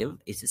quantitative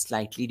is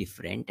slightly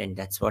different, and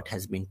that's what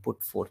has been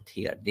put forth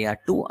here. There are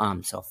two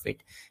arms of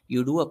it.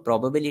 You do a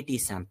probability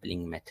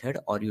sampling method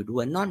or you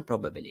do a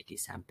non-probability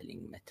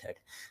sampling method.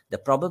 The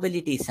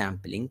probability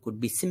sampling could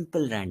be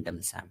simple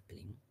random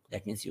sampling.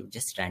 That means you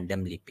just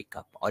randomly pick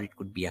up, or it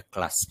could be a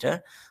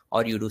cluster,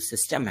 or you do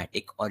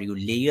systematic, or you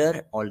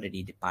layer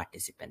already the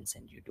participants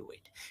and you do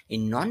it.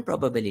 In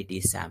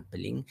non-probability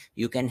sampling,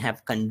 you can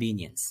have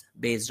convenience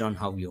based on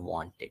how you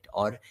want it,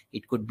 or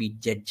it could be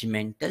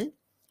judgmental,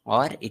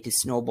 or it is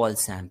snowball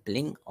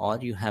sampling, or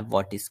you have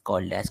what is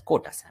called as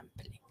quota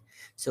sampling.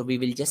 So we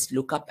will just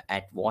look up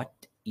at what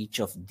each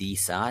of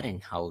these are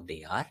and how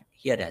they are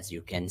here, as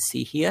you can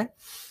see here.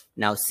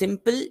 Now,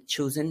 simple,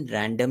 chosen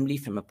randomly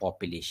from a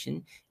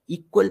population,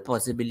 equal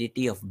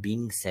possibility of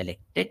being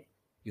selected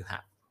you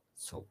have.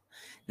 So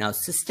now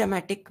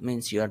systematic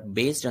means you are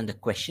based on the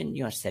question,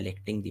 you are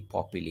selecting the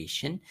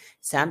population.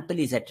 Sample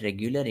is at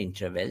regular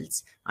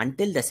intervals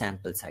until the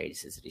sample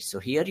size is reached. So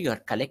here you are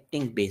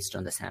collecting based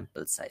on the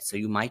sample size. So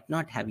you might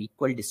not have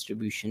equal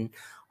distribution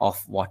of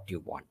what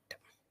you want.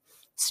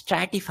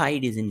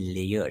 Stratified is in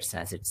layers,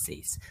 as it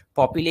says.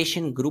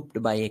 Population grouped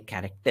by a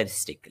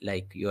characteristic,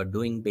 like you are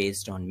doing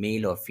based on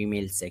male or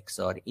female sex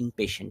or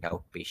inpatient,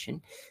 outpatient.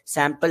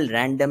 Sample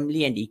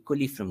randomly and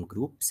equally from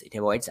groups. It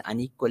avoids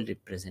unequal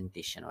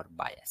representation or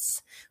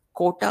bias.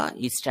 Quota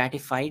is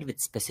stratified with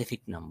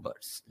specific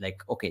numbers.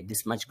 Like, okay,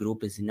 this much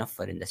group is enough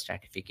for in the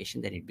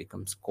stratification, then it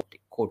becomes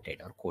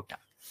quoted or quota.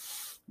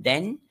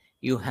 Then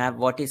you have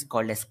what is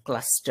called as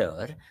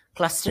cluster.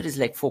 Cluster is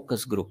like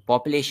focus group,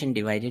 population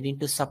divided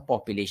into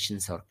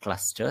subpopulations or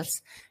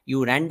clusters.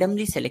 You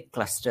randomly select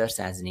clusters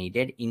as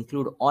needed,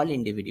 include all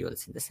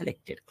individuals in the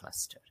selected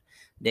cluster.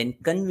 Then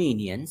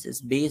convenience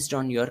is based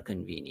on your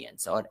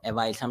convenience, or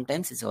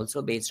sometimes it's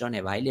also based on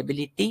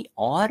availability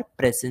or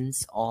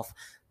presence of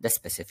the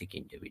specific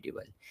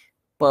individual.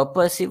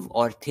 Purposive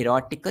or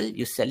theoretical,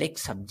 you select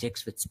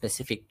subjects with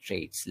specific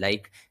traits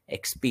like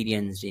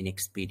experienced,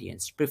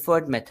 inexperienced.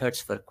 Preferred methods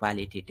for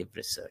qualitative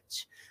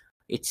research.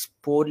 It's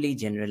poorly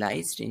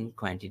generalized in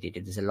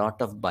quantitative. There's a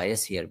lot of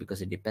bias here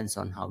because it depends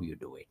on how you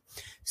do it.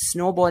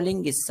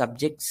 Snowballing is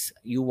subjects.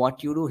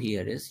 What you do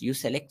here is you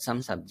select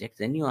some subjects,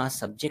 then you ask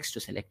subjects to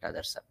select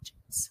other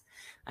subjects.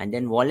 And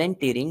then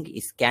volunteering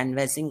is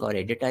canvassing or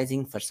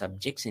advertising for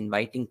subjects,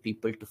 inviting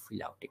people to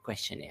fill out a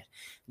questionnaire.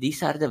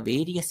 These are the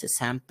various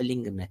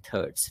sampling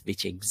methods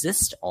which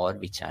exist or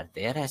which are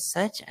there as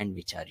such and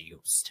which are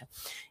used.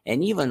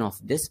 Any one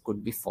of this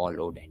could be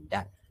followed and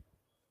done.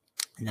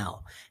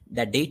 Now,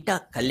 the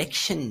data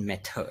collection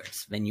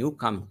methods, when you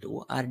come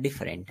to, are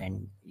different,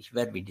 and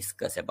where we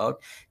discuss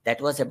about,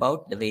 that was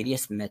about the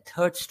various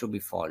methods to be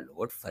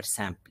followed for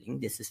sampling.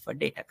 This is for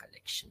data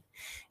collection.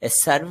 A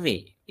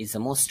survey is the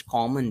most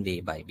common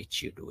way by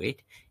which you do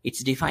it.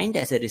 It's defined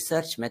as a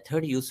research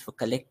method used for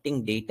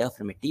collecting data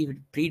from a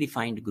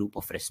predefined group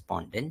of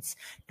respondents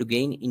to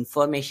gain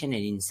information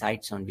and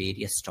insights on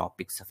various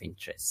topics of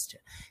interest.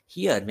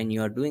 Here, when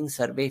you are doing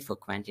survey for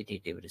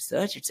quantitative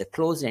research, it's a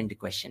closed-end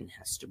question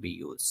has to be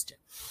used.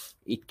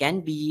 It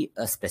can be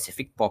a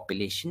specific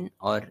population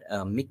or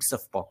a mix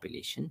of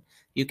population.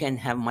 You can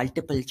have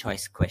multiple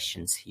choice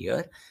questions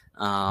here,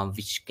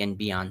 which can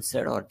be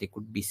answered, or they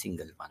could be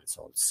single ones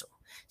also.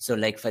 So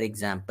like, for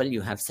example,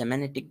 you have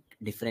semantic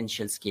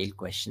differential scale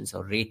questions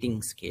or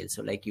rating scale.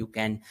 So like you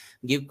can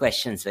give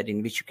questions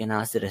in which you can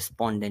ask the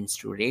respondents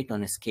to rate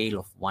on a scale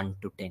of 1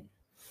 to 10.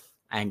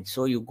 And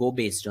so you go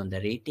based on the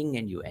rating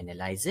and you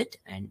analyze it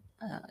and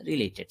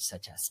related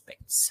such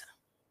aspects.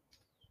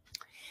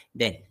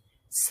 Then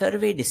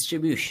survey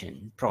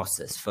distribution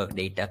process for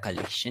data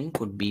collection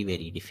could be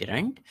very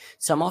different.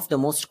 Some of the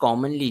most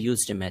commonly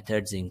used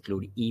methods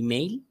include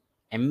email,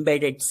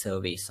 embedded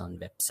surveys on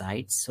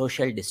websites,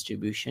 social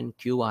distribution,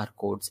 QR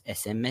codes,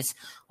 SMS,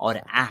 or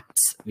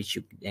apps which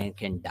you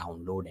can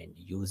download and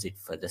use it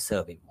for the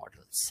survey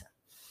models.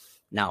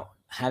 Now,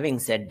 having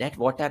said that,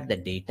 what are the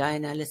data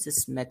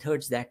analysis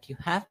methods that you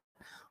have?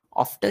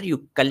 After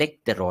you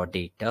collect the raw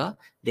data,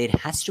 there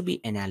has to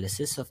be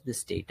analysis of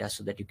this data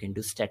so that you can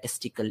do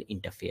statistical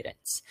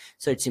interference.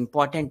 So it's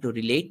important to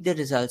relate the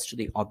results to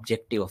the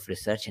objective of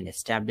research and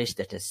establish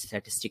the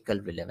statistical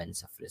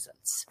relevance of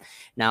results.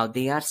 Now,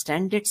 there are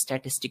standard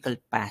statistical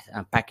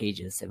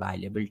packages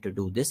available to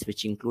do this,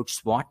 which include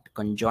SWOT,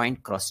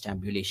 conjoint,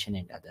 cross-tabulation,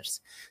 and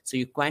others. So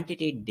you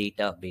quantitate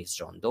data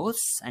based on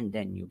those, and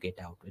then you get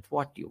out with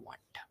what you want.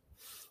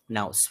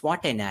 Now,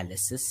 SWOT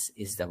analysis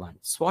is the one.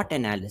 SWOT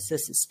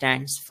analysis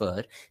stands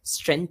for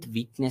strength,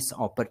 weakness,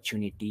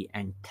 opportunity,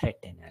 and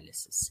threat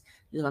analysis.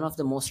 This is one of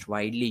the most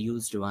widely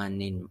used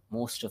one in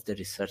most of the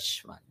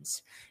research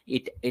ones.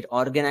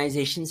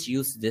 Organizations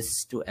use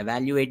this to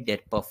evaluate their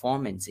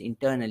performance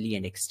internally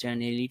and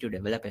externally to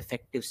develop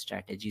effective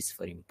strategies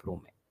for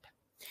improvement.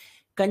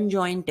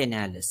 Conjoint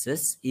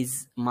analysis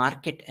is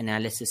market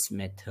analysis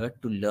method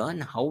to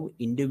learn how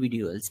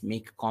individuals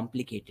make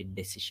complicated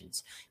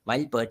decisions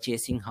while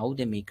purchasing, how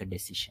they make a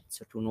decision.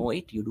 So to know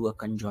it, you do a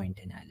conjoint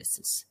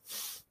analysis.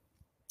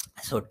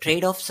 So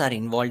trade-offs are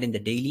involved in the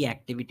daily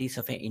activities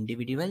of an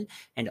individual,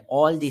 and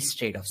all these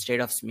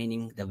trade-offs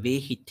meaning the way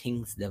he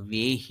thinks, the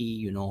way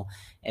he,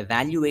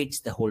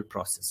 evaluates the whole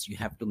process. You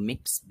have to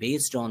mix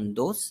based on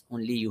those,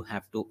 only you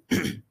have to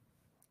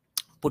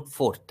put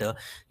forth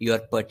your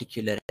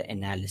particular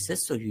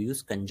analysis. So you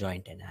use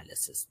conjoint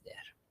analysis there.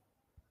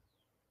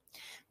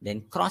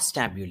 Then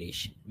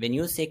cross-tabulation. When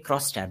you say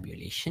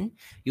cross-tabulation,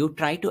 you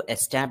try to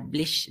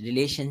establish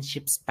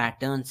relationships,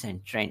 patterns,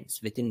 and trends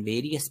within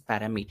various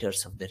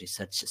parameters of the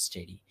research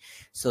study.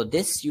 So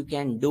this you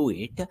can do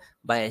it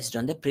based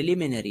on the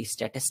preliminary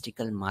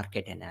statistical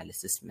market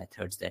analysis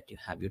methods that you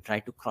have. You try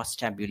to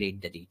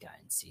cross-tabulate the data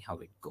and see how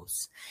it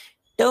goes.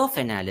 Turf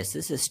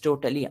analysis is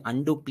totally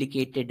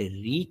unduplicated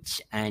reach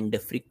and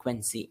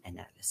frequency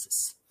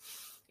analysis.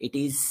 It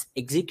is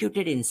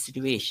executed in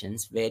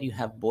situations where you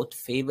have both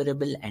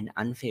favorable and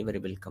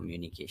unfavorable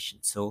communication.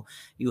 So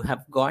you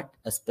have got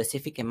a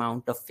specific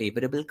amount of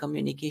favorable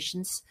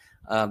communications,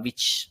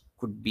 which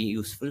could be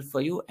useful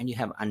for you, and you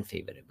have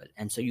unfavorable.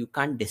 And so you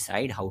can't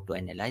decide how to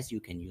analyze.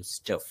 You can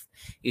use turf.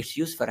 It's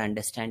used for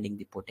understanding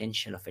the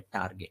potential of a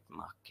target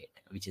market,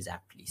 which is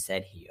aptly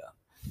said here.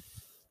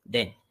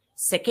 Then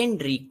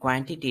secondary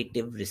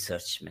quantitative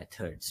research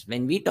methods.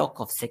 When we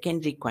talk of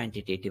secondary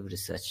quantitative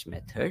research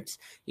methods,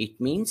 it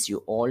means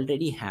you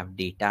already have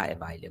data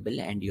available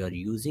and you are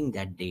using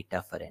that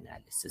data for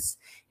analysis.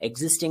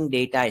 Existing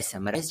data is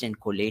summarized and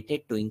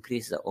collated to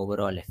increase the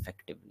overall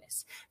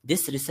effectiveness.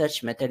 This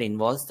research method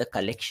involves the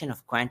collection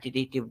of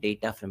quantitative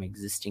data from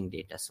existing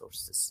data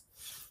sources.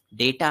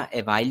 Data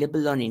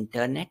available on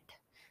internet,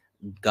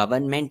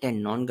 government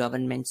and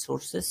non-government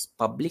sources,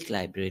 public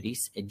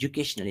libraries,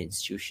 educational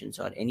institutions,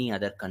 or any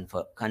other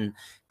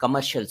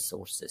commercial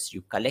sources.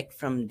 You collect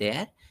from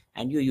there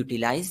and you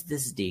utilize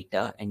this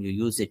data and you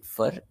use it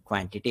for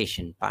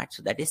quantitation part.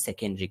 So that is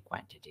secondary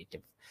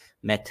quantitative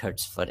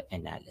methods for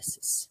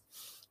analysis.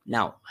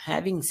 Now,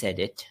 having said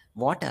it,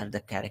 what are the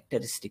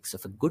characteristics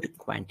of a good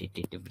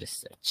quantitative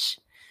research?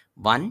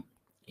 One,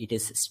 It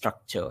is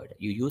structured.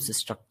 You use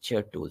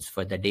structured tools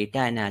for the data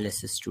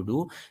analysis to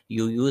do.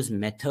 You use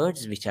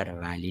methods which are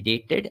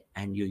validated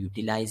and you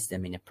utilize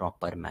them in a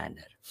proper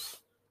manner.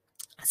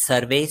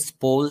 Surveys,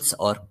 polls,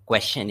 or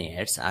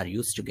questionnaires are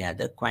used to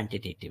gather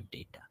quantitative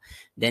data.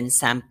 Then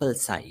sample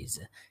size.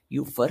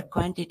 For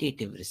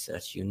quantitative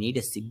research, you need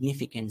a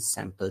significant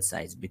sample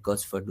size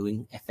because for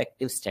doing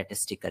effective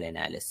statistical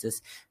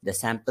analysis, the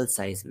sample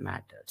size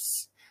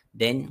matters.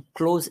 Then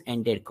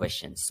close-ended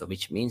questions, so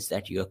which means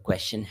that your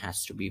question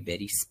has to be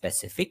very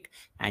specific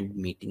and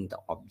meeting the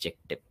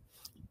objective.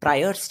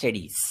 Prior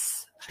studies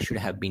should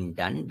have been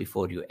done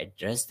before you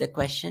address the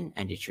question,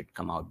 and it should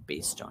come out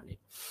based on it.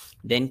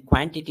 Then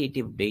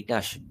quantitative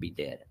data should be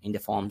there in the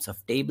forms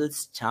of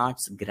tables,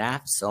 charts,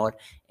 graphs, or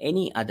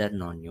any other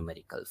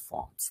non-numerical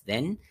forms.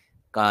 Then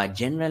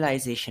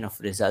generalization of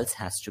results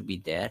has to be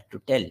there to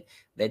tell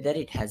whether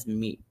it has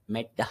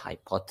met the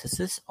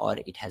hypothesis or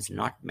it has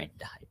not met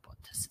the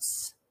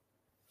hypothesis.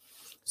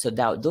 So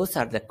those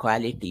are the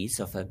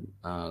qualities of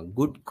a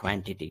good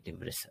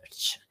quantitative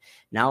research.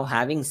 Now,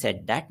 having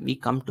said that, we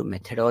come to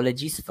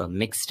methodologies for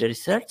mixed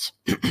research.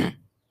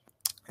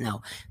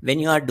 Now, when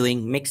you are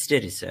doing mixed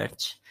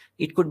research,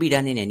 it could be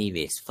done in any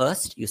ways.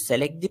 First, you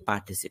select the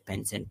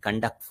participants and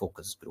conduct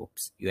focus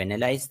groups. You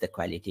analyze the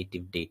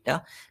qualitative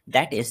data.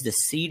 That is the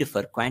seed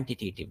for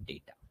quantitative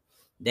data.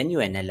 Then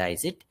you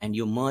analyze it and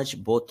you merge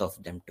both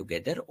of them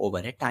together over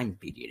a time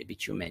period,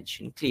 which you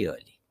mentioned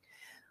clearly.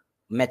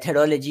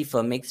 Methodology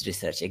for mixed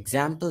research.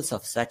 Examples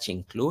of such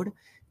include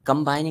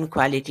combining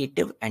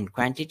qualitative and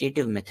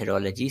quantitative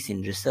methodologies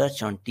in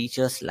research on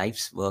teachers'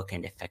 lives, work,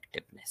 and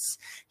effectiveness.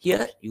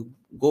 Here, you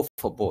go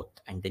for both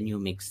and then you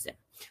mix them.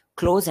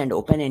 Close and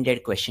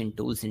open-ended question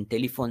tools in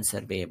telephone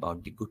survey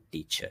about the good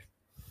teacher.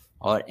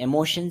 Or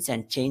emotions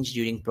and change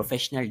during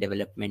professional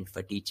development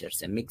for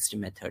teachers, a mixed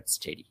method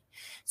study.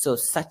 So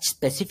such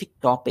specific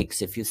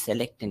topics, if you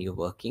select and you're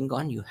working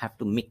on, you have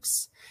to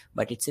mix.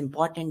 But it's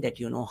important that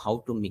you know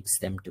how to mix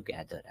them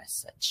together as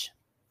such.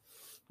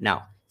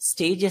 Now,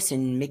 stages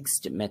in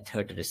mixed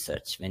method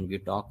research. When we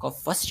talk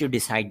of, first you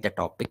decide the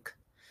topic,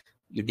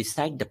 you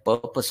decide the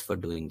purpose for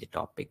doing the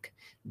topic,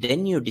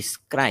 then you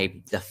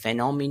describe the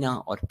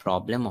phenomena or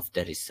problem of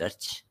the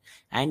research,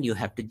 and you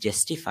have to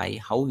justify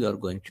how you are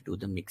going to do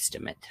the mixed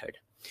method.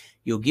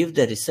 You give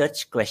the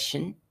research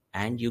question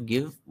and you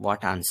give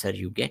what answer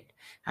you get,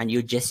 and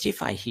you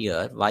justify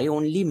here why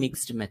only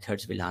mixed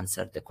methods will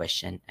answer the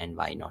question and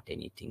why not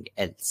anything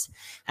else.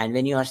 And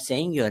when you are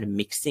saying you are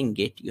mixing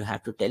it, you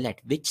have to tell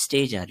at which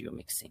stage are you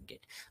mixing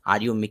it.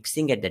 Are you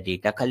mixing at the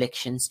data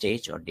collection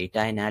stage or data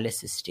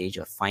analysis stage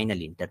or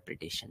final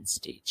interpretation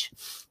stage?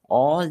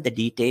 All the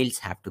details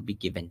have to be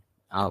given.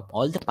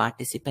 All the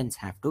participants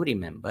have to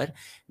remember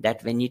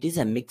that when it is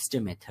a mixed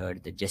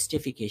method, the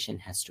justification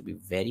has to be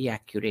very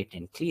accurate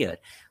and clear.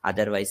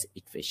 Otherwise,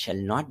 it shall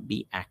not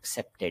be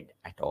accepted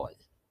at all.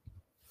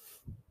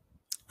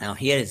 Now,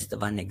 here is the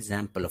one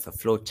example of a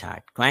flow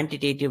chart.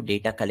 Quantitative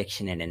data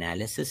collection and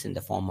analysis in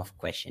the form of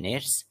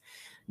questionnaires.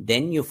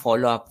 Then you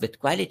follow up with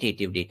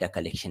qualitative data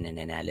collection and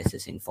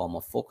analysis in form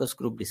of focus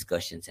group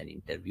discussions and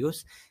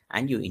interviews,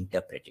 and you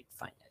interpret it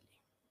finally.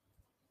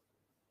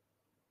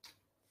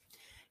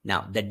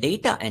 Now, the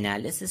data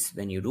analysis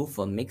when you do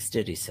for mixed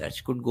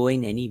research could go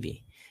in any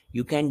way.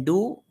 You can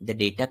do the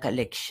data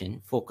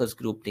collection, focus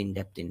group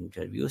in-depth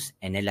interviews,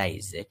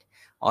 analyze it,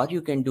 or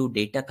you can do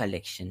data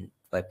collection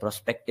by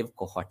prospective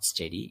cohort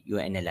study, you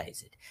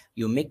analyze it.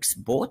 You mix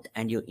both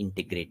and you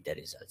integrate the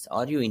results,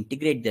 or you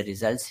integrate the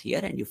results here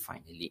and you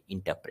finally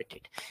interpret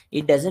it.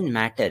 It doesn't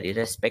matter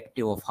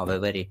irrespective of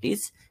however it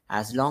is,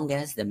 as long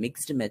as the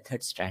mixed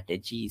method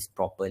strategy is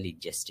properly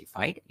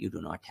justified, you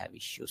do not have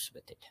issues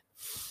with it.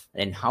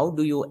 Then how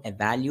do you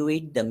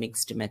evaluate the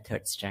mixed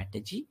method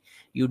strategy?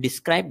 You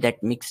describe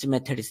that mixed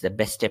method is the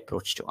best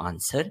approach to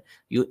answer.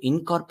 You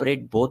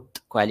incorporate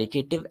both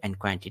qualitative and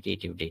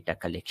quantitative data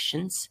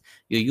collections.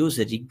 You use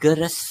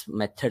rigorous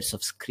methods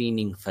of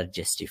screening for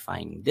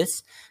justifying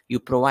this. You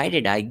provide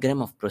a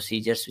diagram of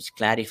procedures which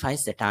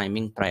clarifies the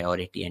timing,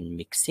 priority, and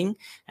mixing,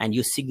 and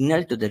you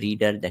signal to the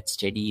reader that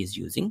study is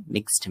using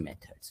mixed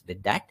methods.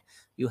 With that,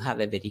 you have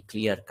a very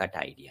clear-cut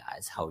idea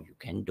as how you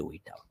can do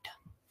it out.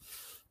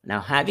 Now,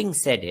 having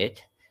said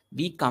it,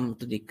 we come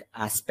to the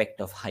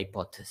aspect of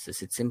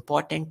hypothesis. It's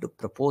important to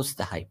propose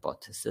the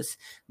hypothesis,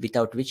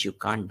 without which you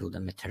can't do the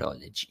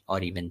methodology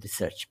or even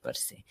research per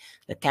se.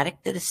 The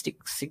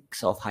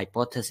characteristics of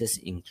hypothesis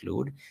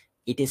include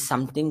it is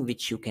something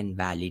which you can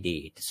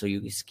validate, so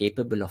it is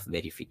capable of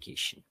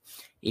verification.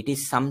 It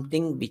is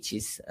something which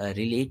is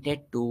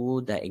related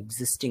to the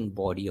existing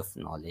body of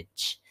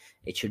knowledge.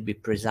 It should be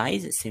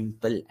precise,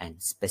 simple, and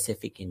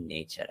specific in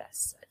nature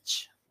as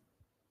such.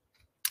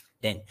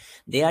 Then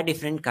there are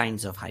different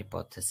kinds of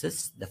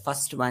hypothesis. The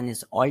first one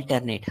is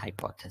alternate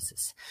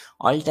hypothesis.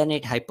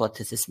 Alternate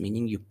hypothesis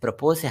meaning you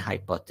propose a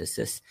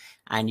hypothesis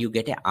and you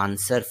get an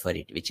answer for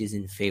it which is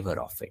in favor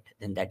of it.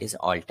 Then that is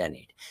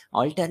alternate.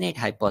 Alternate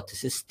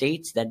hypothesis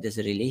states that there's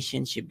a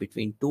relationship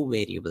between two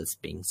variables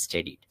being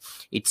studied.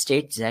 It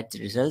states that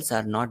results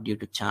are not due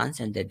to chance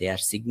and that they are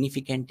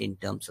significant in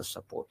terms of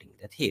supporting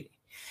the theory.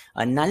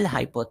 A null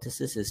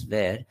hypothesis is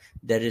where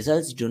the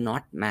results do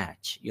not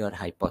match your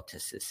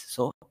hypothesis.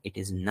 So it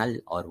is null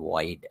or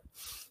void.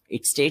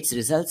 It states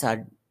results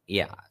are,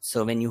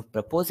 so when you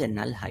propose a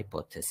null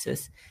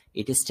hypothesis,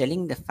 it is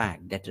telling the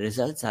fact that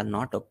results are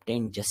not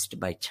obtained just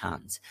by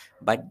chance,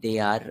 but they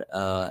are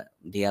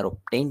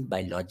obtained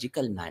by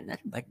logical manner,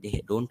 but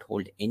they don't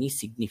hold any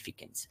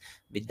significance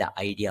with the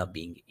idea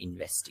being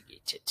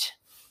investigated.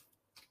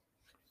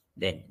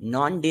 Then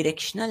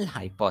non-directional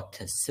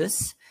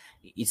hypothesis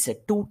is a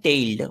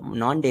two-tailed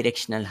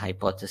non-directional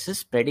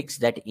hypothesis predicts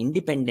that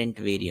independent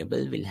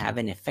variable will have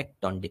an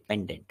effect on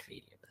dependent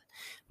variable.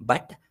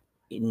 But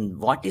in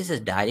what is the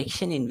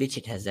direction in which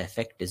it has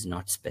effect is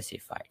not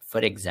specified. For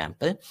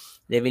example,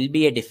 there will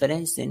be a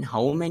difference in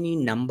how many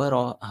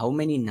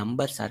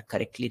numbers are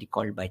correctly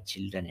recalled by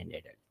children and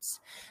adults.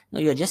 Now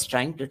you're just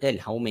trying to tell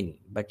how many,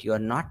 but you are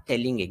not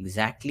telling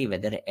exactly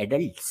whether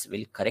adults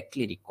will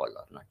correctly recall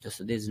or not.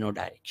 So there is no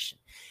direction.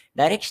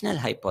 Directional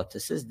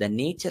hypothesis, the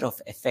nature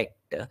of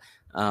effect,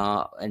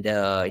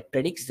 it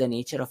predicts the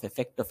nature of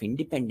effect of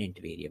independent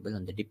variable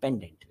on the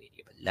dependent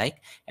variable.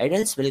 Like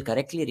adults will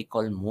correctly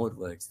recall more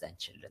words than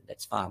children.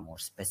 That's far more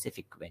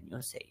specific when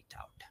you say it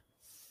out.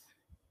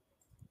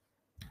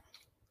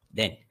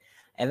 Then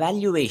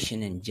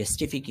evaluation and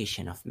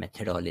justification of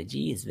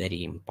methodology is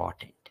very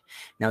important.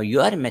 Now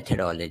your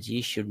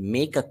methodology should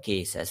make a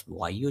case as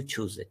why you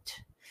choose it.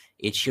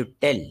 It should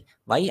tell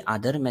why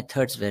other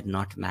methods were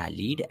not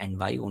valid and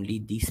why only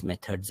these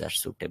methods are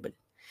suitable.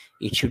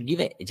 It should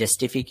give a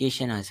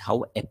justification as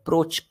how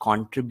approach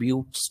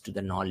contributes to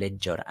the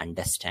knowledge or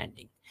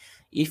understanding.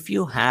 If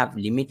you have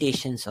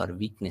limitations or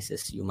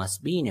weaknesses, you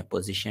must be in a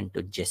position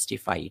to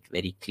justify it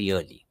very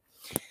clearly.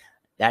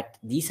 That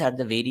these are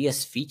the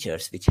various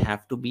features which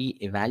have to be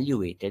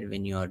evaluated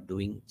when you are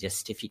doing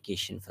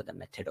justification for the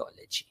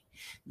methodology.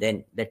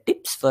 Then the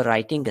tips for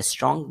writing a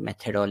strong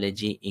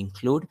methodology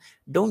include,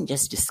 don't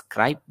just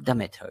describe the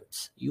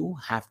methods. You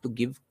have to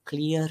give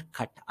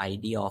clear-cut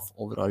idea of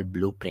overall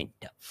blueprint.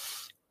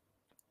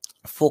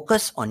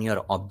 Focus on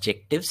your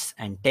objectives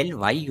and tell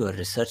why your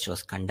research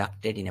was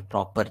conducted in a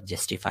proper,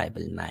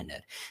 justifiable manner.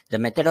 The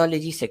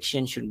methodology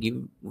section should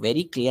give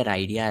very clear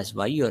idea as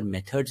why your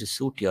methods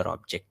suit your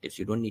objectives.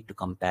 You don't need to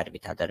compare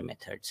with other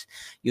methods.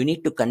 You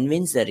need to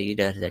convince the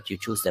reader that you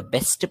choose the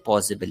best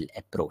possible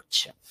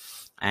approach.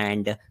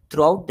 And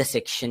throughout the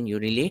section, you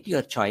relate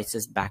your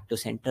choices back to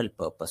central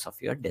purpose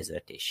of your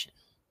dissertation.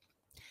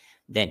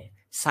 Then,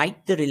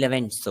 cite the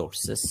relevant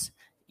sources.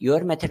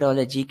 Your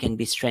methodology can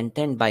be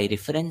strengthened by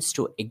reference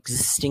to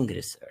existing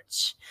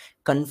research.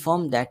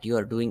 Confirm that you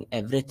are doing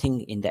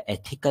everything in the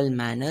ethical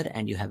manner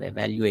and you have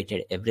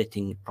evaluated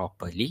everything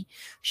properly.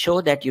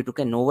 Show that you took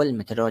a novel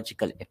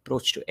methodological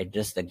approach to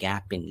address the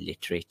gap in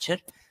literature,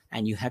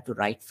 and you have to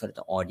write for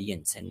the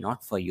audience and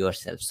not for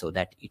yourself so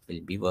that it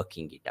will be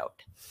working it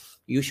out.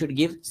 You should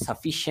give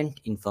sufficient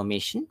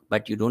information,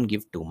 but you don't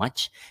give too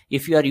much.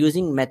 If you are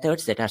using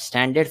methods that are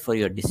standard for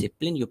your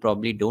discipline, you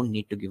probably don't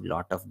need to give a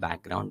lot of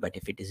background, but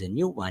if it is a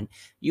new one,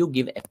 you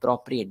give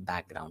appropriate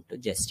background to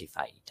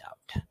justify it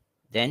out.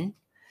 Then,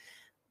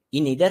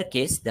 in either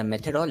case, the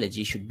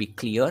methodology should be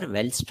clear,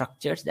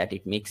 well-structured, that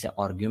it makes an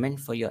argument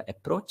for your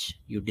approach.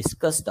 You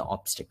discuss the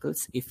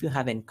obstacles. If you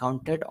have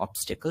encountered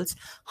obstacles,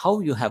 how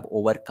you have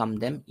overcome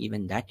them,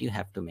 even that you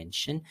have to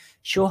mention.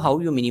 Show how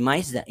you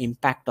minimize the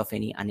impact of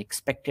any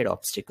unexpected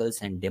obstacles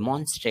and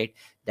demonstrate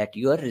that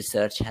your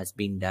research has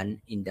been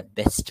done in the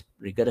best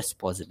rigorous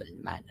possible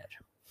manner.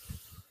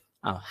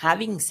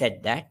 Having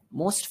said that,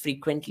 most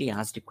frequently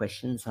asked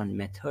questions on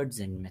methods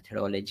and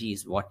methodology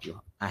is what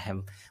I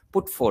have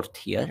put forth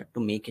here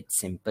to make it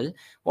simple.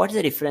 What's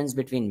the difference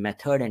between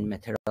method and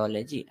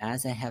methodology?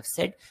 As I have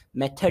said,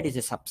 method is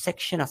a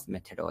subsection of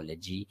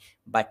methodology,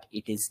 but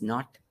it is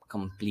not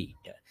complete.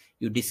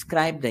 You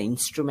describe the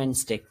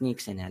instruments,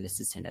 techniques,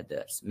 analysis, and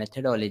others.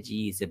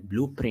 Methodology is a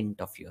blueprint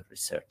of your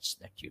research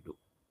that you do.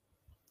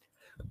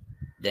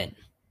 Then,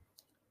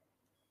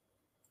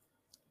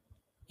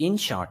 in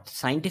short,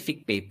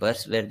 scientific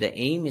papers where the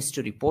aim is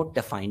to report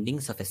the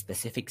findings of a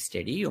specific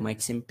study, you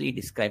might simply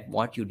describe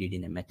what you did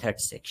in a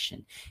method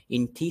section.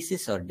 In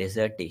thesis or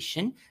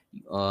dissertation,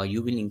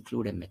 you will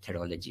include a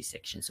methodology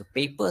section. So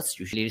papers,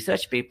 usually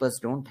research papers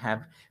don't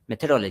have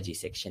methodology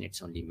section,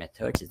 it's only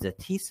methods. It's the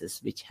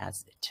thesis which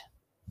has it.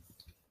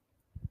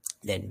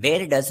 Then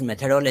where does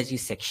methodology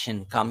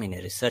section come in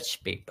a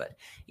research paper?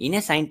 In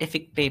a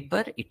scientific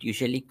paper, it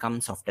usually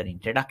comes after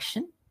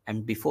introduction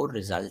and before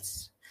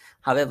results.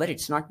 However,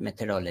 it's not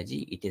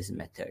methodology, it is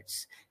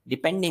methods.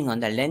 Depending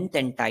on the length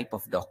and type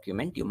of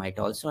document, you might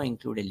also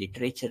include a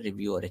literature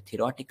review or a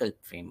theoretical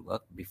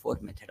framework before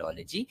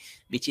methodology,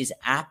 which is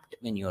apt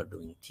when you are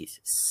doing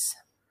thesis.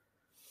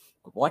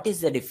 What is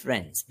the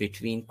difference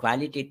between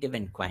qualitative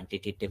and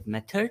quantitative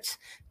methods?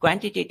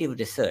 Quantitative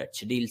research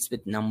deals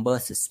with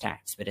numbers,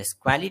 stats, whereas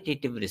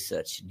qualitative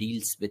research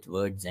deals with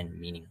words and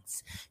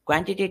meanings.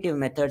 Quantitative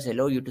methods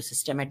allow you to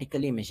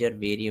systematically measure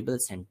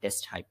variables and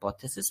test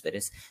hypotheses,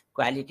 whereas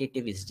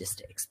qualitative is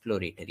just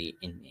exploratory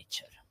in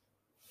nature.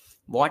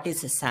 What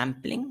is a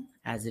sampling?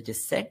 As it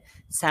is said,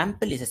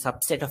 sample is a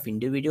subset of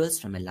individuals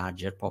from a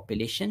larger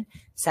population.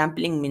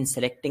 Sampling means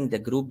selecting the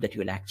group that you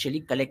will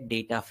actually collect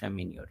data from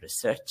in your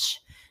research.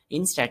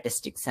 In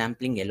statistics,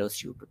 sampling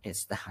allows you to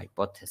test the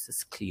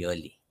hypothesis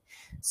clearly.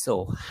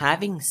 So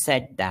having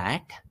said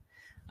that,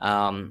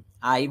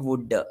 I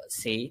would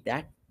say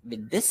that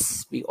with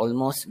this,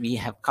 we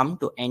have come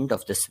to end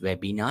of this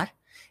webinar.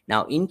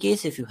 Now, in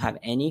case if you have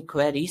any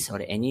queries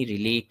or any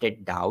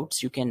related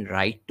doubts, you can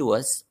write to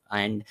us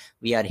and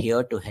we are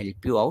here to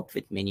help you out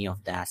with many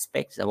of the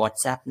aspects. The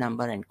WhatsApp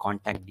number and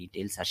contact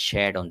details are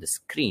shared on the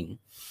screen.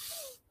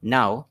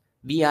 Now,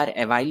 we are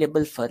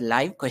available for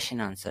live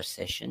question answer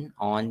session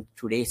on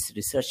today's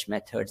research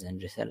methods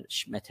and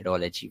research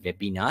methodology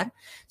webinar.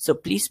 So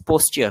please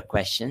post your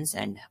questions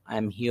and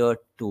I'm here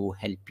to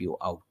help you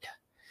out.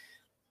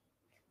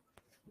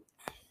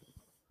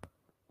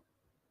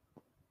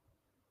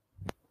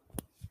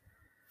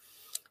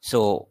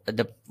 So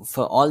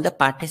for all the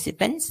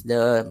participants,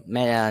 the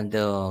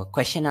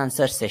question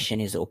answer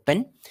session is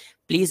open.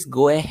 Please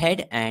go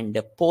ahead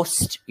and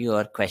post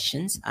your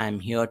questions. I'm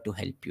here to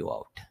help you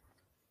out.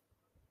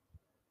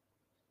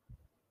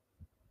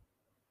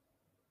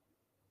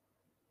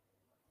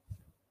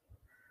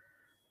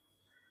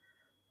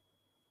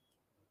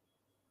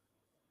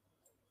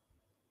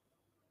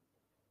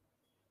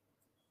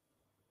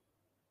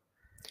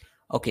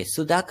 Okay,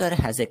 Sudhakar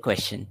has a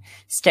question.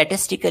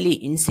 Statistically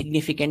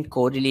insignificant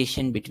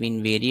correlation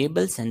between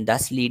variables and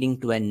thus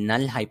leading to a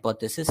null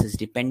hypothesis is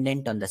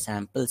dependent on the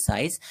sample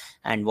size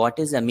and what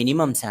is the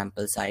minimum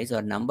sample size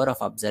or number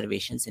of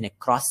observations in a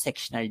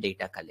cross-sectional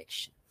data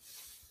collection.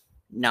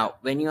 Now,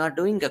 when you are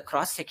doing a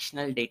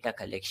cross-sectional data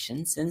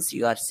collection, since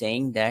you are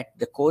saying that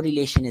the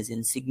correlation is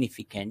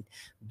insignificant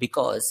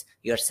because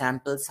your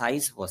sample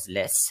size was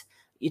less,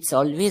 it's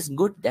always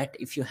good that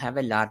if you have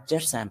a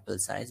larger sample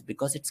size,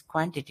 because it's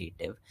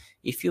quantitative,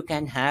 if you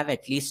can have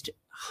at least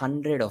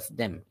 100 of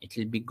them, it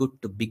will be good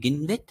to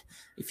begin with.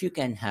 If you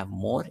can have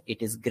more,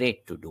 it is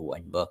great to do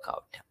and work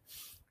out.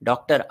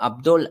 Dr.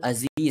 Abdul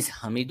Aziz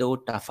Hamido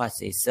Tafa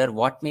says, sir,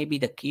 what may be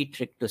the key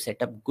trick to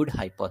set up good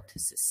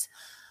hypothesis?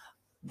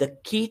 The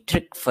key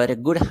trick for a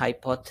good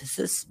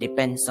hypothesis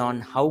depends on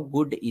how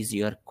good is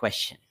your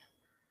question.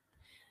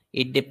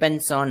 It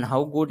depends on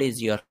how good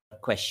is your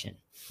question.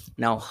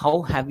 Now,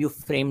 how have you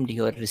framed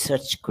your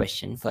research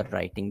question for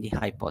writing the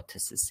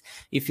hypothesis?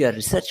 If your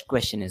research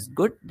question is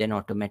good, then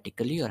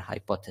automatically your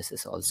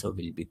hypothesis also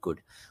will be good.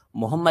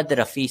 Muhammad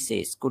Rafi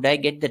says, could I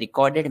get the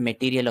recorded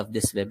material of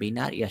this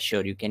webinar? Yeah,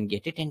 sure, you can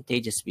get it, and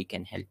Tejas, we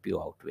can help you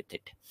out with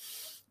it.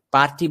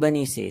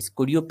 Parthibani says,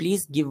 could you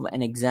please give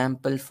an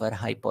example for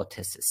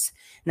hypothesis?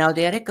 Now,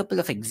 there are a couple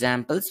of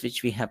examples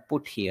which we have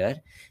put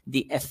here.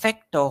 The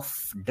effect of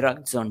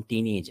drugs on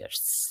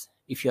teenagers,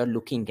 if you are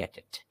looking at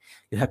it,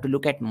 you have to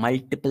look at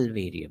multiple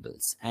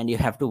variables and you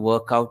have to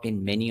work out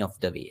in many of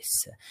the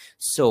ways.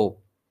 So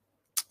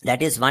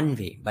that is one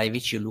way by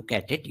which you look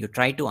at it. You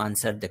try to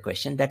answer the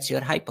question. That's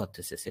your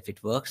hypothesis. If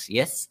it works,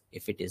 yes.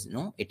 If it is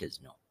no, it is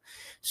no.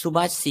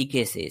 Subhash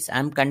CK says,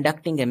 I'm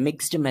conducting a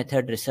mixed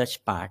method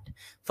research part.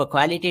 For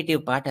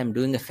qualitative part, I'm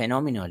doing a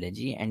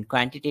phenomenology, and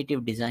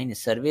quantitative design, a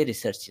survey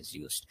research is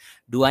used.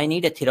 Do I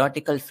need a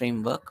theoretical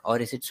framework, or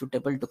is it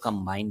suitable to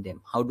combine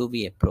them? How do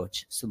we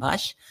approach?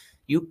 Subhash,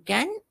 you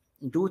can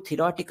do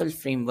theoretical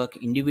framework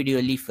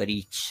individually for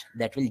each.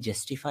 That will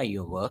justify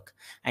your work,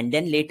 and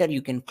then later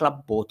you can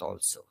club both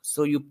also.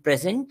 So you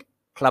present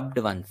clubbed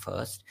one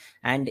first,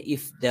 and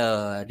if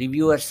the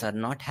reviewers are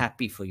not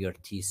happy for your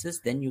thesis,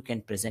 then you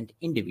can present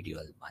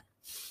individual one.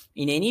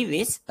 In any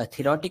ways, a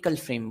theoretical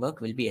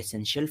framework will be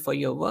essential for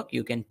your work.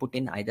 You can put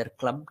in either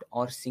clubbed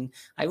or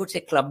I would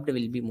say clubbed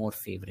will be more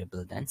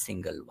favorable than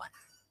single one.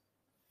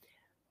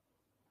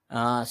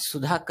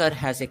 Sudhakar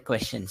has a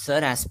question. Sir,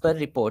 as per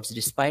reports,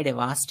 despite a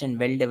vast and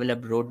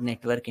well-developed road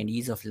network and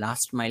ease of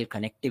last-mile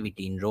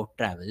connectivity in road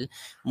travel,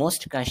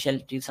 most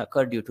casualties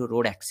occur due to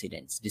road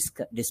accidents.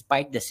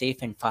 Despite the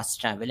safe and fast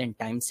travel and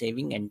time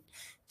saving, and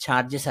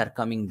charges are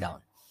coming down.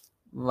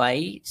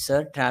 Why,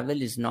 sir,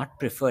 travel is not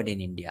preferred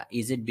in India?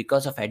 Is it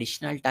because of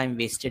additional time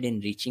wasted in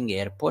reaching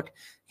airport?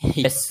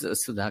 Yes,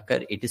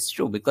 Sudhakar, it is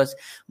true, because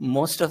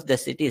most of the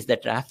cities, the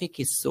traffic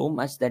is so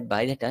much that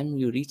by the time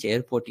you reach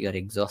airport, you're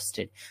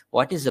exhausted.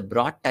 What is the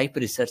broad type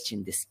research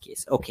in this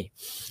case? Okay,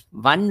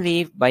 one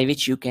way by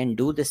which you can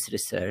do this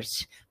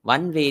research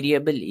One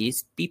variable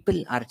is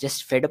people are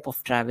just fed up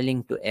of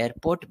traveling to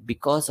airport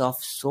because of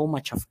so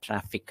much of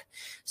traffic.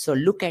 So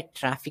look at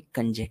traffic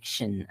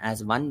congestion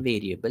as one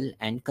variable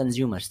and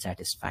consumer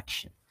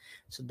satisfaction.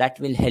 So that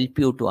will help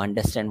you to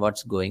understand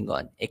what's going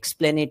on.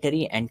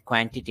 Explanatory and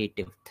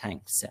quantitative.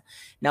 Thanks.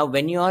 Now,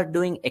 when you are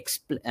doing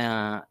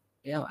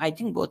yeah, I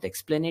think both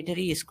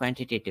explanatory is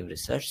quantitative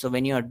research. So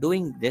when you are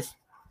doing this,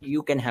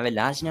 you can have a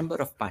large number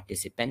of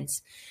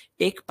participants.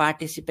 Take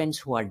participants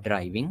who are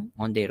driving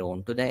on their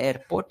own to the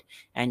airport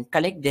and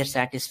collect their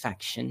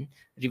satisfaction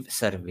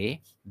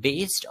survey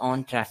based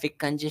on traffic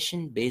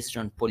congestion, based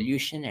on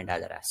pollution and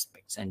other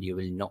aspects, and you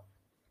will know.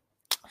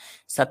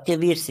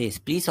 Satyavir says,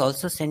 please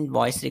also send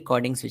voice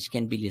recordings which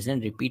can be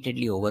listened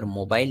repeatedly over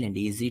mobile and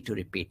easy to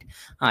repeat.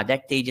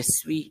 That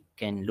Tejasvi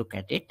can look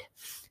at it.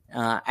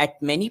 At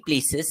many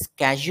places,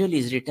 casual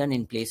is written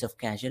in place of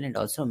casual, and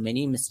also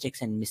many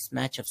mistakes and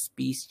mismatch of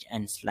speech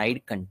and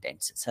slide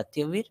contents.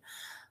 Satyavir,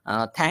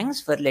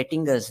 thanks for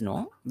letting us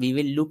know. We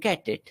will look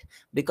at it,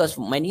 because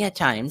many a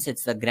times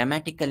it's the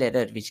grammatical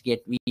error which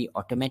we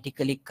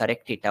automatically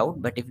correct it out.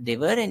 But if there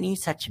were any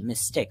such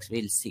mistakes,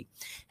 we'll see.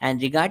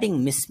 And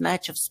regarding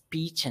mismatch of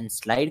speech and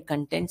slide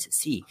contents,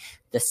 see,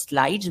 the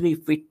slides we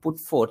put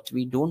forth,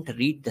 we don't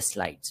read the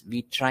slides.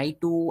 We try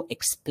to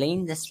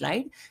explain the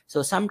slide.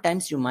 So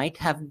sometimes you might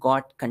have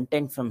got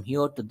content from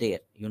here to there,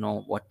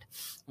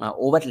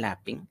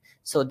 overlapping.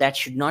 So that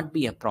should not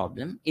be a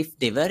problem. If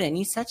there were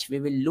any such, we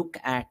will look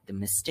at the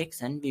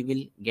mistakes and we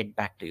will get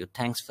back to you.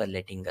 Thanks for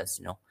letting us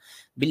know.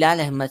 Bilal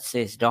Ahmed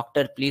says,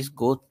 Doctor, please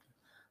go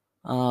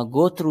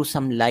through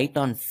some light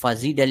on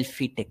fuzzy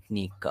Delphi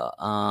technique.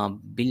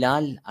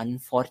 Bilal,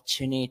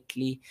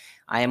 unfortunately,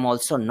 I am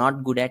also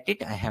not good at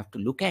it. I have to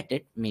look at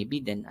it.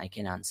 Maybe then I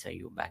can answer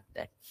you back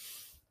that.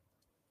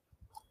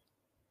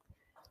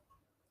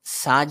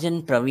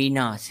 Sajan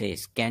Pravina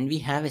says, can we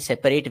have a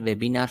separate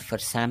webinar for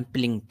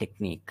sampling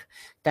technique?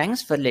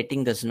 Thanks for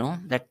letting us know.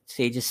 That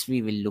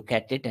Tejasvi will look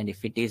at it, and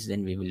if it is,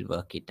 then we will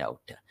work it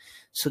out.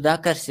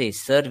 Sudhakar says,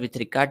 sir, with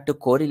regard to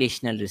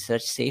correlational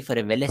research, say for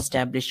a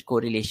well-established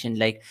correlation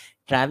like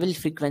travel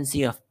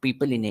frequency of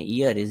people in a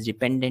year is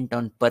dependent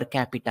on per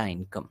capita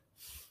income.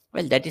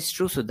 Well, that is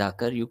true,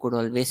 Sudhakar. You could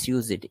always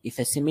use it. If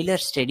a similar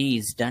study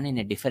is done in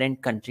a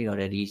different country or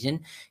a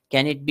region,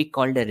 can it be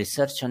called a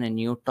research on a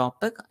new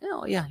topic?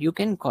 Oh, yeah, you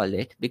can call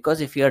it, because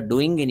if you are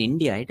doing in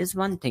India, it is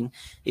one thing.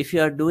 If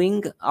you are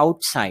doing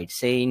outside,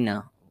 say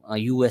in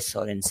US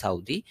or in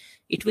Saudi,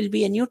 it will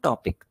be a new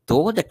topic.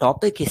 Though the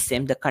topic is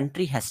same, the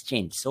country has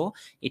changed. So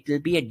it will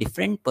be a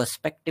different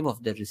perspective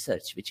of the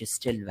research, which is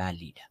still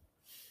valid.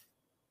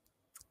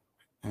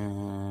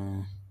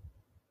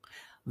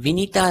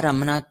 Vinita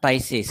Ramnath Pai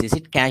says, is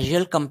it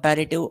casual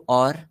comparative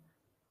or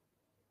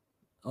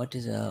what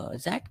is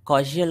that?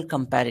 Causal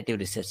comparative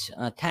research.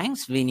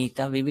 Thanks,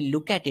 Vinita. We will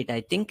look at it.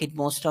 I think in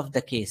most of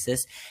the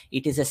cases,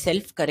 it is a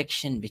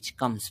self-correction which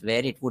comes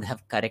where it would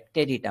have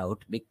corrected it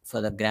out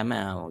for the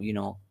grammar,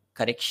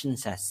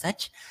 corrections as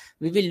such.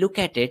 We will look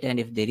at it, and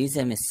if there is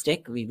a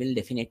mistake, we will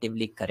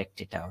definitively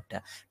correct it out.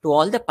 To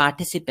all the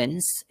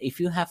participants, if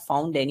you have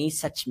found any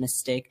such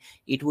mistake,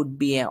 it would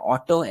be an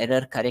auto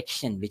error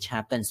correction which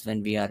happens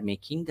when we are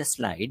making the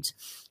slides.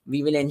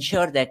 We will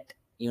ensure that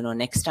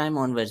next time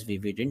onwards we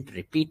didn't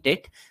repeat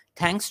it.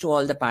 Thanks to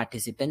all the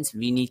participants,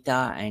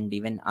 Vinita and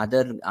even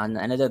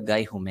another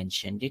guy who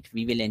mentioned it.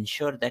 We will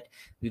ensure that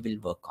we will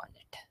work on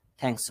it.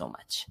 Thanks so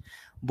much.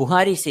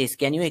 Buhari says,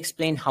 can you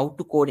explain how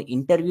to code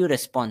interview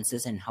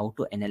responses and how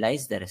to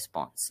analyze the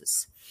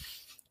responses?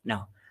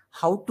 Now,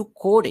 how to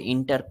code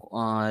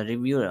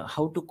reviewer,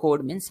 how to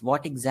code means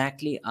what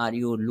exactly are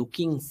you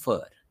looking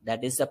for?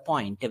 That is the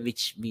point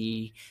which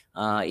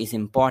is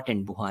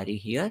important, Buhari,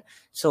 here.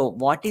 So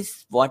what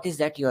is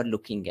that you are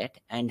looking at,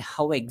 and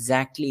how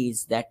exactly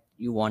is that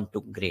you want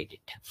to grade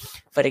it?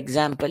 For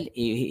example,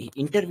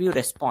 interview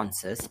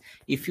responses,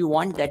 if you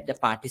want that the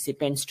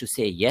participants to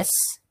say yes,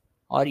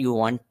 or you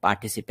want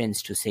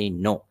participants to say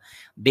no,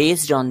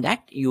 based on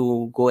that,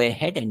 you go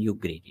ahead and you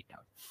grade it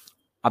out.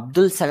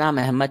 Abdul Salam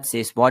Ahmad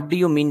says, what do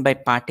you mean by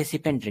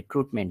participant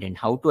recruitment and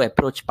how to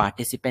approach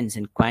participants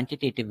in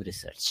quantitative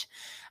research?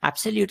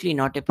 Absolutely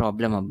not a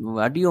problem.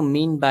 What do you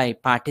mean by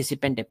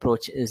participant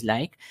approach is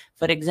like,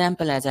 for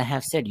example, as I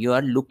have said, you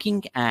are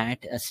looking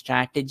at a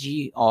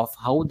strategy of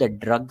how the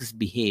drugs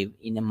behave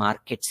in a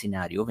market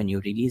scenario when you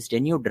released a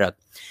new drug.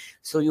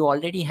 So you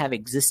already have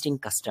existing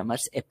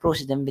customers,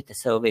 approach them with a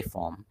survey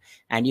form,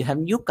 and you have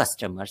new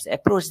customers,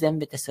 approach them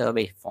with a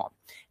survey form,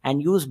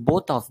 and use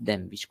both of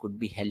them, which could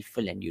be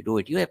helpful, and you do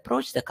it. You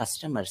approach the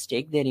customers,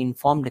 take their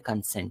informed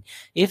consent.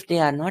 If they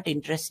are not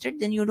interested,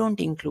 then you don't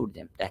include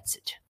them. That's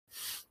it.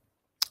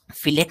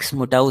 Felix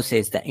Mutau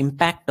says, the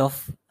impact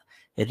of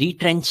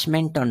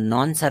retrenchment on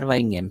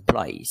non-surviving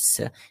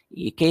employees.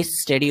 A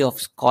case study of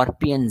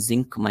Scorpion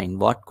zinc mine.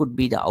 What could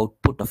be the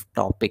output of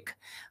topic?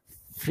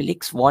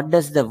 Felix, what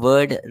does the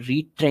word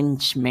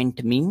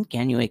retrenchment mean?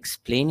 Can you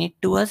explain it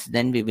to us?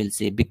 Then we will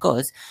say,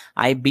 because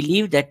I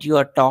believe that you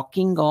are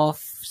talking of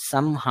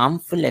some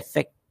harmful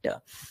effect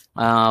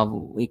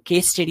A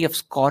case study of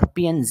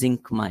scorpion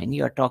zinc mine,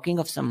 you are talking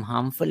of some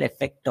harmful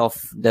effect of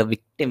the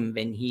victim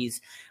when he's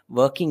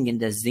working in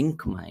the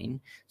zinc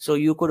mine. So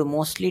you could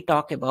mostly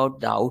talk about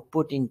the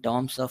output in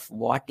terms of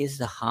what is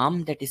the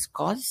harm that is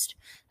caused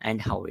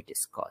and how it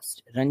is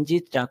caused.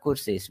 Ranjit Thakur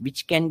says,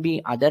 which can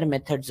be other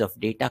methods of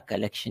data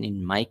collection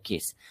in my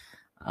case?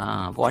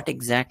 What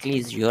exactly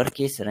is your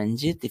case,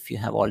 Ranjit? If you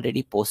have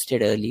already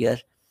posted earlier,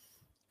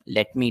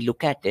 let me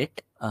look at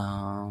it.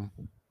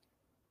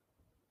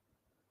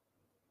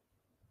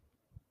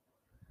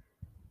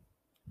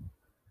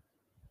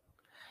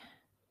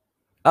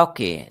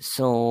 Okay,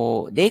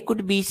 so there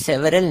could be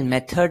several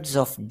methods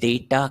of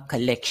data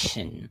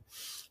collection.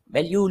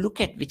 Well, you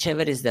look at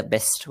whichever is the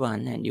best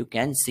one and you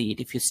can see it.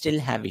 If you still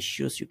have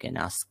issues, you can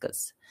ask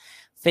us.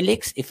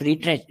 Felix, if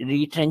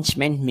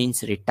retrenchment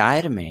means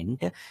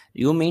retirement,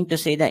 you mean to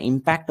say the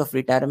impact of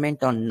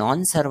retirement on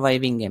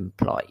non-surviving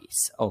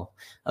employees. Oh,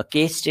 a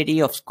case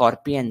study of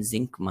Scorpion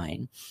zinc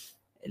mine.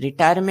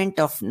 Retirement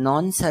of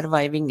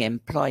non-surviving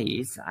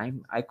employees.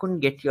 I couldn't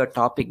get your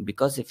topic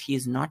because if he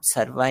is not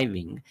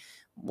surviving,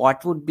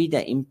 what would be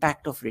the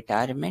impact of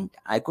retirement?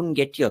 I couldn't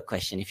get your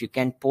question. If you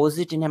can pose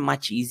it in a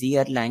much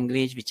easier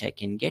language, which I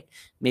can get,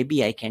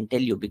 maybe I can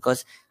tell you,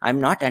 because I'm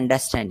not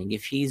understanding.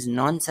 If he is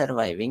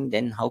non-surviving,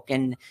 then how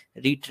can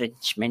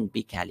retrenchment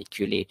be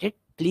calculated?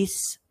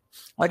 Please,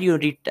 or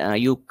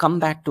you come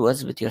back to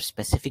us with your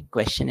specific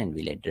question and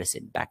we'll address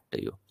it back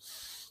to you.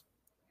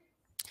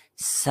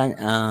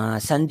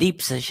 Sandeep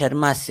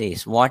Sharma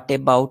says, what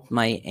about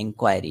my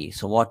inquiry?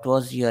 So what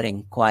was your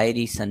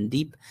inquiry,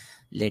 Sandeep?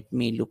 Let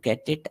me look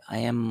at it. I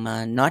am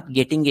not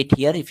getting it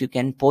here. If you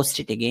can post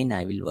it again,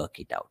 I will work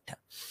it out.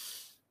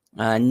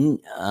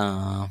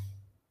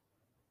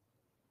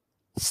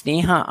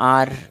 Sneha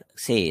R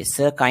says,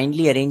 sir,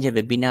 kindly arrange a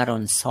webinar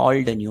on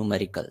solved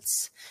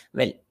numericals.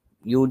 Well,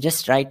 you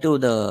just write to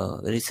the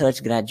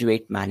research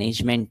graduate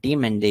management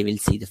team and they will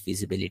see the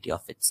feasibility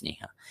of it,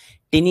 Sneha.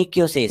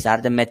 Tinikyo says,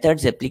 are the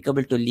methods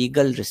applicable to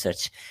legal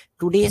research?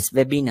 Today's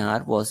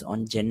webinar was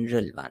on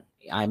general one.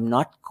 I'm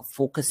not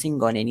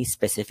focusing on any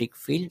specific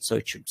field, so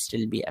it should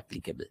still be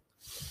applicable.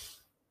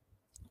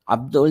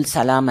 Abdul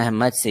Salam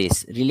Ahmad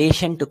says,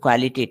 relation to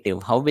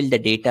qualitative, how will the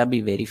data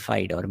be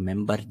verified or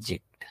member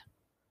checked?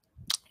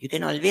 You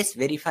can always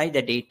verify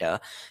the data.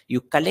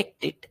 You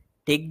collect it,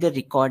 take the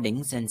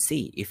recordings and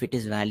see if it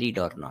is valid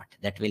or not.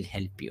 That will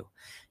help you.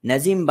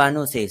 Nazim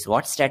Banu says,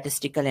 what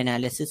statistical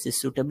analysis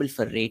is suitable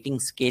for rating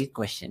scale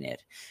questionnaire?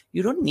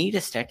 You don't need a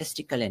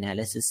statistical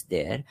analysis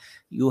there.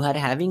 You are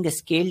having a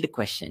scaled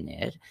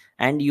questionnaire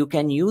and you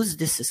can use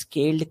this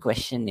scaled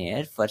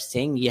questionnaire for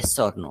saying yes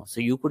or no.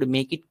 So you could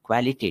make it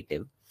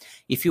qualitative.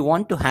 If you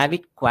want to have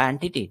it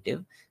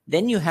quantitative,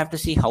 then you have to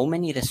see how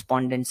many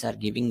respondents are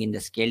giving in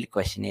the scaled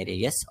questionnaire, a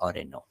yes or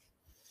a no.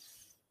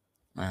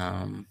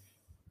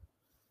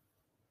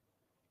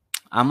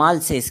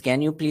 Amal says,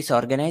 can you please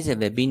organize a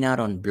webinar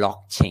on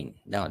blockchain?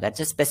 Now,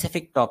 that's a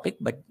specific topic,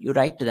 but you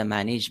write to the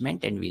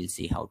management and we'll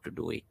see how to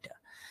do it.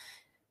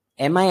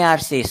 MIR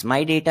says,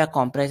 my data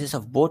comprises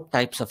of both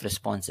types of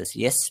responses,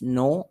 yes,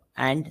 no,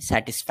 and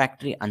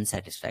satisfactory,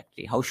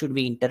 unsatisfactory. How should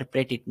we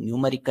interpret it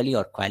numerically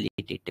or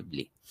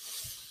qualitatively?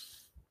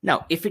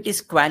 Now, if it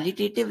is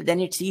qualitative, then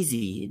it's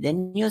easy.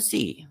 Then you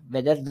see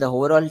whether the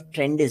overall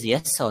trend is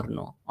yes or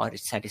no, or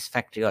it's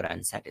satisfactory or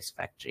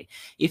unsatisfactory.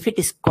 If it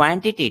is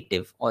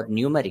quantitative or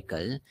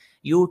numerical,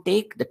 you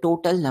take the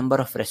total number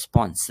of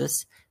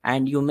responses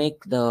and you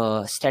make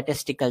the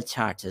statistical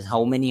charts as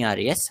how many are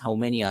yes, how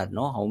many are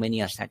no, how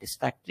many are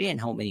satisfactory, and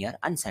how many are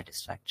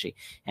unsatisfactory.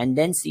 And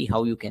then see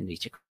how you can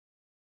reach it.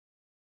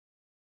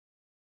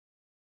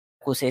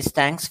 Who says,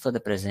 thanks for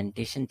the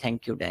presentation.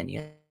 Thank you,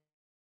 Daniel.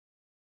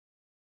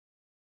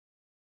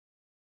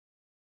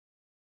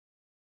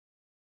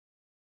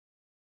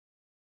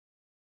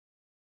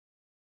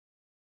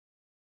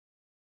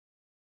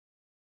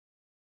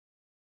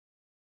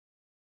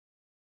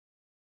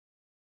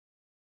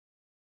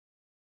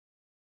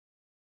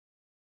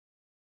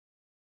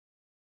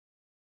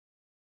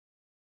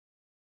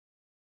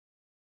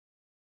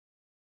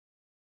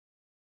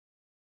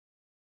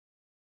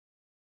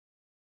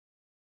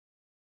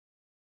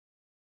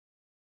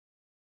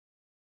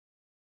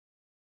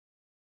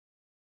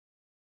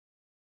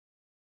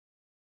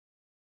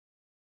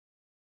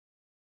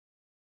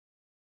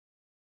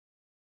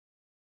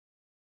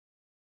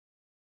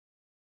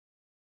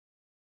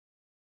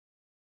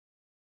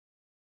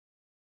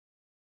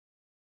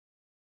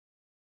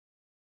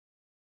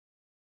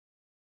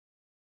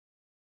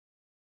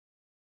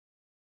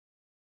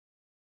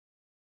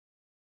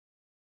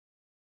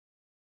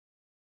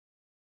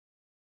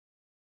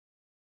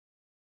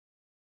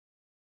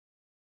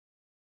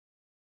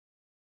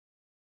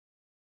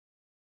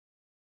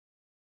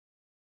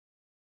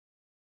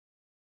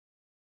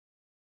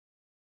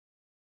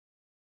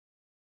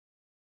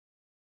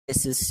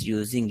 This is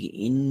using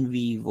in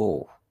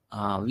vivo.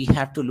 We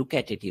have to look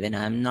at it. Even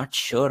I'm not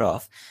sure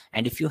of.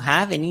 And if you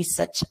have any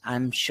such,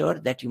 I'm sure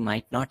that you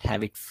might not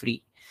have it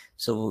free.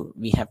 So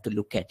we have to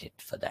look at it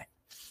for that.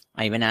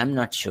 Even I'm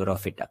not sure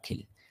of it,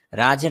 Akhil.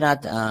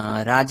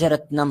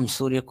 Rajaratnam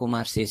Surya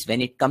Kumar says,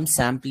 when it comes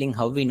sampling,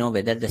 how we know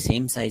whether the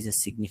same size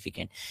is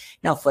significant?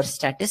 Now, for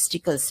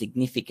statistical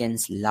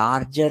significance,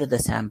 larger the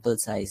sample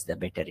size, the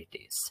better it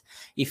is.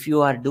 If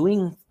you are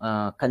doing,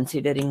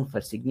 considering for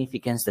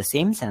significance the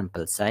same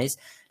sample size,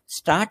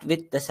 start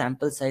with the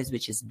sample size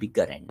which is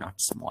bigger and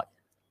not small.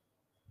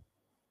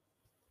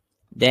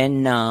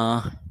 Then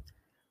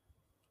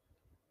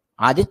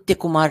Aditya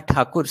Kumar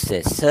Thakur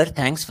says, Sir,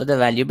 thanks for the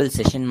valuable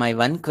session. My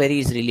one query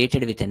is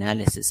related with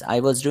analysis.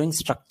 I was doing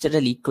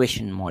structural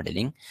equation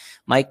modeling.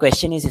 My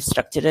question is, if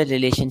structural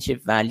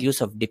relationship values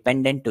of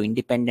dependent to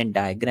independent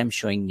diagram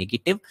showing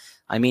negative,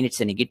 I mean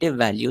it's a negative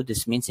value,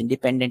 this means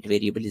independent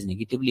variable is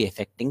negatively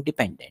affecting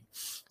dependent.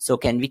 So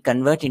can we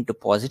convert into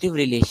positive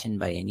relation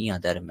by any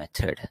other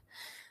method?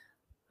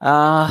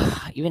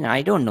 Even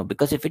I don't know,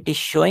 because if it is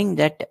showing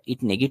that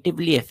it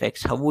negatively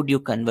affects, how would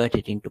you convert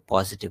it into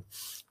positive?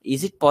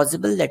 Is it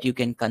possible that you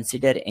can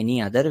consider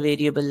any other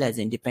variable as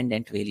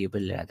independent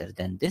variable rather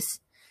than this?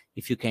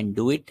 If you can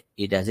do it,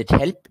 does it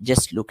help?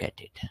 Just look at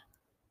it.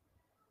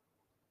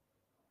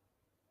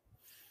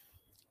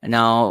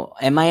 Now,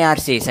 MIR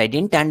says, I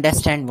didn't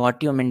understand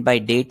what you meant by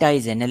data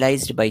is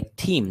analyzed by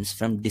themes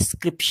from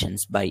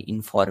descriptions by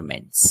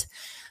informants.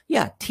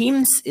 Yeah,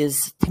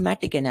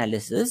 thematic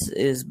analysis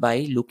is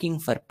by looking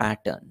for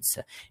patterns.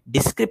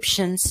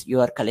 Descriptions you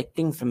are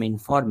collecting from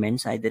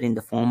informants either in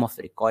the form of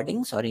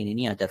recordings or in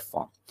any other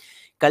form.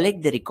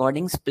 Collect the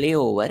recordings, play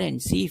over and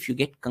see if you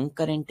get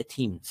concurrent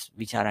themes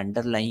which are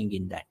underlying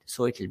in that.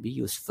 So it will be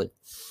useful.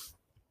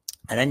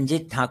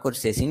 Ranjit Thakur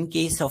says, in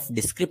case of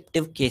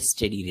descriptive case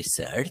study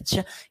research,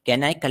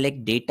 can I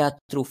collect data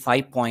through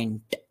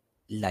 5-point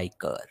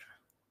Likert?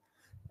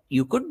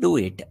 You could do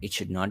it. It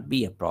should not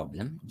be a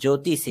problem.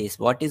 Jyoti says,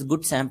 what is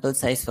good sample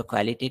size for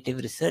qualitative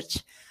research?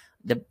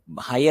 The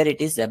higher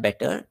it is, the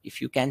better. If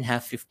you can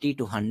have 50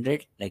 to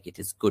 100, like it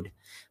is good.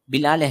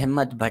 Bilal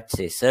Ahmed Bhatt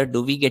says, sir,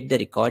 do we get the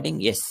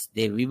recording? Yes,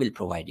 we will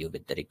provide you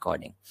with the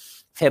recording.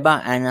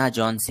 Feba Anna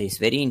John says,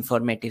 very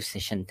informative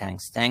session.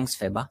 Thanks. Thanks,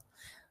 Feba.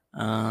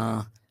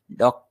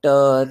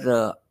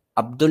 Dr.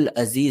 Abdul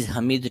Aziz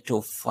Hamid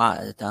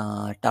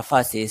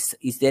Tafa says,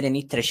 is there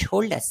any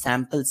threshold as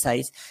sample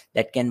size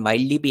that can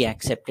widely be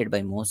accepted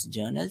by most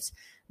journals?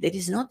 There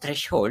is no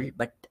threshold,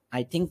 but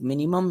I think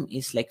minimum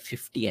is like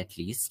 50 at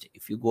least.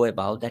 If you go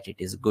above that, it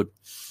is good.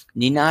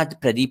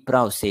 Ninad Pradeep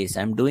Rao says,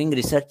 I'm doing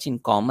research in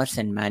commerce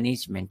and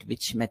management.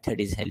 Which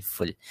method is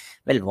helpful?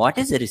 Well, what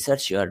is the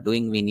research you are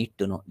doing? We need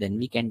to know. Then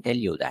we can tell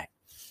you that.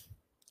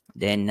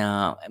 Then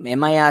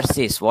MIR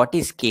says, what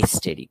is case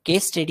study?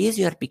 Case study is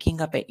you are picking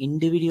up an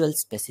individual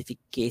specific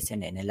case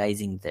and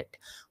analyzing that.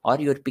 Or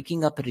you are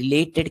picking up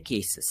related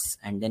cases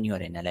and then you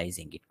are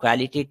analyzing it.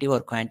 Qualitative or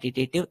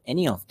quantitative,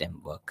 any of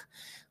them work.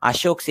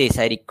 Ashok says,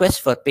 I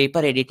request for paper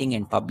editing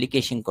and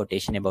publication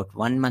quotation. About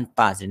 1 month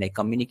passed and I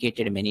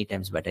communicated many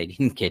times, but I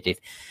didn't get it.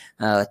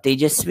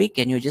 Tejasvi,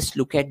 can you just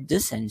look at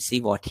this and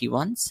see what he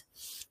wants?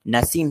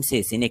 Naseem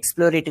says, in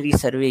exploratory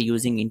survey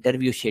using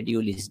interview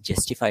schedule is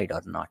justified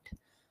or not?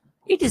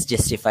 It is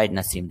justified,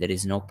 Naseem. There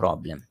is no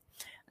problem.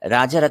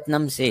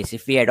 Rajaratnam says,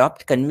 if we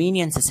adopt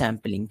convenience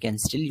sampling, can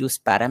still use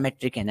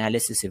parametric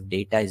analysis if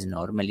data is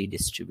normally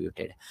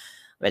distributed.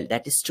 Well,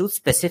 that is too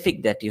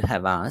specific that you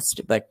have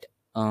asked, but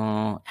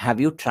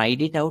have you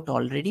tried it out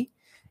already?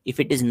 If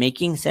it is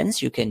making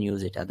sense, you can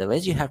use it.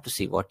 Otherwise, you have to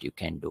see what you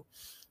can do.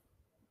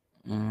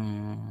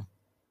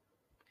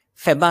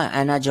 Feba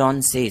Anna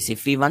John says,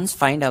 if we once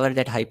find out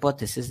that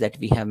hypothesis that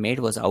we have made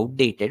was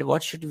outdated,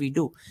 what should we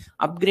do?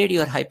 Upgrade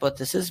your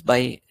hypothesis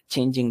by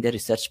changing the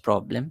research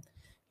problem.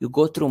 You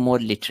go through more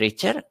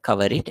literature,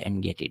 cover it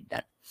and get it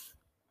done.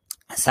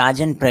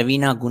 Sajan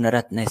Pravina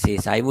Gunaratne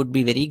says, I would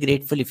be very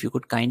grateful if you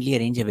could kindly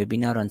arrange a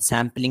webinar on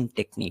sampling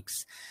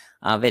techniques.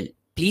 Well,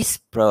 please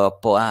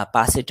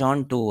pass it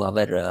on to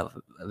our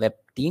web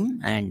team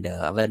and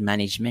our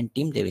management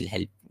team. They will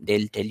help.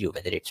 They'll tell you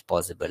whether it's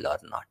possible or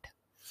not.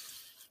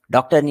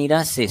 Dr.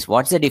 Neera says,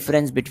 what's the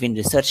difference between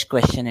research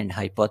question and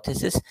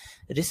hypothesis?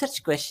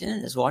 Research question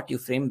is what you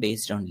frame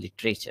based on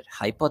literature.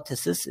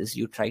 Hypothesis is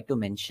you try to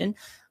mention,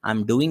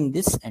 I'm doing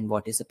this and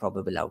what is the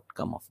probable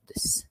outcome of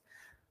this.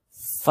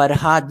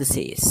 Farhad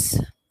says,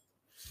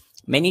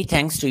 many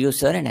thanks to you,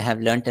 sir, and I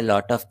have learnt a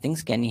lot of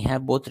things. Can you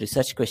have both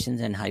research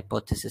questions and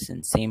hypothesis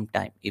in same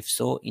time? If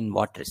so, in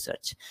what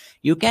research?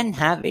 You can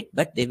have it,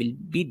 but they will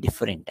be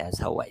different, as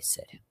how I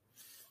said.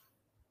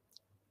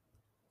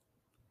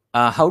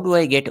 How do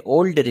I get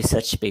old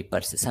research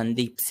papers?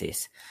 Sandeep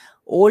says,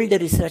 old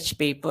research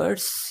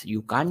papers,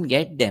 you can't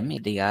get them.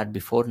 They are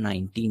before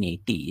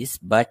 1980s,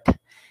 but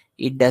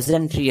it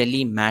doesn't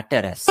really matter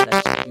as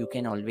such. You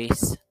can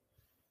always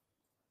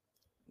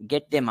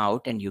get them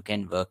out and you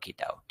can work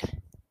it out.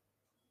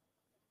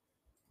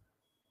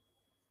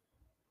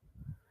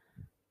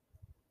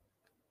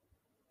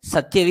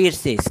 Satyavir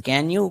says,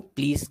 can you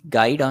please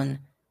guide on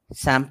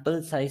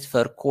sample size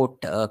for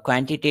quote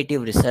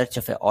quantitative research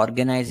of an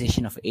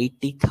organization of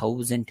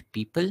 80,000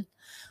 people?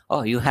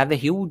 Oh, you have a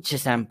huge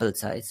sample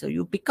size. So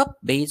you pick up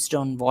based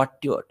on what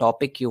your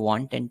topic you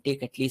want and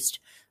take at least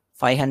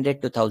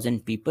 500 to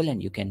 1000 people,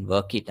 and you can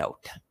work it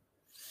out.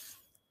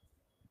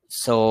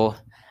 So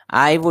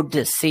I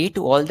would say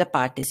to all the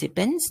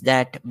participants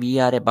that we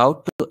are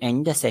about to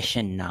end the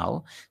session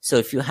now. So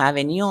if you have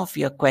any of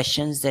your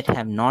questions that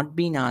have not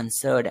been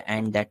answered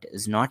and that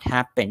has not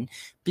happened,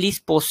 please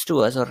post to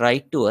us or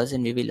write to us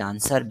and we will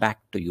answer back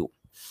to you.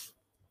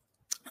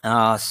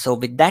 So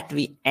with that,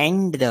 we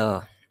end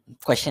the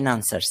question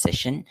answer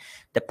session.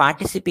 The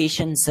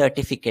participation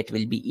certificate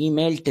will be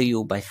emailed to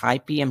you by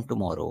 5 p.m.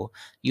 tomorrow.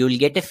 You will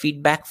get a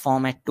feedback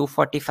form at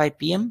 2:45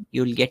 p.m.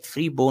 You will get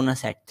free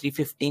bonus at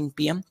 3:15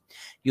 p.m.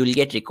 You will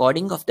get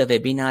recording of the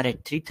webinar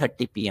at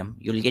 3:30 p.m.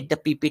 You will get the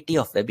PPT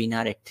of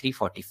webinar at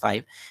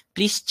 3:45.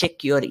 Please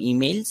check your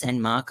emails and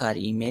mark our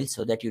email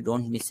so that you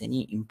don't miss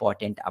any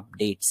important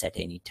updates at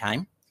any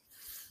time.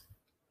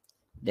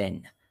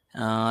 Then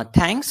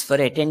thanks for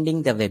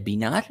attending the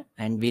webinar,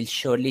 and we'll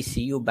surely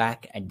see you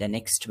back at the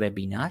next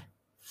webinar.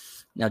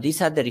 Now,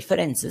 these are the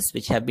references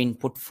which have been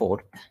put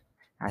forth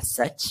as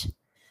such.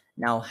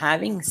 Now,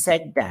 having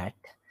said that,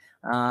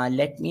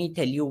 let me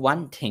tell you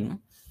one thing,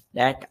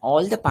 that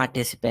all the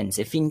participants,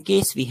 if in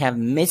case we have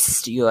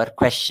missed your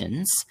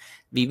questions,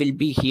 we will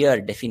be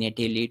here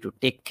definitely to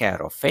take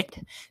care of it.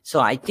 So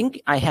I think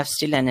I have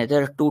still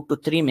another 2 to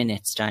 3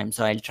 minutes time.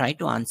 So I'll try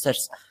to answer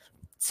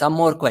some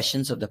more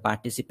questions of the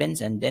participants,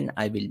 and then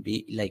I will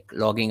be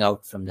logging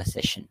out from the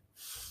session.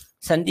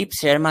 Sandeep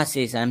Sharma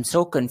says, I'm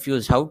so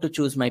confused how to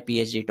choose my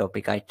PhD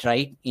topic. I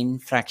tried in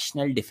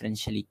fractional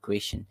differential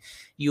equation.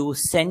 You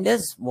send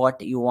us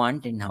what you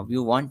want and how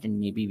you want, and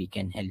maybe we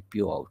can help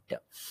you out.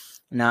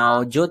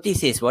 Now, Jyoti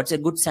says, what's a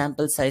good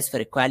sample size for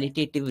a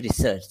qualitative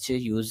research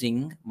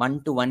using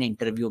one-to-one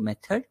interview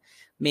method?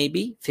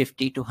 Maybe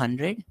 50 to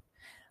 100.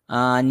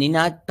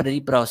 Ninad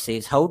Pradipra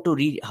says, how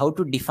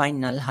to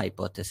define null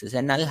hypothesis.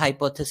 A null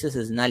hypothesis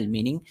is null,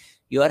 meaning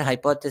your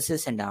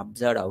hypothesis and the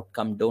observed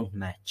outcome don't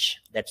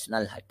match. That's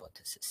null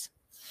hypothesis.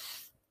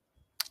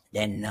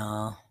 Then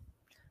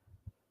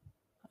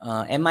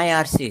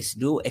MIR says,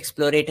 do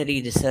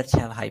exploratory research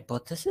have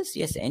hypothesis?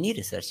 Yes, any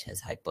research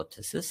has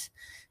hypothesis.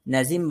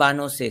 Nazim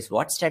Bano says,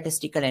 what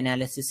statistical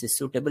analysis is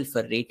suitable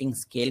for rating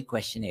scale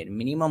questionnaire?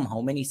 Minimum,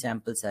 how many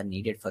samples are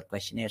needed for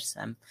questionnaire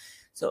SAM?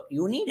 So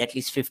you need at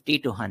least 50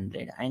 to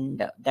 100,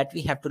 and that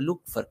we have to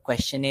look for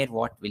questionnaire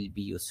what will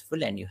be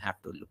useful, and you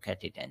have to look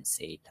at it and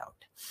say it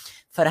out.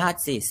 Farhad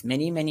says,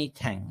 many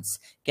thanks.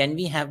 Can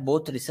we have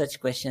both research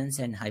questions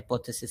and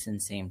hypothesis in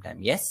same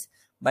time? Yes,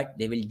 but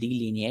they will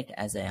delineate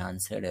as I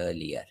answered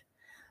earlier.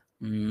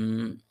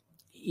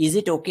 Is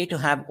it okay to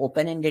have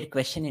open-ended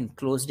question in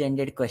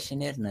closed-ended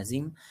questionnaire?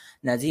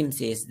 Nazim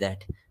says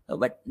that.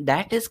 But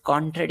that is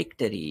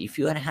contradictory. If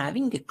you are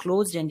having a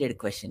closed-ended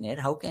questionnaire,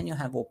 how can you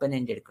have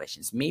open-ended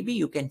questions? Maybe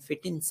you can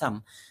fit in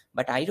some,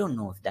 but I don't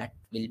know if that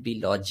will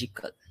be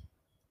logical.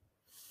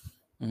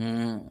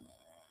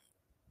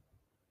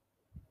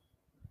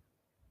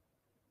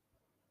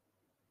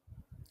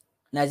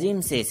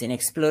 Nazim says, in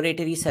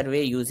exploratory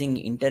survey using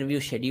interview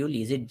schedule,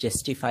 is it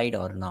justified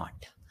or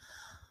not?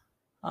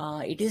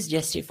 It is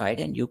justified,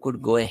 and you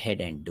could go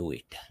ahead and do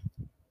it.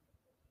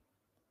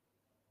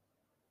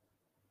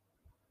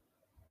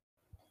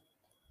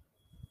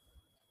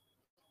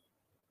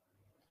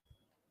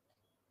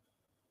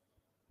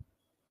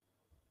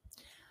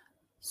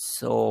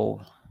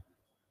 So,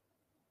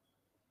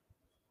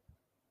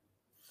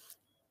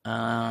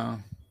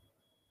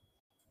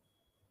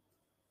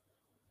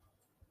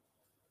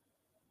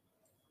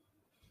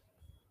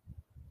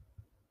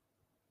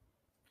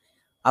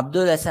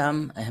 Abdul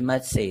Assam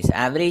Ahmad says,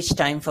 average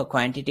time for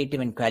quantitative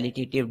and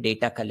qualitative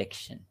data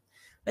collection.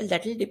 Well,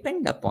 that will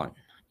depend upon.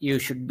 You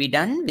should be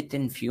done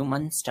within few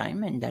months'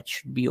 time, and that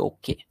should be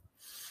okay.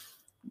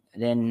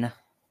 Then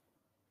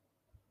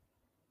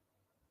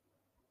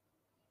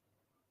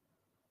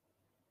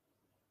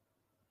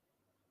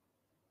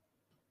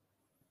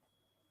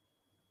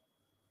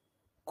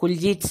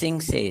Kuljit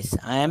Singh says,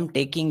 I am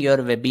taking your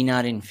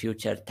webinar in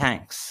future.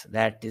 Thanks.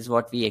 That is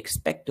what we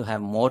expect, to have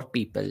more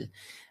people.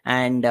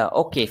 And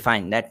okay,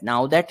 fine. That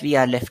now that we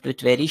are left with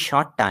very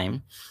short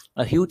time,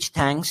 a huge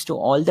thanks to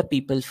all the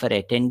people for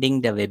attending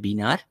the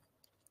webinar.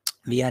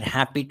 We are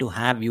happy to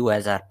have you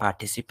as our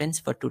participants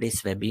for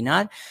today's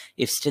webinar.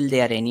 If still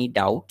there are any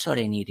doubts or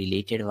any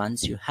related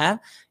ones you have,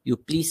 you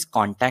please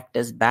contact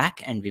us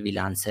back and we will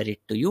answer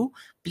it to you.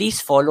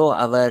 Please follow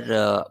our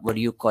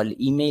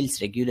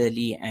emails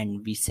regularly,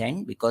 and we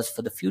send, because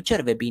for the future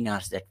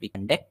webinars that we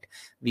conduct,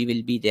 we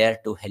will be there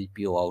to help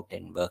you out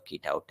and work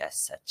it out as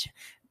such.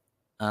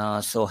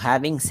 So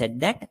having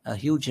said that, a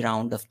huge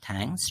round of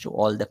thanks to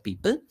all the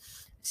people.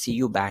 See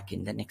you back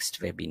in the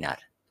next webinar.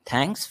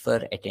 Thanks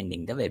for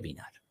attending the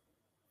webinar.